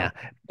 you know, Yeah.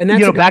 and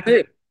that's a good Back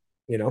thing.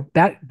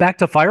 back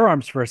to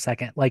firearms for a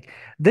second. Like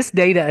this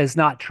data is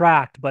not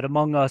tracked, but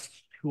among us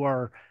who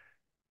are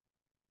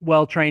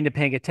well trained and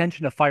paying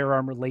attention to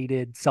firearm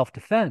related self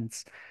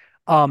defense,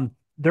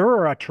 there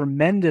are a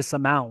tremendous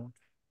amount,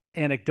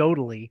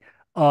 anecdotally,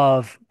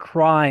 of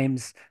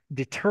crimes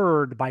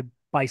deterred by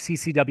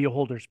CCW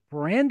holders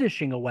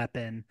brandishing a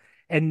weapon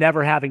and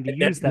never having to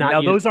use them. Not Now,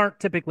 use. those aren't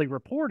typically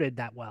reported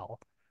that well,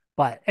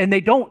 but and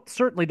they don't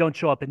certainly don't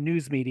show up in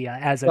news media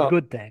as a So,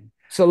 good thing.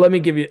 so let me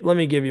give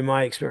you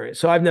my experience.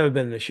 So I've never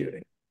been in a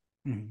shooting,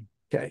 Mhm.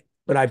 okay,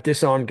 but I've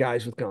disarmed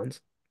guys with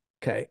guns,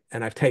 okay,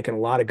 and I've taken a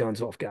lot of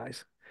guns off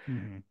guys.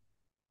 Mhm.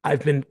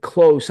 I've been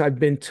close. I've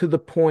been to the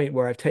point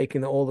where I've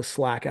taken all the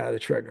slack out of the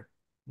trigger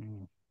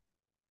Mhm.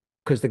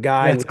 because the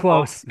guy That's was the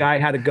close. guy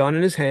had a gun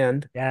in his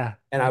hand, Yeah,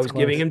 and I that's was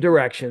giving close. him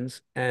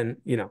directions,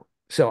 and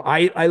so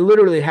I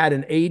literally had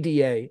an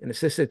ADA, an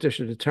assistant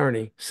district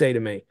attorney, say to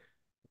me,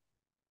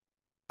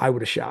 I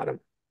would have shot him.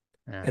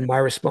 Yeah. And my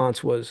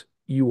response was,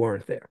 you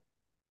weren't there.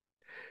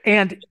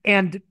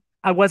 And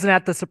I wasn't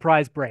at the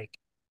surprise break.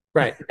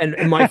 Right.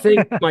 And my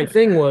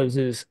thing was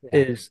is Yeah,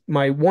 is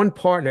my one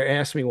partner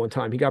asked me one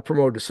time, he got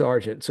promoted to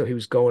sergeant, so he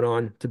was going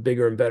on to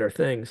bigger and better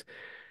things.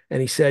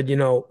 And he said,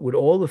 with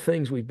all the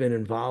things we've been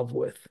involved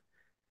with,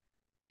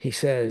 he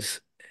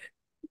says,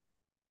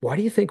 why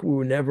do you think we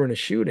were never in a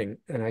shooting?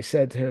 And I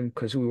said to him,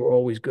 because we were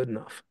always good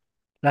enough.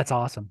 that's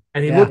awesome.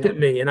 And he Yeah, looked at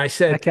me and I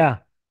said, heck yeah.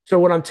 so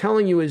what I'm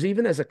telling you is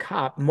even as a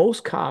cop,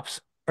 most cops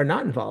are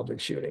not involved in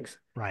shootings,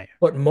 Right,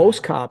 but right.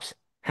 most cops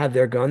have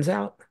their guns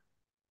out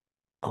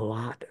a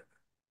lot,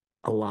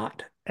 a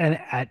lot. And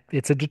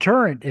it's a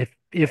deterrent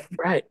if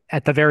Right.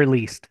 at the very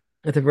least.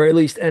 At the very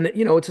least. And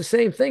it's the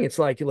same thing. It's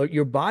like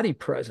your body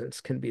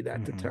presence can be that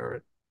Hmm.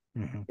 deterrent,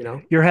 Hmm. you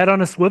know? Your head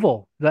on a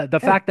swivel. The Yeah.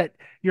 fact that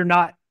you're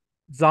not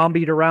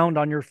zombied around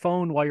on your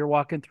phone while you're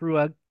walking through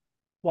a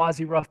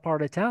quasi rough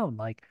part of town,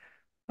 like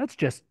that's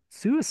just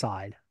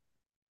suicide.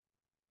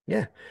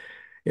 Yeah.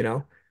 You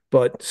know.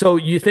 But so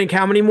you think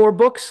how many more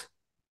books?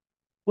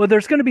 Well,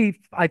 there's going to be,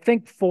 I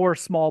think, four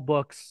small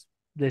books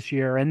this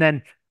year, and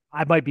then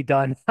I might be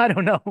done. I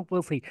don't know.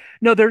 We'll see.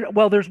 No,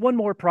 there's one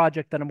more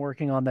project that I'm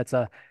working on that's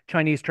a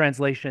Chinese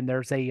translation.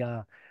 There's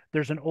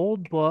an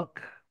old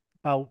book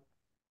about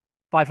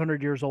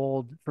 500 years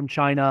old from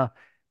China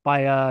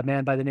by a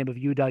man by the name of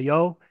Yu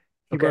Dao.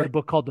 He wrote Okay. a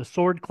book called The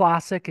Sword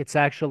Classic. It's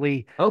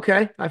actually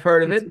Okay. I've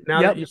heard of it's it.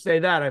 Now that yep, you say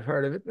that, I've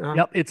heard of it.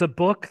 yep, it's a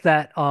book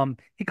that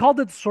he called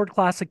it the Sword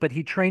Classic, but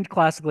he trained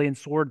classically in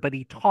sword, but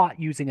he taught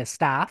using a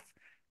staff,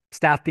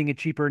 staff being a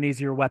cheaper and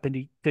easier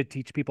weapon to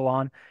teach people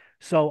on.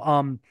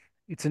 So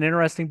it's an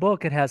interesting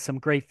book. It has some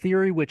great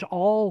theory, which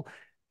all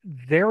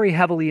very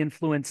heavily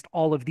influenced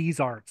all of these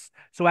arts.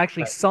 So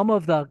actually Right. some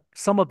of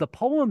the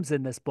poems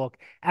in this book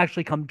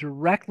actually come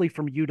directly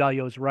from Yu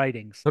Dao's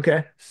writings.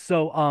 Okay.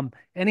 So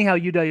anyhow,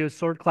 Yu Dao's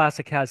Sword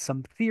Classic has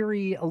some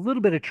theory, a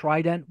little bit of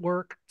trident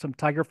work, some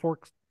tiger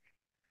forks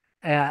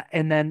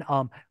and then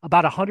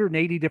about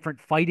 180 different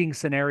fighting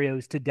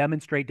scenarios to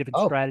demonstrate different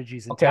Oh,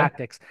 strategies and okay.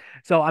 tactics.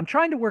 So I'm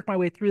trying to work my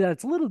way through that.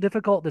 It's a little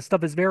difficult. This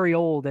stuff is very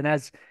old, and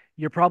as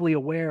you're probably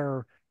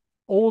aware,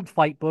 old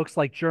fight books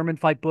like German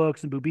fight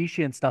books and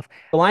Bubishi and stuff,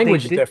 The they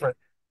language is did. different.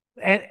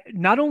 And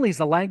not only is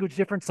the language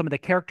different, some of the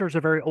characters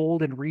are very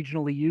old and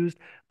regionally used,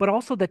 but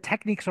also the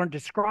techniques aren't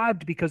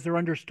described because they're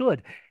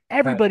understood. Right.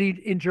 Everybody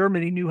in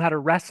Germany knew how to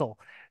wrestle.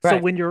 So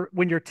Right.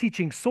 when you're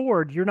teaching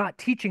sword, you're not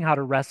teaching how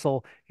to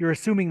wrestle. You're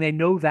assuming they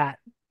know that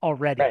Right.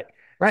 already.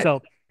 Right.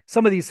 So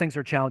some of these things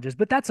are challenges,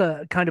 but that's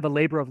a kind of a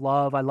labor of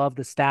love. I love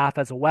the staff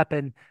as a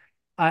weapon.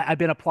 I've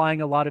been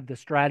applying a lot of the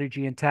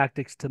strategy and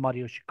tactics to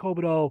Mario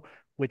Shikobudo,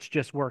 which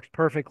just works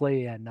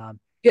perfectly, and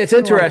Yeah, it's it's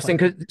been a lot of interesting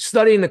fun. because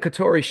studying the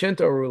Katori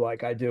Shinto-ryu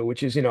like I do,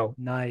 which is,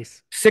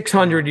 Nice. Yeah.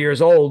 600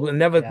 years old, and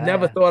Yeah.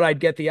 never Yeah. thought I'd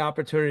get the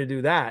opportunity to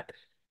do that.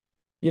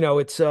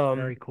 It's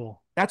Very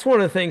cool. that's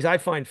one of the things I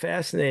find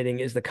fascinating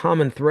is the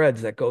common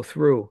threads that go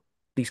through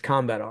these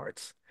combat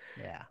arts.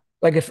 Yeah.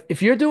 Like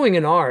if you're doing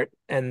an art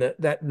and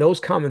that those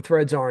common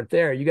threads aren't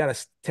there, you got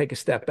to take a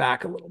step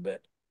back a little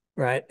bit,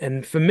 right?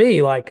 And for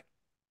me, like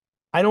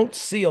I don't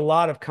see a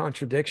lot of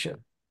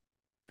contradiction,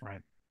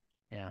 Right.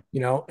 Yeah.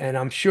 and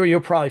I'm sure you're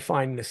probably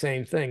finding the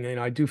same thing.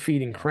 I do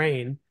feeding Yeah.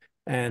 crane,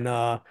 and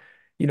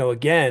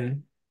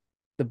again,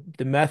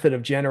 the method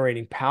of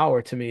generating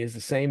power to me is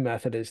the same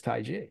method as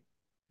Taiji. And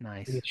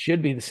Nice. it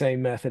should be the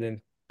same method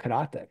in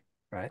karate,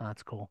 right?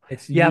 That's cool.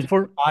 It's Yeah,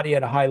 using the body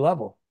at a high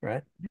level,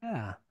 right?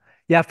 yeah.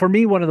 Yeah, for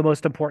me, one of the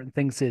most important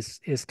things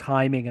is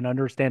timing and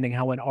understanding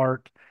how an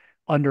art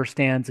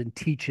understands and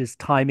teaches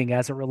timing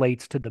as it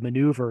relates to the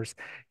maneuvers.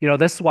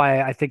 This is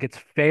why I think it's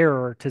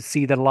fair to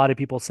see that a lot of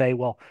people say,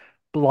 well,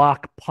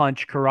 block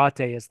punch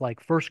karate is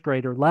like first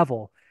grader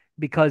level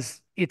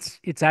because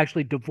it's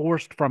actually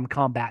divorced from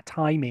combat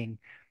timing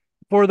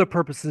for the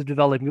purposes of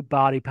developing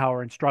body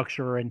power and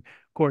structure and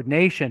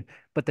coordination.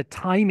 But the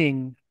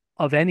timing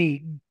of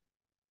any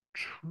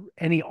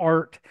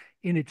art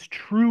in its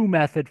true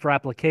method for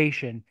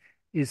application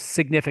is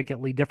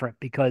significantly different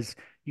because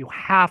you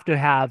have to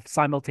have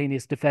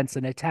simultaneous defense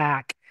and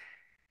attack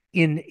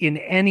in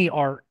any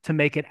art to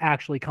make it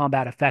actually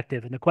combat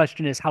effective. And the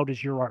question is, how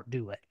does your art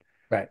do it?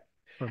 Right.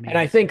 For And me,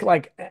 I is think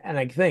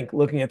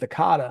looking at the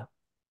kata,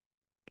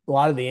 a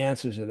lot of the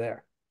answers are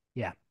there.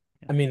 yeah,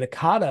 yeah, I mean, the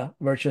kata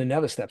virtually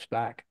never steps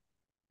back.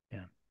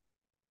 yeah,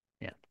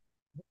 yeah,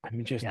 I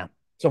mean, just yeah.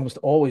 It's almost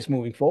always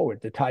moving forward.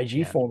 The Tai Chi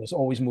Yeah. form is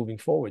always moving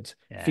forwards.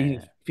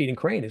 Yeah. Feeding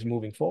crane is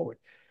moving forward.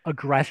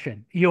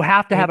 Aggression. You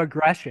have to have And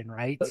aggression,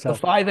 right? the So,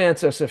 five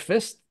ancestor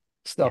fist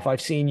stuff yeah.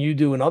 I've seen you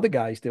do and other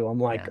guys do, I'm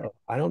like, Yeah. oh,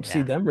 I don't see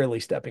Yeah. them really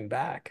stepping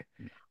back.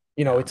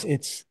 No. It's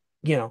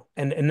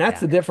and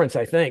that's Yeah. the difference,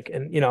 I think.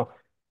 And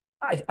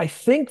I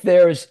think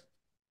there's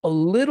a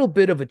little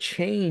bit of a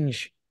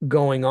change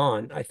going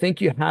on. I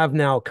think you have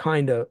now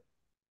kind of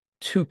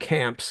two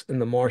camps in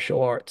the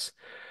martial arts,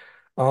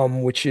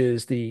 which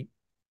is the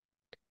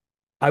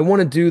I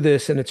want to do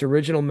this in its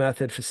original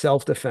method for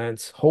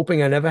self-defense,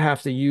 hoping I never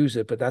have to use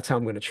it, but that's how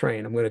I'm going to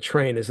train. I'm going to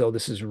train as though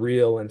this is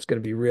real and it's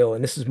going to be real.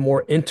 And this is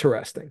more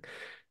interesting.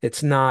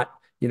 It's not,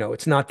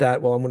 it's not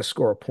that, well, I'm going to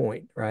score a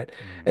point, right?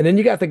 Mm, And then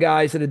you got the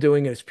guys that are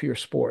doing it as pure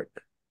sport.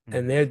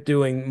 And mm. they're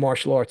doing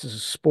martial arts as a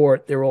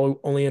sport. They're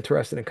all only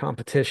interested in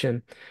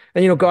competition.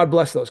 And God Mm.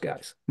 bless those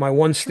guys. My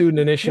one Sure. student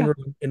in Yeah.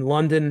 isshin-ryu in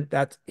London,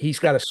 that he's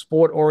got a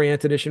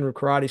sport-oriented isshin-ryu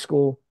karate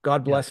school.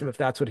 God Yeah. bless him if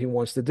that's what he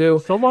wants to do.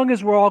 So long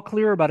as we're all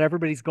clear about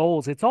everybody's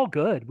goals, it's all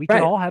good. We can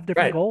Right, all have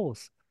different right.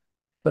 goals.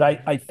 But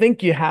I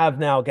think you have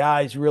now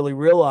guys really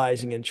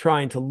realizing and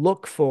trying to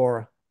look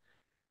for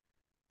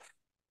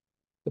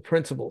the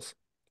principles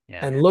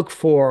Yeah. and look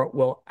for,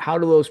 well, how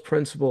do those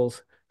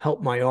principles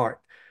help my art?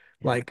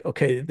 Yeah. Like,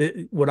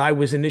 okay, what I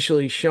was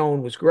initially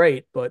shown was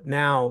great, but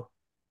now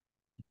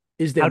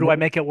is there How do I more?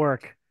 make it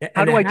work? How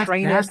And do it I has, it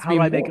train it? has to How be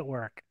do I make more, it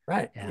work?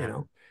 right? Yeah.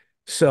 Yeah.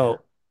 So,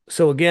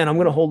 so again, I'm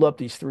going to hold up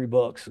these three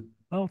books.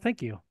 Oh,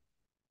 thank you.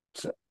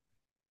 So,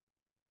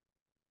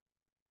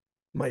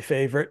 my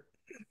favorite.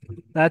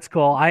 That's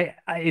cool.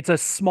 It's a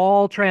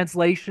small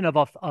translation of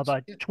a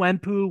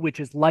Twempu, which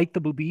is like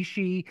the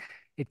Bubishi.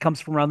 It comes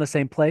from around the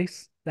same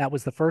place. That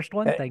was the first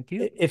one. Thank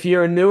you. If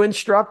you're a new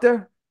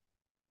instructor,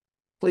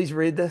 please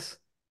read this.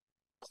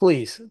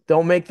 Please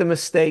don't make the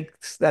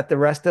mistakes that the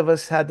rest of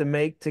us had to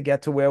make to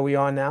get to where we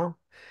are now.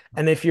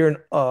 And if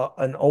you're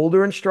an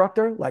older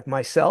instructor like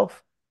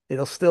myself,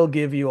 it'll still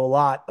give you a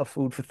lot of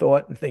food for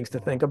thought and things to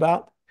think Oh,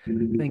 about.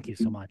 thank you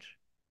so much.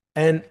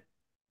 And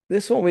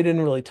this one we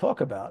didn't really talk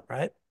about,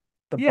 right?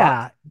 The box,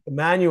 Yeah. the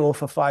manual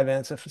for Five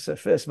Answers for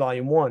Fists,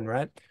 Volume One,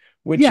 right?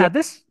 Which Yeah,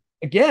 this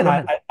again, go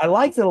ahead. I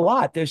liked it a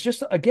lot. There's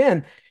just,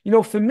 again,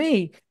 for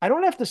me, I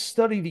don't have to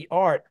study the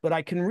art, but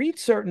I can read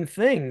certain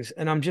things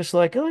and I'm just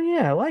like, oh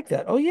yeah, I like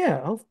that. Oh yeah.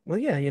 Oh, well,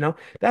 yeah,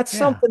 that's Yeah.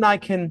 something I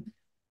can,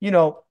 you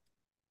know,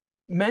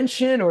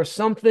 mention or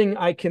something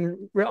I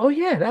can, oh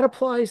yeah, that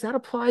applies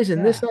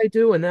in this Yeah. I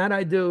do and that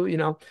I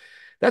do,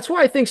 That's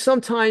why I think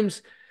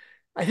sometimes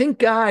I think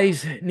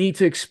guys need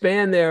to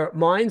expand their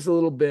minds a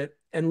little bit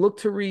and look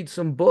to read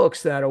some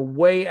books that are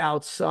way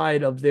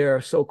outside of their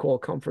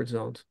so-called comfort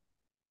zones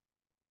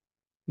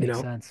you Makes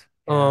know sense.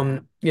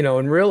 Yeah.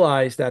 and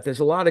realize that there's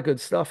a lot of good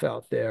stuff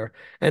out there,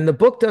 and the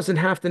book doesn't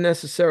have to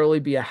necessarily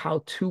be a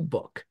how-to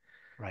book.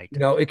 Right.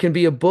 It can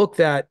be a book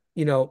that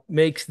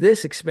makes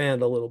this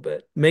expand a little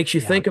bit, makes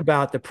you Yeah. think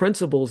about the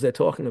principles they're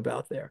talking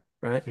about there,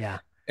 right? Yeah.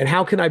 And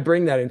how can I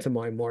bring that into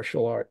my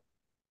martial art?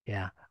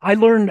 Yeah. I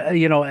learned,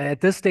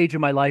 at this stage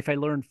of my life, I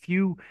learned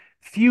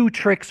few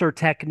tricks or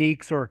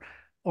techniques or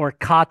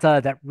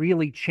kata that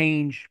really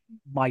change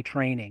my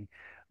training.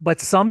 But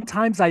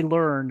sometimes I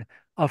learn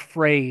a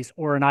phrase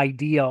or an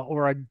idea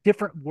or a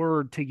different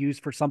word to use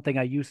for something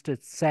I used to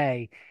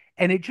say,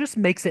 and it just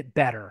makes it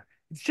better.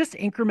 It's just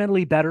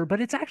incrementally better,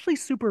 but it's actually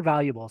super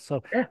valuable.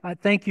 So Yeah,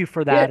 thank you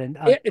for yeah, that, and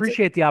yeah,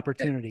 appreciate the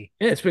opportunity.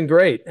 yeah, it's been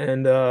great,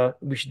 and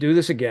we should do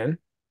this again.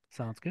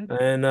 Sounds good.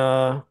 And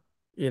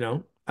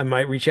I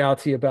might reach out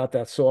to you about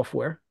that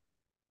software.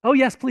 Oh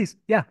yes, please.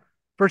 Yeah,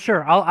 for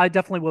sure. I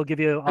definitely will give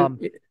you I'll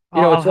It's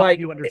help like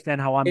you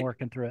understand how I'm it,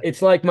 working through it.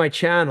 it's like my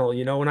channel.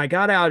 When I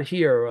got out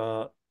here,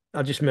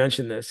 I'll just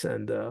mention this,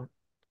 and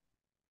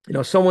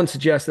someone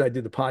suggested I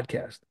do the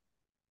podcast,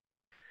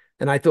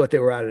 and I thought they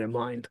were out of their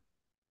mind,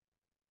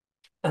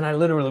 and I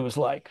literally was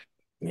like,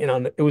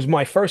 it was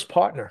my first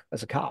partner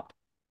as a cop,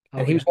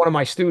 and Oh he was yeah. one of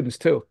my students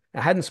too.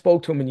 I hadn't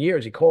spoke to him in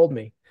years. He called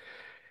me.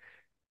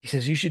 He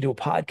says you should do a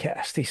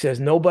podcast. He says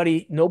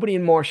nobody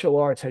in martial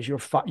arts has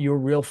your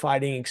real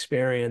fighting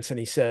experience, and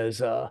he says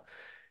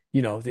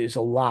there's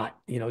a lot,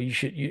 you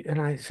should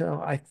and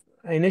I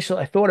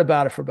initially I thought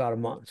about it for about a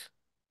month,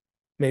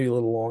 maybe a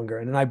little longer,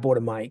 and then I bought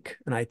a mic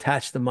and I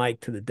attached the mic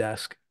to the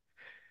desk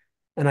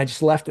and I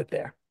just left it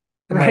there.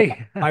 And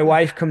Right. my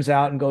wife comes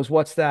out and goes,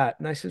 "What's that?"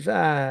 And I says,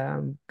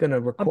 I'm gonna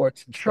I'm record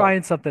some stuff.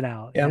 trying something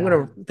out. Yeah, I'm Yeah.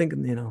 gonna think,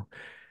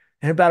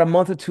 And about a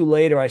month or two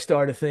later, I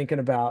started thinking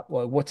about,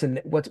 well,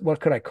 what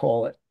could I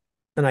call it?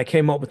 And I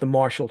came up with the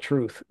Martial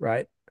Truth,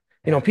 right?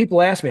 Yeah.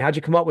 People ask me, how'd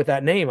you come up with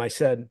that name? I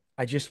said,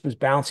 I just was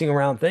bouncing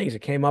around things. It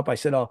came up. I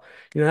said, oh,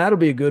 that'll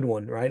be a good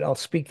one, right? I'll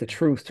speak the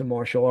truth to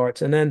martial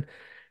arts. And then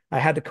I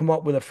had to come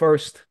up with a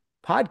first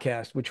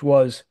podcast, which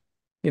was,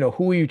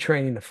 who are you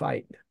training to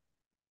fight?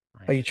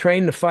 Are you Nice.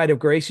 trained to fight a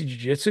Gracie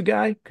Jiu-Jitsu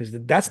guy? Because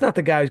that's not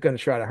the guy who's going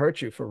to try to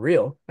hurt you for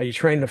real. Are you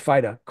trained to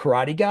fight a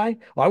karate guy?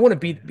 Well, I want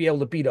to be able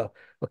to beat a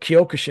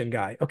Kyokushin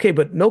guy. Okay,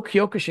 but no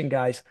Kyokushin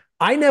guys.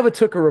 I never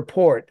took a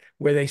report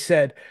where they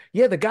said,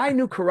 yeah, the guy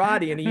knew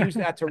karate and he used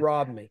that to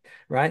rob me,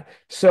 right?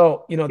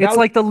 So, that It's was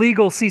like the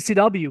legal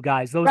CCW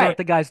guys. Those right. aren't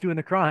the guys doing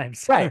the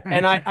crimes. Right.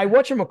 And Right. I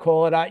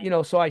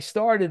whatchamacallit, so I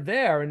started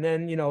there and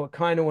then, it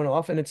kind of went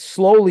off and it's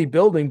slowly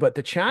building, but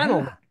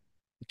Yeah.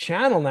 the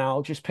channel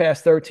now just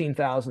passed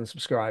 13,000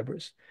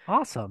 subscribers,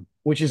 Awesome.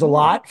 which is a Cool.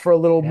 lot for a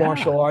little Yeah.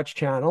 martial arts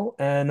channel.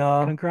 And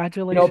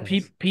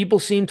Congratulations. people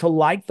seem to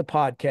like the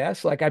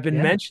podcast. Like I've been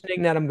Yeah.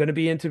 mentioning that I'm going to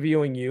be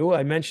interviewing you.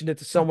 I mentioned it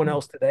to Oh, someone cool.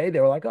 else today. They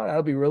were like, "Oh,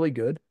 that'll be really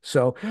good."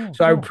 So Cool.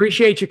 so I Cool.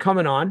 appreciate you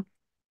coming on.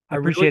 I I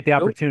really appreciate the do.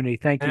 opportunity.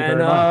 Thank you And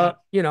very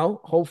much.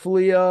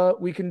 hopefully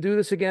we can do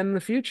this again in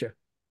the future.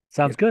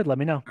 Sounds good. Let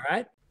me know. All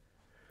right.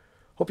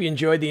 Hope you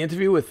enjoyed the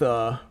interview with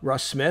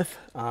Russ Smith.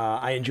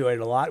 I enjoyed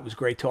it a lot. It was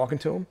great talking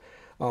to him.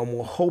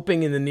 We're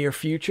hoping in the near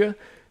future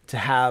to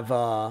have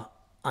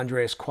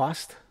Andreas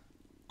Quast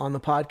on the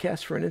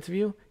podcast for an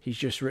interview. He's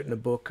just written a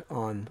book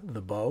on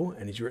the bow,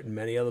 and he's written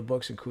many other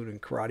books, including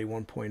Karate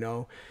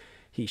 1.0.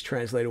 He's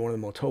translated one of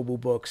the Motobu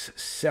books,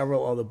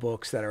 several other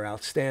books that are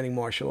outstanding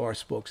martial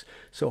arts books.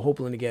 So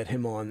hoping to get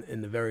him on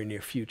in the very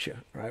near future.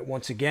 All right.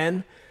 Once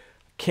again,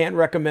 can't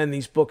recommend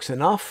these books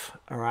enough.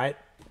 All right.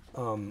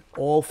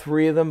 All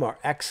three of them are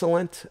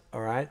excellent.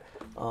 All right.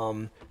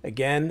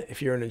 Again,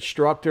 if you're an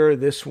instructor,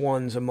 this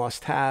one's a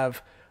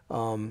must-have.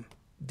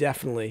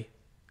 Definitely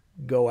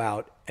go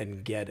out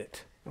and get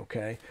it.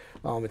 Okay.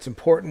 It's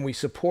important we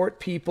support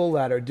people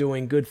that are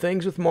doing good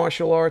things with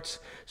martial arts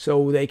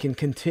so they can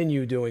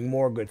continue doing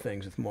more good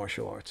things with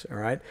martial arts. All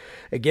right.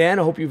 Again,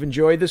 I hope you've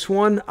enjoyed this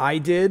one. I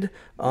did.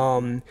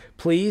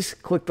 Please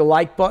click the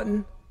like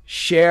button,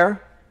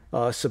 share,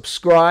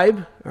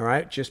 subscribe. All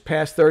right. Just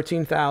past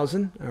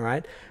 13,000. All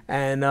right.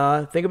 And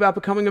think about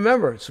becoming a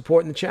member,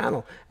 supporting the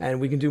channel.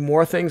 And we can do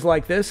more things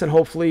like this and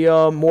hopefully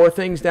more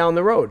things down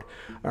the road.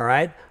 All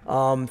right.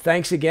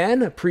 Thanks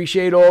again.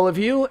 Appreciate all of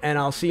you. And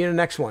I'll see you in the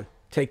next one.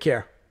 Take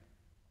care.